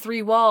there's only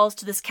 3 walls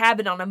to this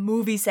cabin on a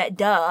movie set,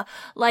 duh.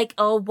 Like,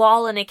 a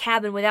wall in a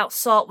cabin without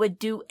salt would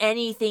do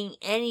anything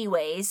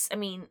anyways. I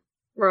mean...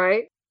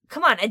 Right.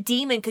 Come on, a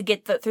demon could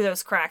get through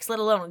those cracks, let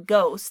alone a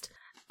ghost.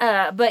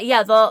 But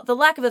yeah, the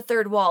lack of a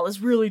 3rd wall is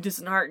really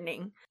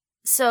disheartening.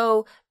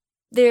 So,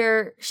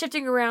 they're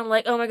shifting around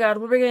like, oh my god,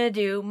 what are we gonna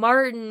do?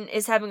 Martin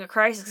is having a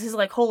crisis. He's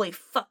like, holy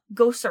fuck,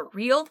 ghosts are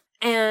real?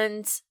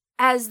 And...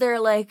 as they're,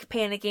 like,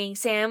 panicking,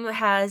 Sam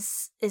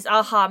has his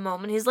aha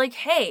moment. He's like,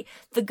 hey,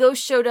 the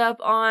ghost showed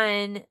up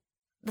on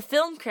the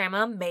film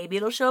camera. Maybe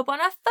it'll show up on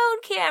a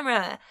phone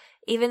camera.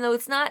 Even though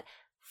it's not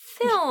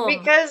film.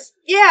 Because,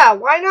 yeah,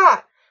 why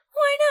not?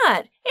 Why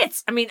not?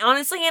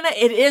 Honestly, Hannah,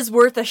 it is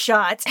worth a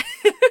shot.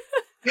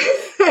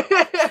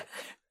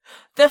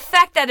 The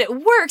fact that it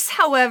works,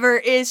 however,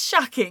 is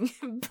shocking.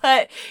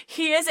 But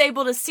he is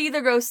able to see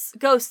the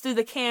ghost through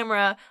the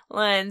camera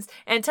lens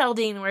and tell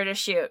Dean where to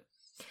shoot.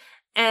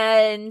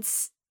 And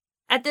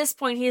at this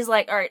point, he's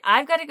like, all right,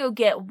 I've got to go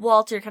get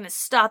Walter to kind of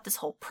stop this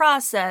whole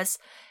process.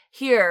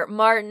 Here,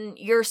 Martin,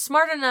 you're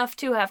smart enough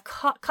to have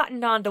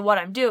cottoned on to what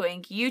I'm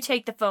doing. You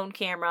take the phone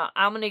camera.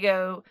 I'm going to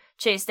go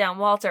chase down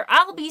Walter.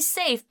 I'll be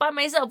safe by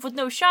myself with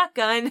no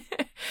shotgun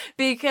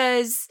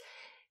because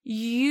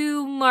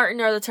you, Martin,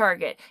 are the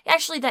target.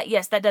 Actually,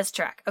 that does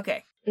track.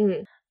 Okay.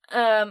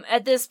 Mm-hmm.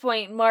 At this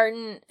point,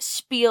 Martin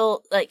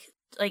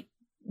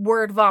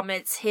word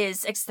vomits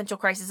his existential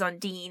crisis on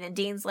Dean, and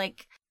Dean's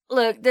like,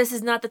 look, this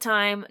is not the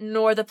time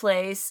nor the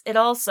place. It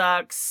all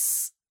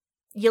sucks.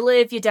 You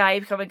live, you die,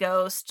 you become a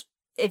ghost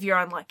if you're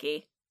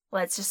unlucky.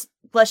 Let's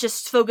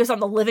just focus on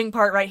the living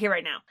part right here,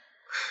 right now.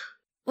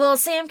 Well,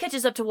 Sam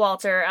catches up to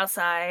Walter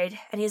outside,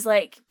 and he's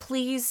like,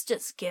 please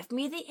just give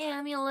me the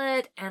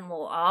amulet, and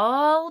we'll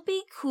all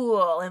be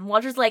cool. And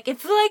Walter's like,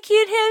 if I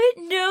can't have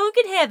it, no one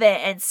can have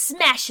it, and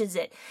smashes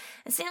it.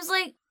 And Sam's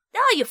like,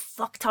 oh, you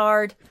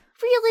fucktard.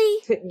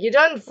 Really? You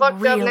done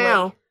fucked up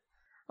now.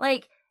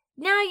 Like,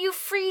 now you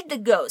freed the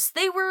ghosts.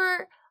 They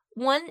were,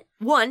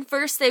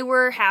 first they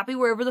were happy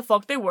wherever the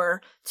fuck they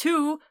were.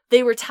 2,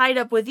 they were tied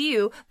up with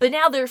you, but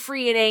now they're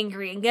free and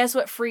angry. And guess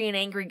what free and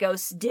angry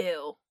ghosts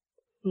do?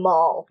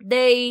 Maul.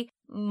 They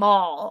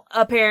maul,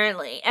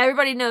 apparently.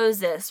 Everybody knows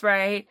this,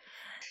 right?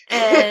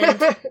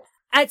 And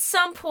at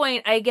some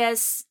point, I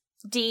guess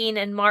Dean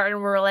and Martin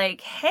were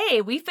like,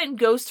 hey, we've been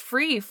ghost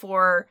free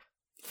for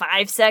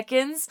 5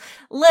 seconds.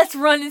 Let's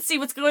run and see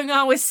what's going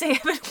on with Sam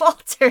and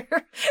Walter.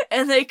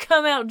 And they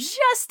come out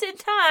just in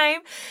time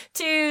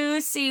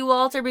to see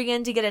Walter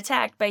begin to get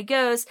attacked by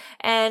ghosts.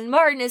 And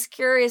Martin is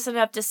curious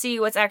enough to see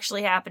what's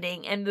actually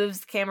happening and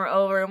moves the camera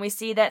over. And we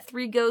see that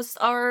 3 ghosts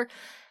are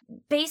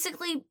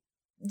basically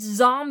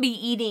zombie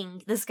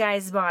eating this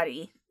guy's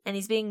body. And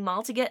he's being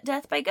mauled to get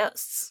death by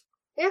ghosts.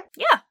 Yeah.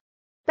 Yeah.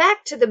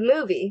 Back to the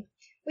movie.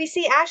 We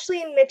see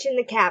Ashley and Mitch in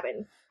the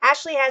cabin.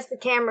 Ashley has the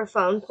camera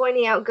phone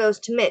pointing out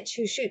ghosts to Mitch,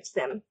 who shoots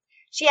them.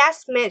 She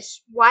asks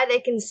Mitch why they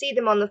can see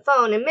them on the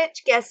phone, and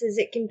Mitch guesses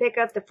it can pick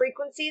up the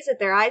frequencies that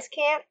their eyes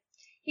can't.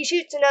 He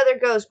shoots another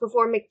ghost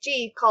before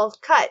McG calls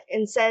cut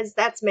and says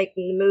that's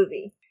making the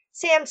movie.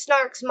 Sam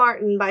snarks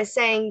Martin by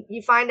saying,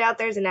 you find out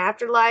there's an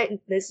afterlife and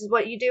this is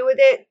what you do with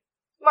it?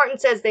 Martin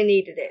says they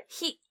needed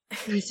it.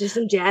 There's just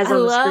some jazz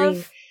on the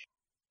screen.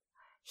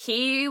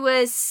 He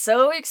was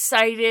so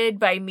excited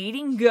by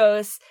meeting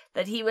ghosts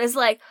that he was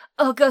like,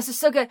 oh, ghosts are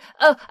so good.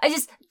 Oh, I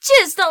just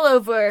jizzed all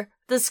over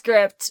the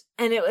script,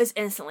 and it was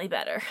instantly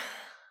better.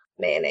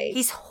 Mayonnaise.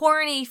 He's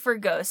horny for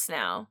ghosts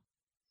now.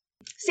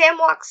 Sam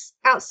walks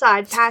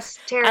outside past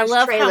Tara's trailer. I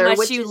love how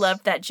much you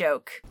loved that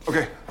joke.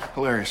 Okay,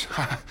 hilarious.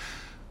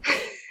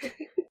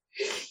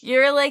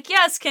 You're like,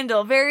 yes,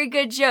 Kendall, very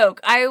good joke.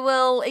 I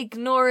will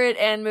ignore it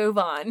and move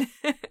on.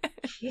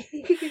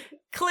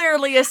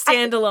 Clearly a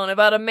standalone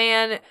about a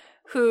man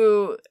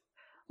who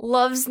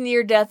loves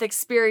near-death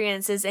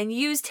experiences and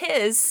used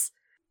his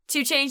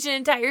to change an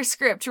entire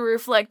script to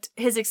reflect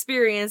his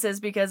experiences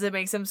because it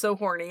makes him so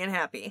horny and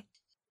happy.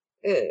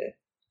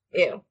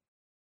 Ew.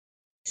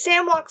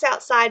 Sam walks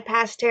outside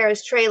past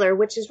Tara's trailer,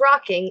 which is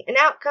rocking, and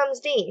out comes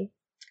Dean.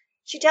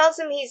 She tells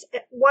him he's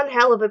one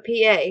hell of a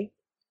PA.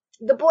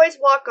 The boys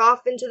walk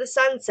off into the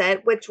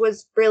sunset, which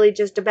was really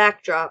just a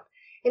backdrop,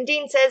 and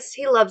Dean says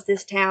he loves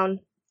this town.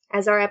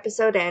 As our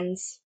episode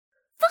ends.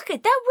 Fuck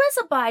it, that was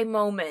a bi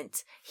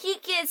moment. He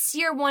gets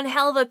your one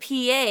hell of a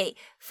PA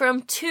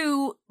from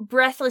 2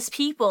 breathless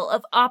people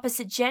of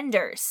opposite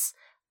genders.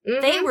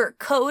 Mm-hmm. They were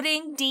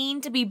coding Dean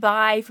to be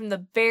bi from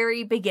the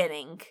very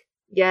beginning.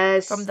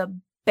 Yes. From the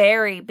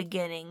very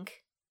beginning.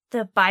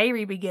 The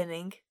binary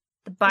beginning.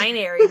 The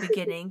binary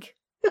beginning.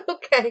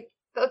 Okay.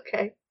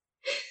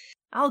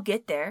 I'll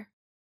get there.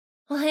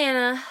 Well,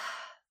 Hannah,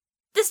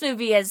 this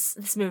movie has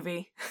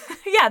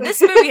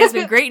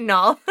been great and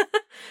all.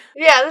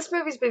 Yeah, this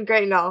movie's been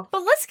great and all.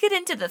 But let's get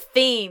into the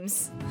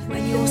themes.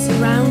 When you're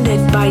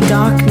surrounded by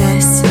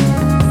darkness,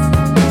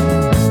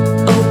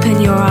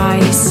 open your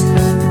eyes.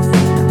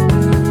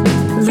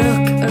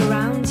 Look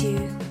around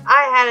you.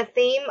 I had a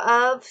theme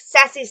of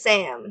Sassy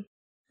Sam.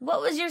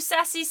 What was your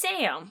Sassy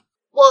Sam?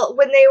 Well,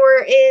 when they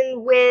were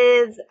in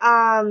with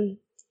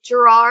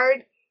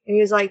Gerard, and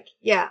he was like,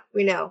 yeah,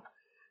 we know.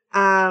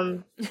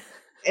 And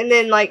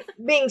then, like,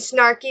 being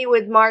snarky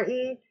with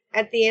Martin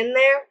at the end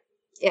there.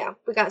 Yeah,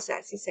 we got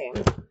Sassy Sam.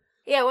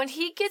 Yeah, when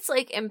he gets,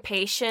 like,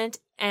 impatient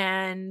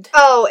and...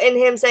 Oh, and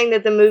him saying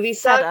that the movie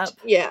sucked? Up.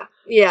 Yeah.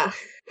 Yeah.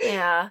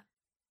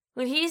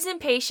 When he's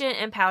impatient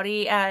and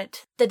pouty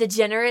at the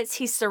degenerates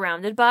he's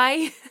surrounded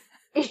by...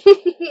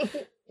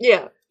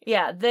 Yeah.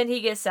 Yeah, then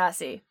he gets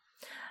sassy.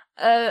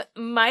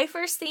 My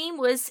first theme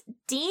was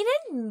Dean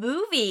and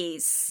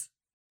movies.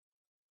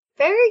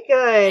 Very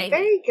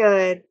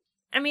good.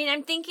 I mean,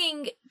 I'm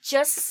thinking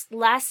just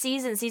last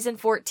season, season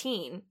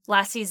 14,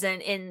 last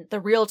season in the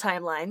real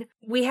timeline,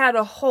 we had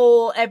a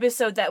whole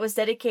episode that was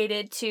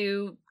dedicated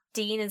to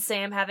Dean and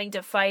Sam having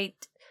to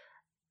fight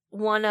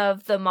one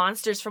of the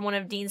monsters from one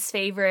of Dean's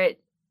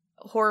favorite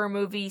horror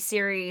movie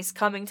series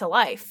coming to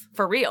life,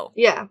 for real.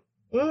 Yeah.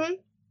 Mm-hmm.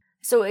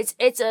 So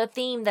it's a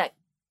theme that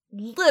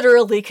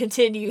literally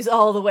continues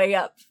all the way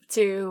up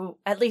to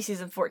at least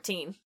season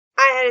 14.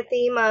 I had a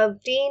theme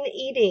of Dean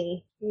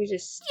eating.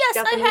 Yes,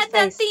 I had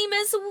that theme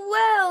as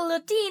well.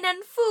 Dean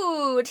and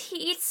food.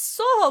 He eats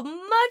so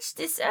much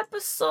this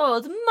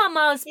episode.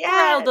 Mama is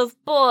proud of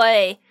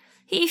boy.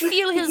 He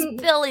feel his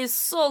belly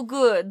so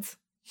good.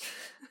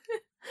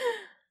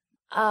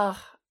 I'm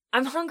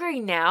hungry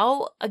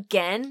now,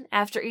 again,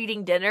 after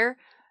eating dinner.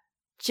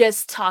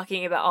 Just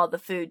talking about all the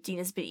food Dean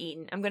has been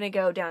eating. I'm gonna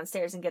go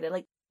downstairs and get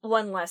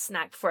one last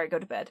snack before I go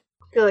to bed.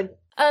 Good.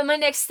 My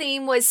next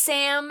theme was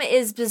Sam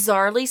is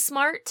bizarrely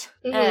smart.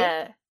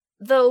 Mm-hmm.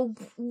 Though,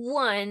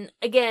 one,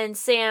 again,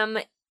 Sam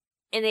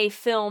in a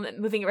film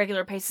moving at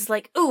regular pace is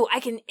like, ooh, I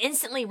can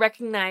instantly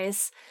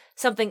recognize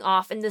something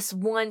off in this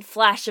one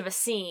flash of a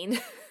scene.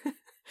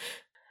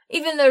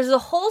 Even though there's a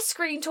whole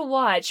screen to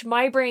watch,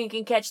 my brain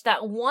can catch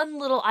that one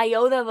little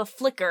iota of a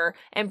flicker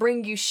and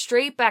bring you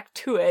straight back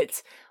to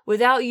it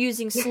without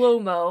using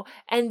slow-mo,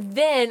 and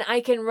then I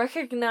can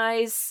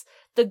recognize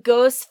the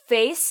ghost's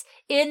face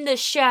in the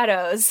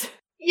shadows.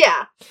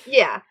 Yeah.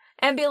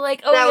 And be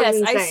like, oh That was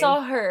yes, I insane.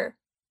 saw her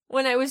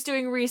when I was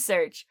doing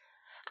research.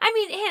 I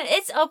mean,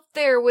 it's up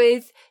there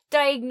with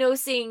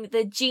diagnosing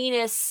the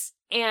genus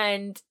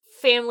and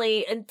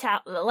family and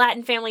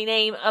Latin family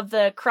name of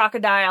the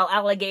crocodile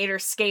alligator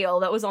scale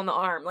that was on the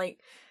arm. Like,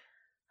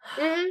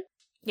 Mm-hmm.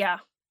 yeah.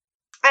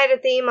 I had a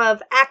theme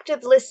of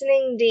active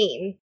listening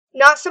Dean.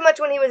 Not so much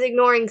when he was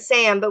ignoring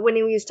Sam, but when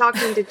he was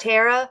talking to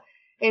Tara,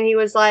 and he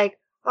was like,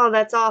 oh,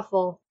 that's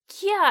awful.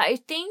 Yeah, I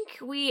think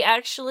we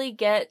actually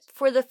get,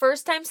 for the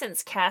first time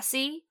since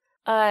Cassie,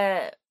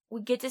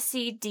 we get to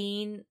see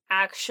Dean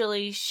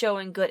actually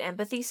showing good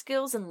empathy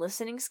skills and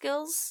listening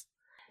skills.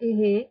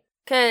 Mm-hmm.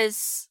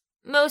 Because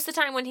most of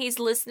the time when he's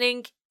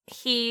listening,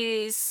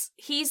 he's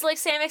like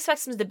Sam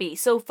expects him to be,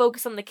 so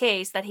focused on the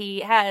case that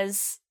he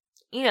has,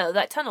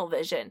 that tunnel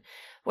vision.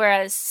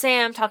 Whereas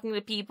Sam talking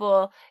to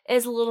people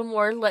is a little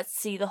more, let's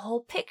see the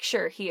whole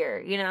picture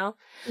here,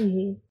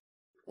 Mm-hmm.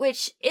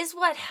 Which is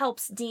what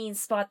helps Dean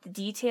spot the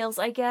details,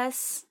 I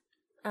guess.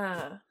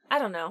 I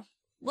don't know.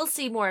 We'll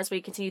see more as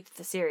we continue through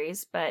the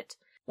series, but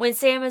when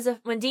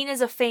Dean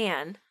is a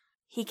fan,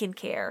 he can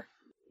care.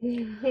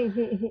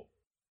 I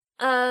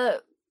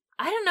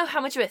don't know how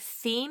much of a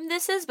theme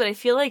this is, but I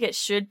feel like it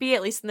should be,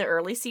 at least in the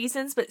early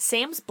seasons, but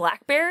Sam's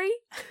BlackBerry?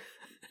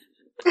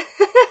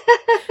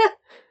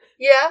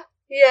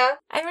 Yeah.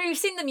 I mean, we've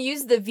seen them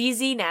use the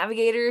VZ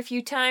Navigator a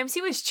few times.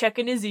 He was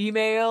checking his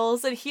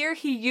emails, and here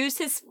he used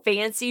his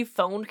fancy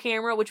phone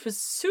camera, which was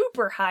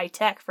super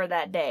high-tech for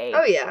that day.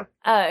 Oh, yeah.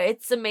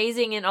 It's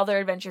amazing in other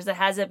adventures it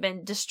hasn't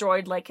been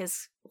destroyed like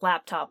his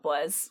laptop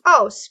was.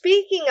 Oh,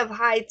 speaking of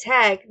high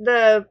tech,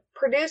 the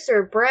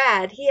producer,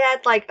 Brad, he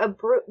had like a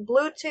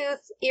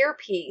Bluetooth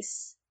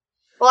earpiece.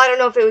 Well, I don't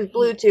know if it was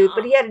Bluetooth,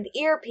 but he had an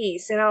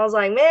earpiece, and I was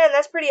like, man,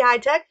 that's pretty high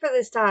tech for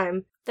this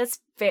time. It's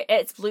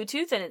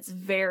Bluetooth, and it's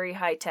very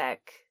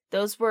high-tech.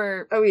 Those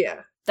were... Oh,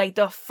 yeah. Like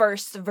the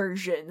first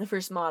version, the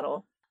first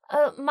model.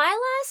 My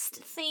last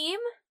theme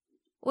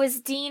was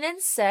Dean and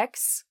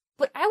sex,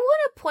 but I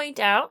want to point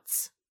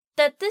out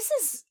that this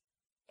is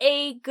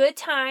a good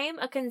time,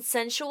 a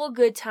consensual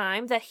good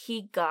time that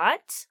he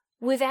got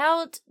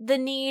without the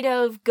need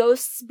of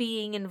ghosts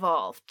being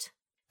involved.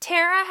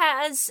 Tara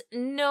has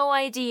no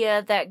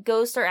idea that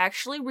ghosts are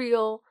actually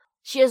real.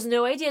 She has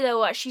no idea that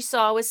what she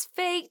saw was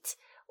faked,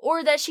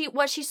 or that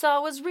what she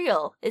saw was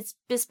real. It's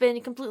just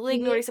been completely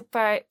ignored except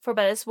for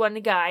by this one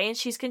guy, and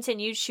she's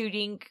continued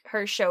shooting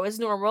her show as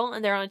normal,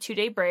 and they're on a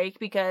 2-day break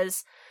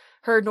because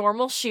her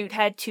normal shoot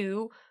had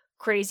 2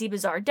 crazy,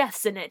 bizarre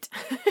deaths in it.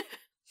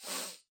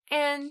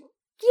 And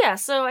yeah,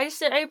 so I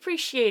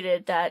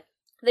appreciated that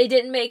they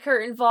didn't make her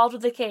involved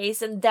with the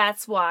case, and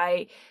that's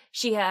why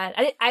she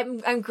had...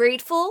 I'm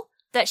grateful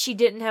that she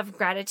didn't have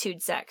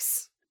gratitude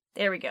sex.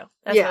 There we go.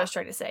 That's what I was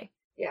trying to say.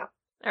 Yeah.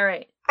 All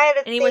right. I had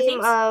a Any more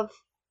theme themes? of...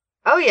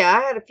 Oh, yeah, I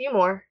had a few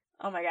more.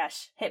 Oh my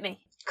gosh. Hit me.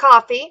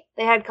 Coffee.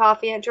 They had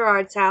coffee at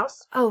Gerard's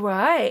house. Oh,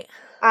 right.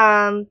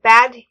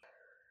 Bad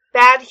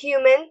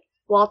human.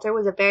 Walter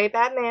was a very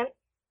bad man.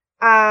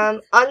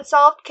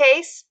 Unsolved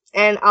case,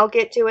 and I'll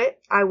get to it.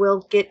 I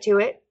will get to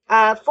it.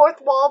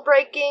 Fourth wall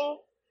breaking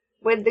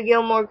with the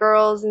Gilmore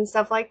Girls and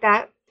stuff like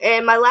that.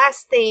 And my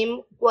last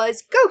theme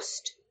was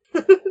ghost.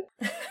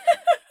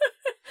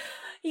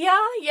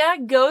 Yeah,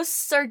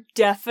 ghosts are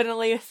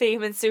definitely a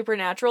theme in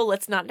Supernatural.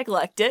 Let's not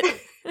neglect it.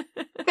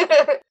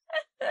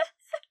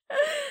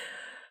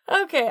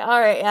 Okay,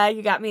 alright, yeah,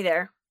 you got me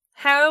there.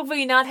 How have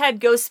we not had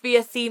ghosts be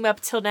a theme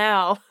up till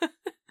now?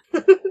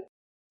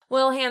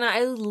 Well, Hannah,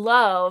 I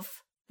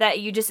love that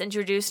you just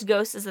introduced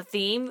ghosts as a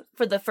theme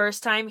for the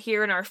first time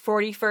here in our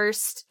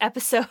 41st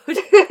episode.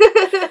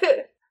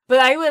 But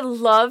I would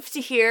love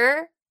to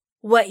hear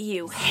what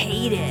you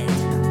hated.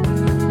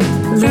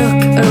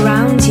 Look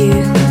around you.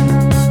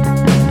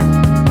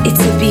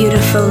 It's a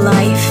beautiful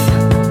life.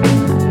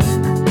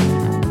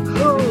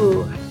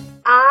 Ooh,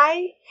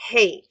 I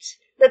hate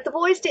that the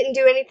boys didn't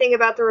do anything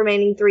about the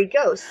remaining 3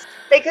 ghosts.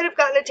 They could have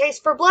gotten a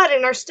taste for blood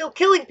and are still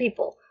killing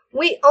people.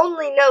 We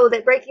only know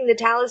that breaking the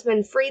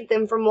talisman freed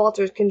them from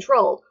Walter's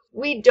control.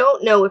 We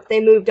don't know if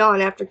they moved on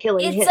after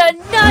killing him. It's a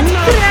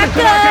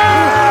nutcracker!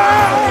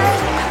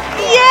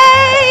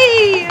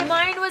 Yay!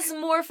 Mine was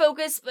more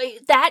focused by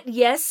that,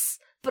 yes,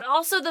 but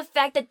also the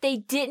fact that they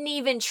didn't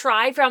even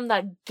try from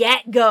the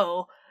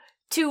get-go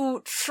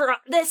to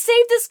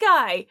save this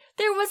guy.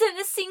 There wasn't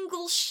a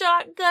single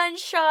shotgun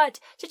shot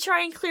to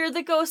try and clear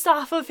the ghost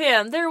off of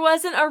him. There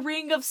wasn't a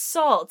ring of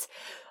salt.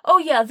 Oh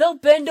yeah, they'll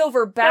bend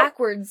over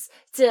backwards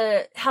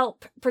to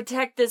help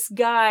protect this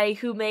guy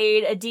who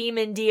made a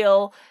demon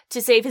deal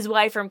to save his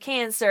wife from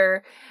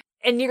cancer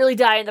and nearly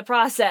die in the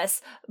process.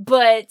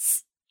 But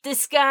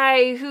this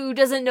guy who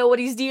doesn't know what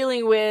he's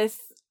dealing with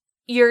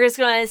you're just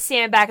gonna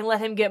stand back and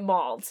let him get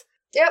mauled.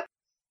 Yep.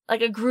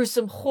 Like a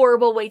gruesome,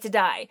 horrible way to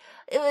die.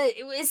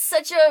 It was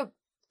such a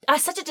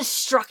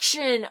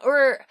destruction,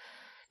 or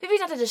maybe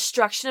not a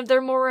destruction of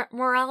their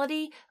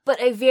morality,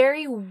 but a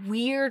very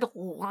weird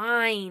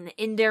line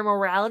in their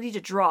morality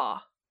to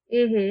draw.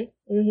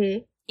 Mm-hmm. Mm-hmm.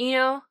 You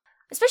know?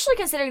 Especially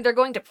considering they're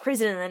going to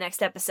prison in the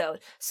next episode.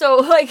 So,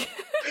 like,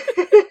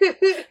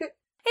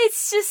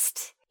 it's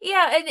just,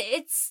 yeah, and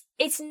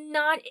it's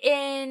not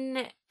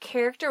in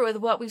character with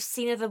what we've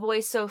seen of the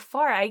boys so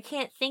far. I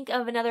can't think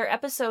of another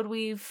episode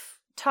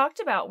we've talked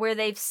about where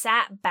they've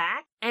sat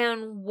back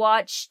and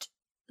watched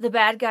the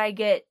bad guy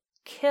get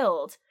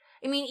killed.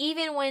 I mean,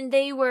 even when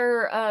they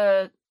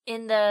were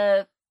in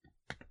the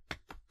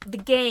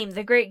game,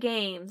 the great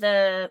game,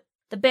 the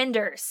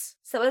Benders.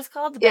 Is that what it's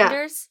called? The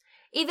Benders?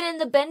 Even in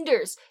the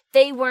Benders,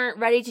 they weren't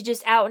ready to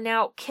just out and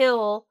out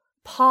kill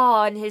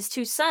Pa and his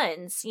two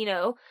sons, you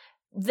know?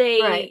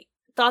 They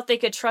thought they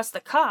could trust the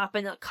cop,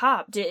 and the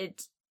cop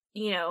did,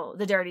 you know,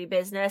 the dirty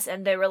business,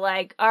 and they were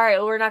like, alright,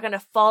 well, we're not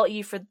gonna fault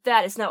you for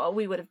that. It's not what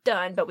we would have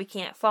done, but we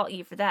can't fault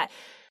you for that.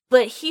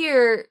 But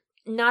here,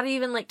 not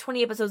even like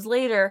 20 episodes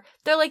later,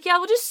 they're like, yeah,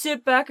 we'll just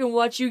sit back and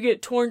watch you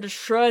get torn to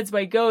shreds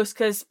by ghosts,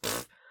 because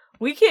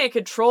we can't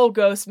control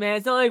ghosts, man.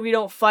 It's not like we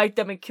don't fight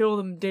them and kill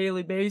them on a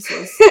daily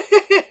basis.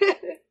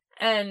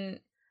 And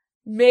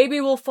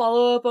maybe we'll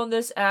follow up on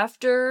this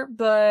after,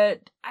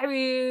 but I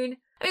mean,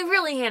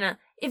 really, Hannah,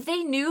 if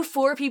they knew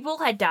 4 people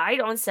had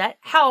died on set,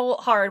 how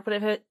hard would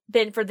it have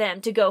been for them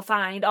to go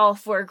find all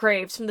 4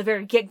 graves from the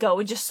very get-go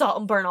and just salt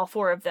and burn all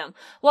 4 of them?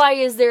 Why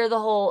is there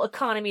the whole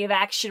economy of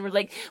action where,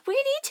 like, we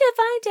need to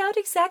find out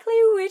exactly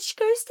which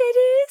ghost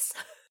it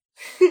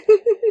is?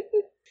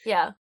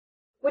 Yeah.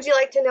 Would you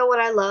like to know what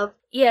I love?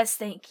 Yes,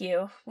 thank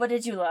you. What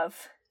did you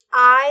love?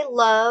 I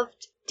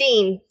loved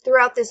Dean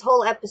throughout this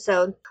whole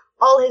episode.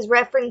 All his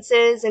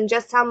references and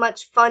just how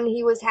much fun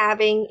he was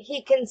having.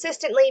 He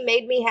consistently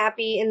made me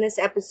happy in this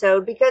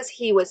episode because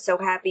he was so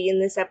happy in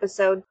this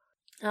episode.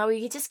 Oh,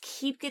 we just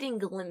keep getting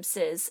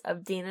glimpses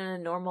of Dean in a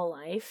normal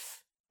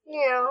life.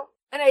 Yeah.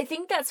 And I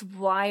think that's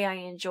why I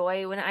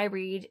enjoy, when I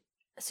read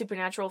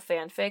supernatural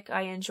fanfic,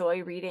 I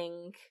enjoy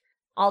reading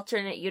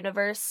alternate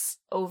universe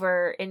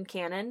over in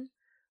canon,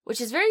 which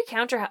is very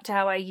counter to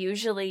how I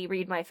usually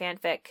read my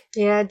fanfic.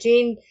 Yeah,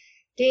 Dean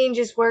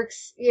just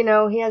works, you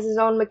know, he has his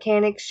own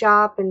mechanic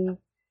shop, and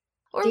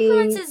or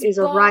Dean is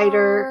a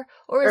writer,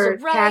 or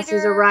Cass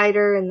is a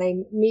writer, and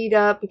they meet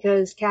up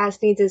because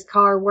Cass needs his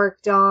car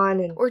worked on,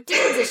 and or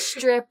Dean's a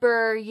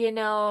stripper, you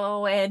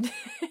know, and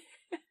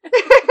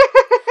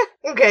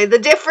okay, the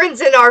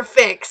difference in our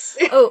fics.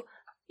 Oh,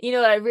 you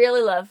know what I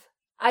really love?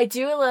 I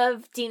do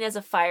love Dean as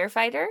a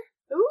firefighter.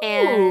 Ooh,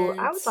 and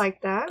I would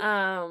like that.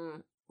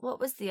 What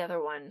was the other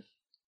one?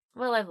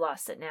 Well, I've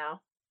lost it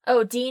now.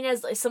 Oh, Dean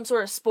as like some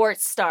sort of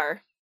sports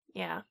star.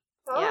 Yeah.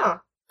 Yeah.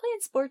 Playing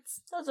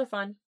sports. Those are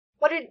fun.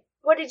 What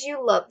did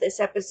you love this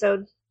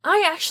episode?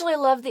 I actually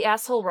love the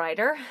asshole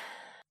writer.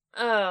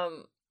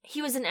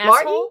 He was an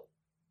asshole.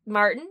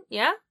 Martin,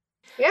 yeah.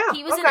 Yeah.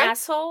 He was an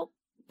asshole,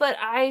 but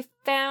I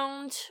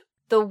found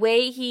the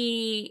way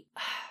he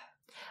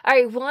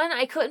Alright, one,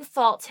 I couldn't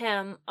fault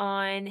him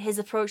on his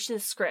approach to the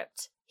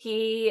script.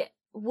 He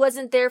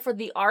wasn't there for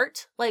the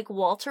art like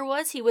Walter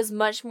was. He was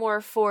much more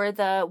for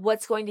the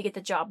what's going to get the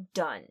job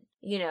done.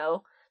 You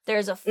know,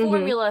 there's a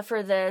formula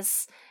for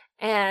this,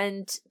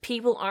 and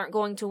people aren't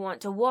going to want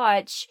to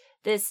watch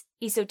this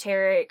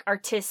esoteric,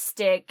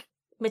 artistic,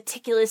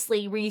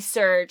 meticulously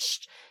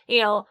researched,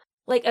 you know,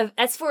 like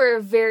that's for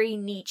a very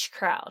niche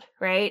crowd,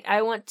 right?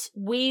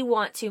 We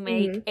want to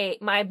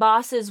make my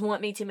bosses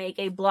want me to make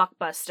a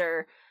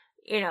blockbuster,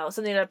 you know,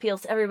 something that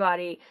appeals to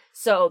everybody.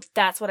 So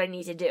that's what I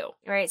need to do,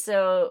 right?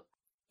 So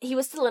he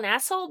was still an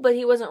asshole, but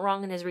he wasn't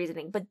wrong in his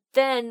reasoning. But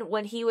then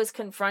when he was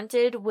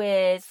confronted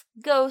with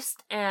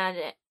Ghost and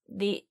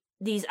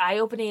these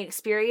eye-opening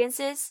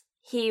experiences,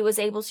 he was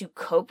able to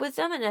cope with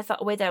them in a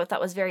way that I thought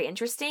was very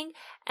interesting.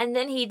 And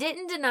then he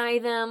didn't deny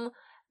them,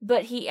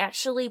 but he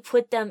actually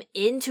put them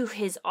into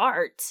his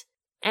art.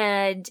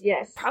 And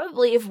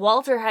probably if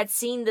Walter had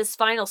seen this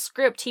final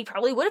script, he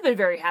probably would have been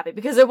very happy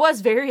because it was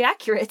very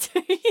accurate,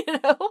 you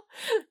know?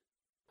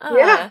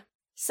 Yeah.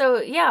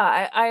 So,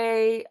 yeah,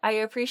 I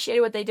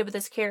appreciated what they did with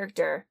this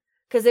character,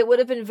 because it would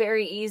have been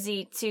very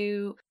easy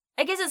to...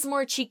 I guess it's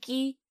more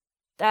cheeky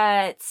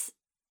that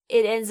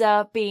it ends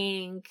up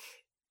being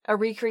a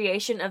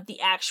recreation of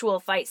the actual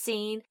fight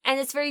scene, and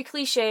it's very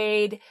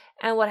cliched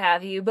and what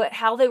have you, but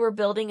how they were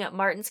building up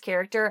Martin's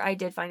character, I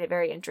did find it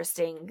very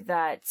interesting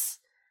that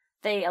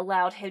they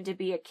allowed him to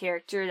be a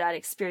character that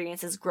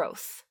experiences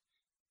growth.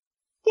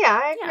 Yeah,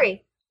 I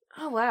agree.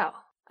 Yeah. Oh, wow.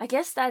 I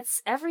guess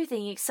that's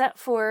everything except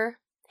for...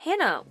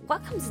 Hannah,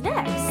 what comes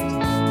next?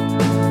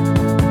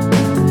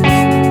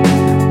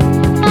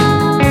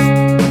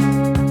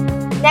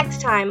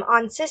 Next time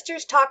on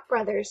Sisters Talk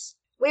Brothers,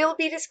 we will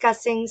be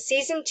discussing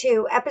Season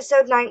 2,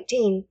 Episode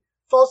 19,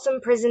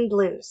 Folsom Prison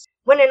Blues.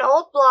 When an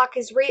old block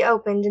is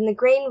reopened in the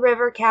Green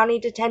River County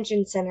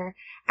Detention Center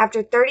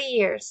after 30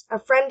 years, a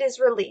friend is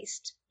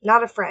released.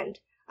 Not a friend.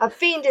 A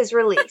fiend is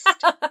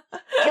released.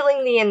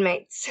 killing the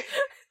inmates.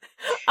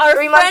 Our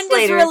 3 months friend is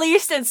later-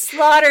 released and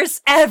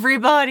slaughters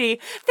everybody.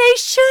 They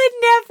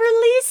shouldn't have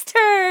released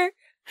her.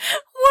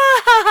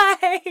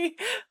 Why?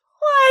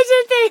 Why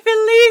did they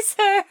release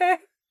her?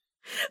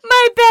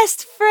 My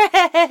best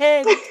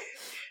friend.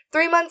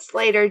 3 months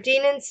later,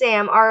 Dean and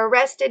Sam are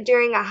arrested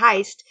during a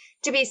heist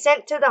to be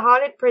sent to the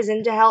haunted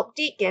prison to help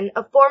Deacon,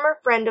 a former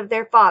friend of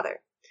their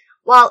father.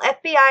 While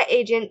FBI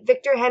agent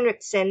Victor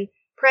Henriksen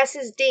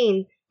presses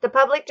Dean, the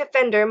public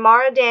defender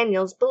Mara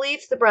Daniels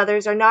believes the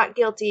brothers are not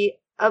guilty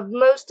of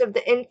most of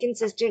the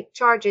inconsistent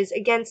charges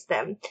against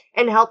them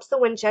and helps the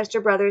Winchester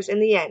brothers in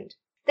the end.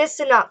 This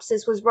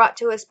synopsis was brought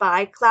to us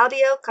by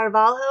Claudio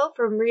Carvalho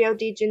from Rio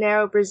de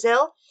Janeiro,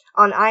 Brazil,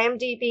 on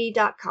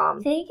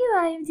imdb.com. Thank you,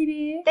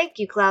 IMDb. Thank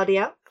you,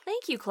 Claudio.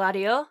 Thank you,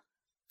 Claudio.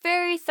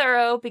 Very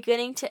thorough,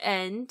 beginning to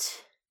end.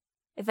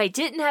 If I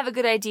didn't have a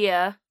good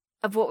idea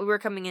of what we were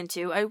coming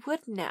into, I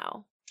would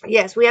now.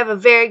 Yes, we have a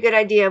very good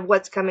idea of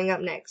what's coming up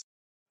next.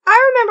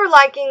 I remember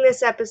liking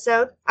this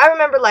episode.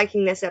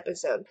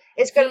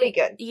 It's going to be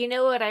good. You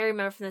know what I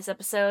remember from this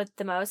episode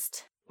the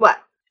most?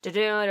 What?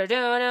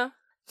 Da-da-da-da-da,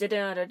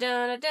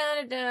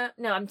 da-da-da-da-da-da-da.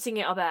 No, I'm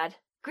singing it all bad.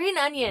 Green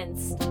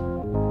onions.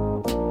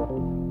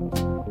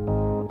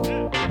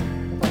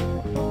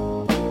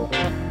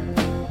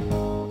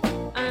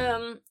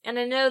 And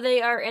I know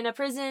they are in a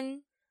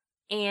prison,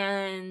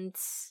 and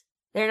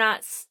they're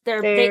not.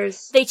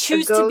 They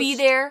choose to be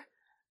there,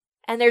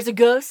 and there's a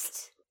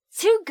ghost.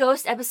 2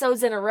 ghost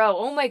episodes in a row.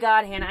 Oh my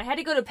god, Hannah! I had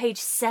to go to page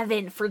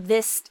 7 for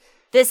this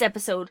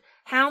episode.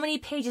 How many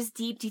pages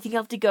deep do you think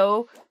I'll have to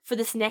go for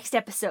this next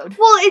episode?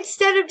 Well,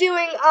 instead of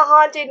doing a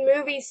haunted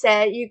movie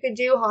set, you could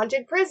do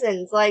haunted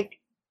prisons. Like,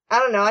 I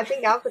don't know. I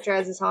think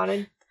Alcatraz is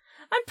haunted.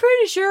 I'm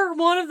pretty sure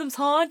one of them's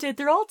haunted.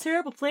 They're all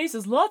terrible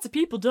places. Lots of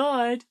people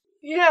died.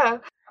 Yeah,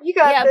 you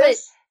got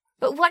this.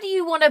 But what do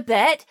you want to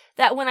bet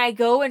that when I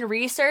go and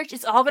research,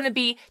 it's all going to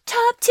be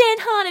top 10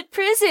 haunted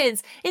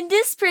prisons. In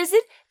this prison,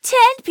 10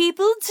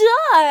 people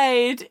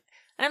died.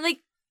 And I'm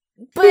like,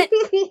 but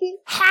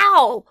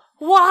how?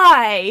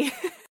 Why?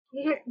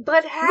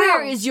 But how?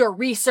 Where is your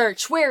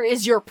research? Where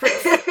is your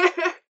proof?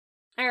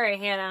 All right,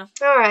 Hannah.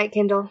 All right,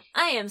 Kendall.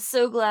 I am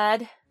so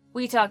glad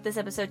we talked this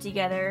episode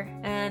together,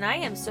 and I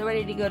am so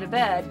ready to go to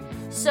bed.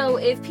 So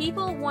if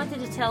people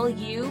wanted to tell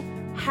you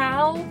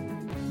how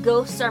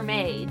ghosts are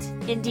made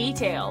in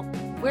detail,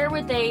 where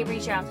would they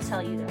reach out to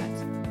tell you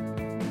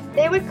that?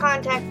 They would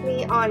contact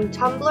me on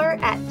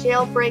Tumblr at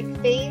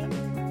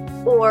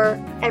JailbreakFiend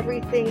or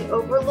Everything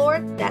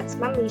Overlord. That's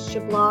my Misha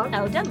blog.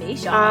 Oh, the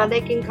Misha. They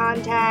can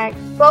contact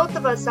both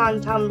of us on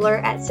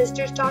Tumblr at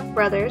Sisters Talk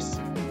Brothers.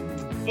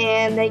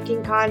 And they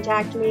can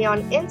contact me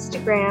on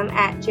Instagram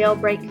at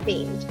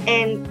JailbreakFiend.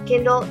 And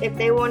Kendall, if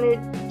they wanted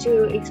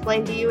to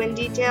explain to you in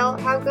detail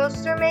how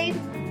ghosts are made,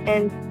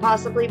 and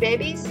possibly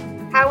babies,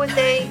 how would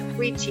they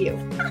reach you?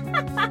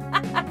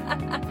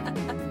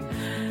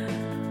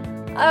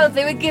 Oh,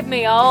 they would give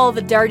me all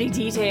the dirty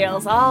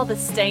details, all the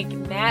stank,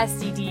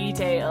 nasty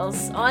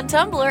details on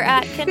Tumblr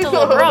at Kindle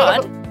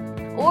Abroad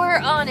or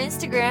on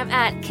Instagram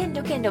at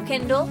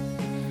Kindle.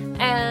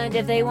 And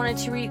if they wanted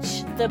to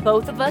reach the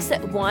both of us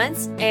at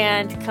once,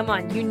 and come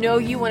on, you know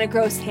you want to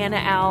gross Hannah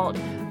out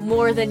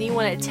more than you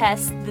want to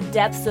test the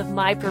depths of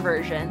my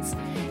perversions,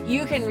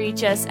 you can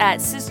reach us at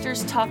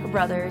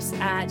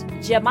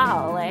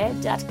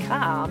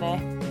sisterstalkbrothers@gmail.com.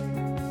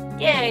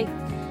 Yay!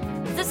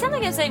 Does it sound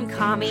like I'm saying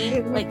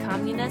commie? Like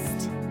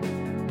communist?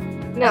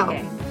 No.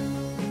 Okay.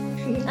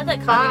 Not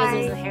that communism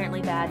is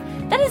inherently bad.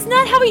 That is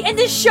not how we end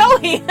this show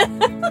here!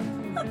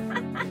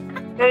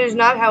 That is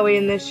not how we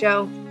end this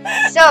show.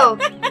 So,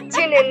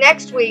 tune in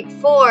next week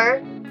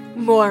for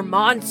more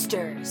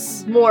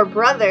monsters. More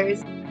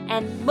brothers.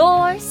 And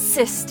more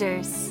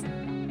sisters.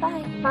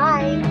 Bye.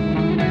 Bye.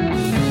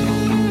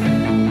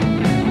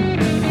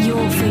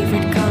 Your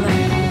favorite color.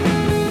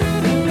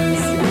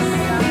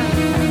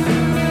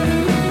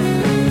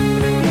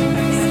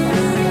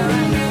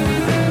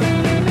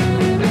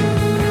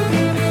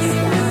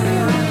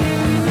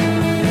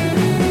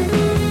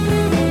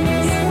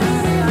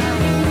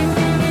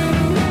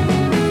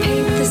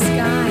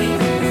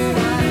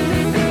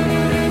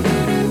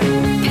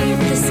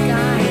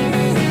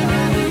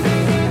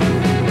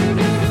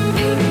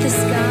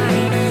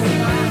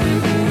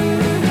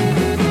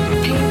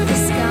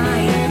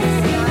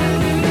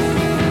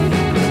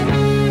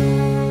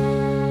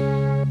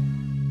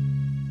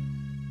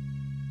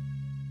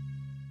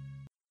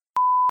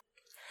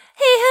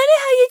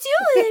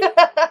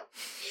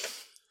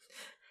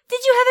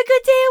 Did you have a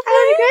good day at work? I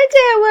had a great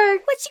day at work.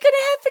 What you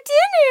gonna have for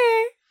dinner?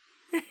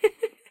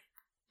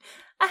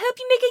 I hope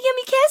you make a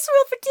yummy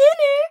casserole for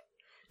dinner.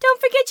 Don't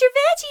forget your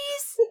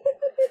veggies.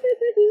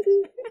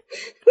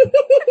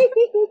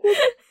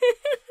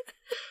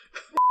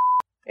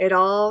 It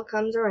all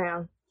comes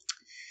around.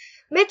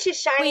 Mitch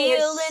is shining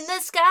Wheel his... in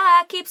the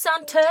sky keeps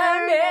on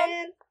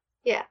turning.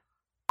 Yeah.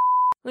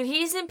 When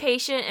he's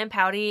impatient and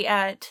pouty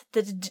at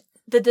the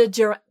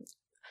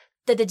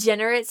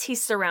degenerates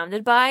he's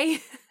surrounded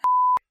by.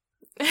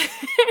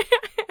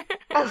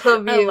 I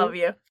love you. I love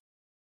you.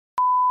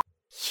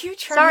 You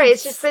try Sorry, and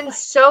it's just been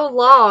so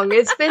long.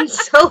 It's been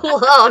so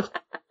long.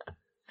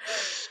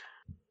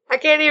 I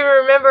can't even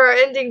remember our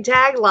ending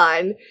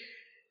tagline.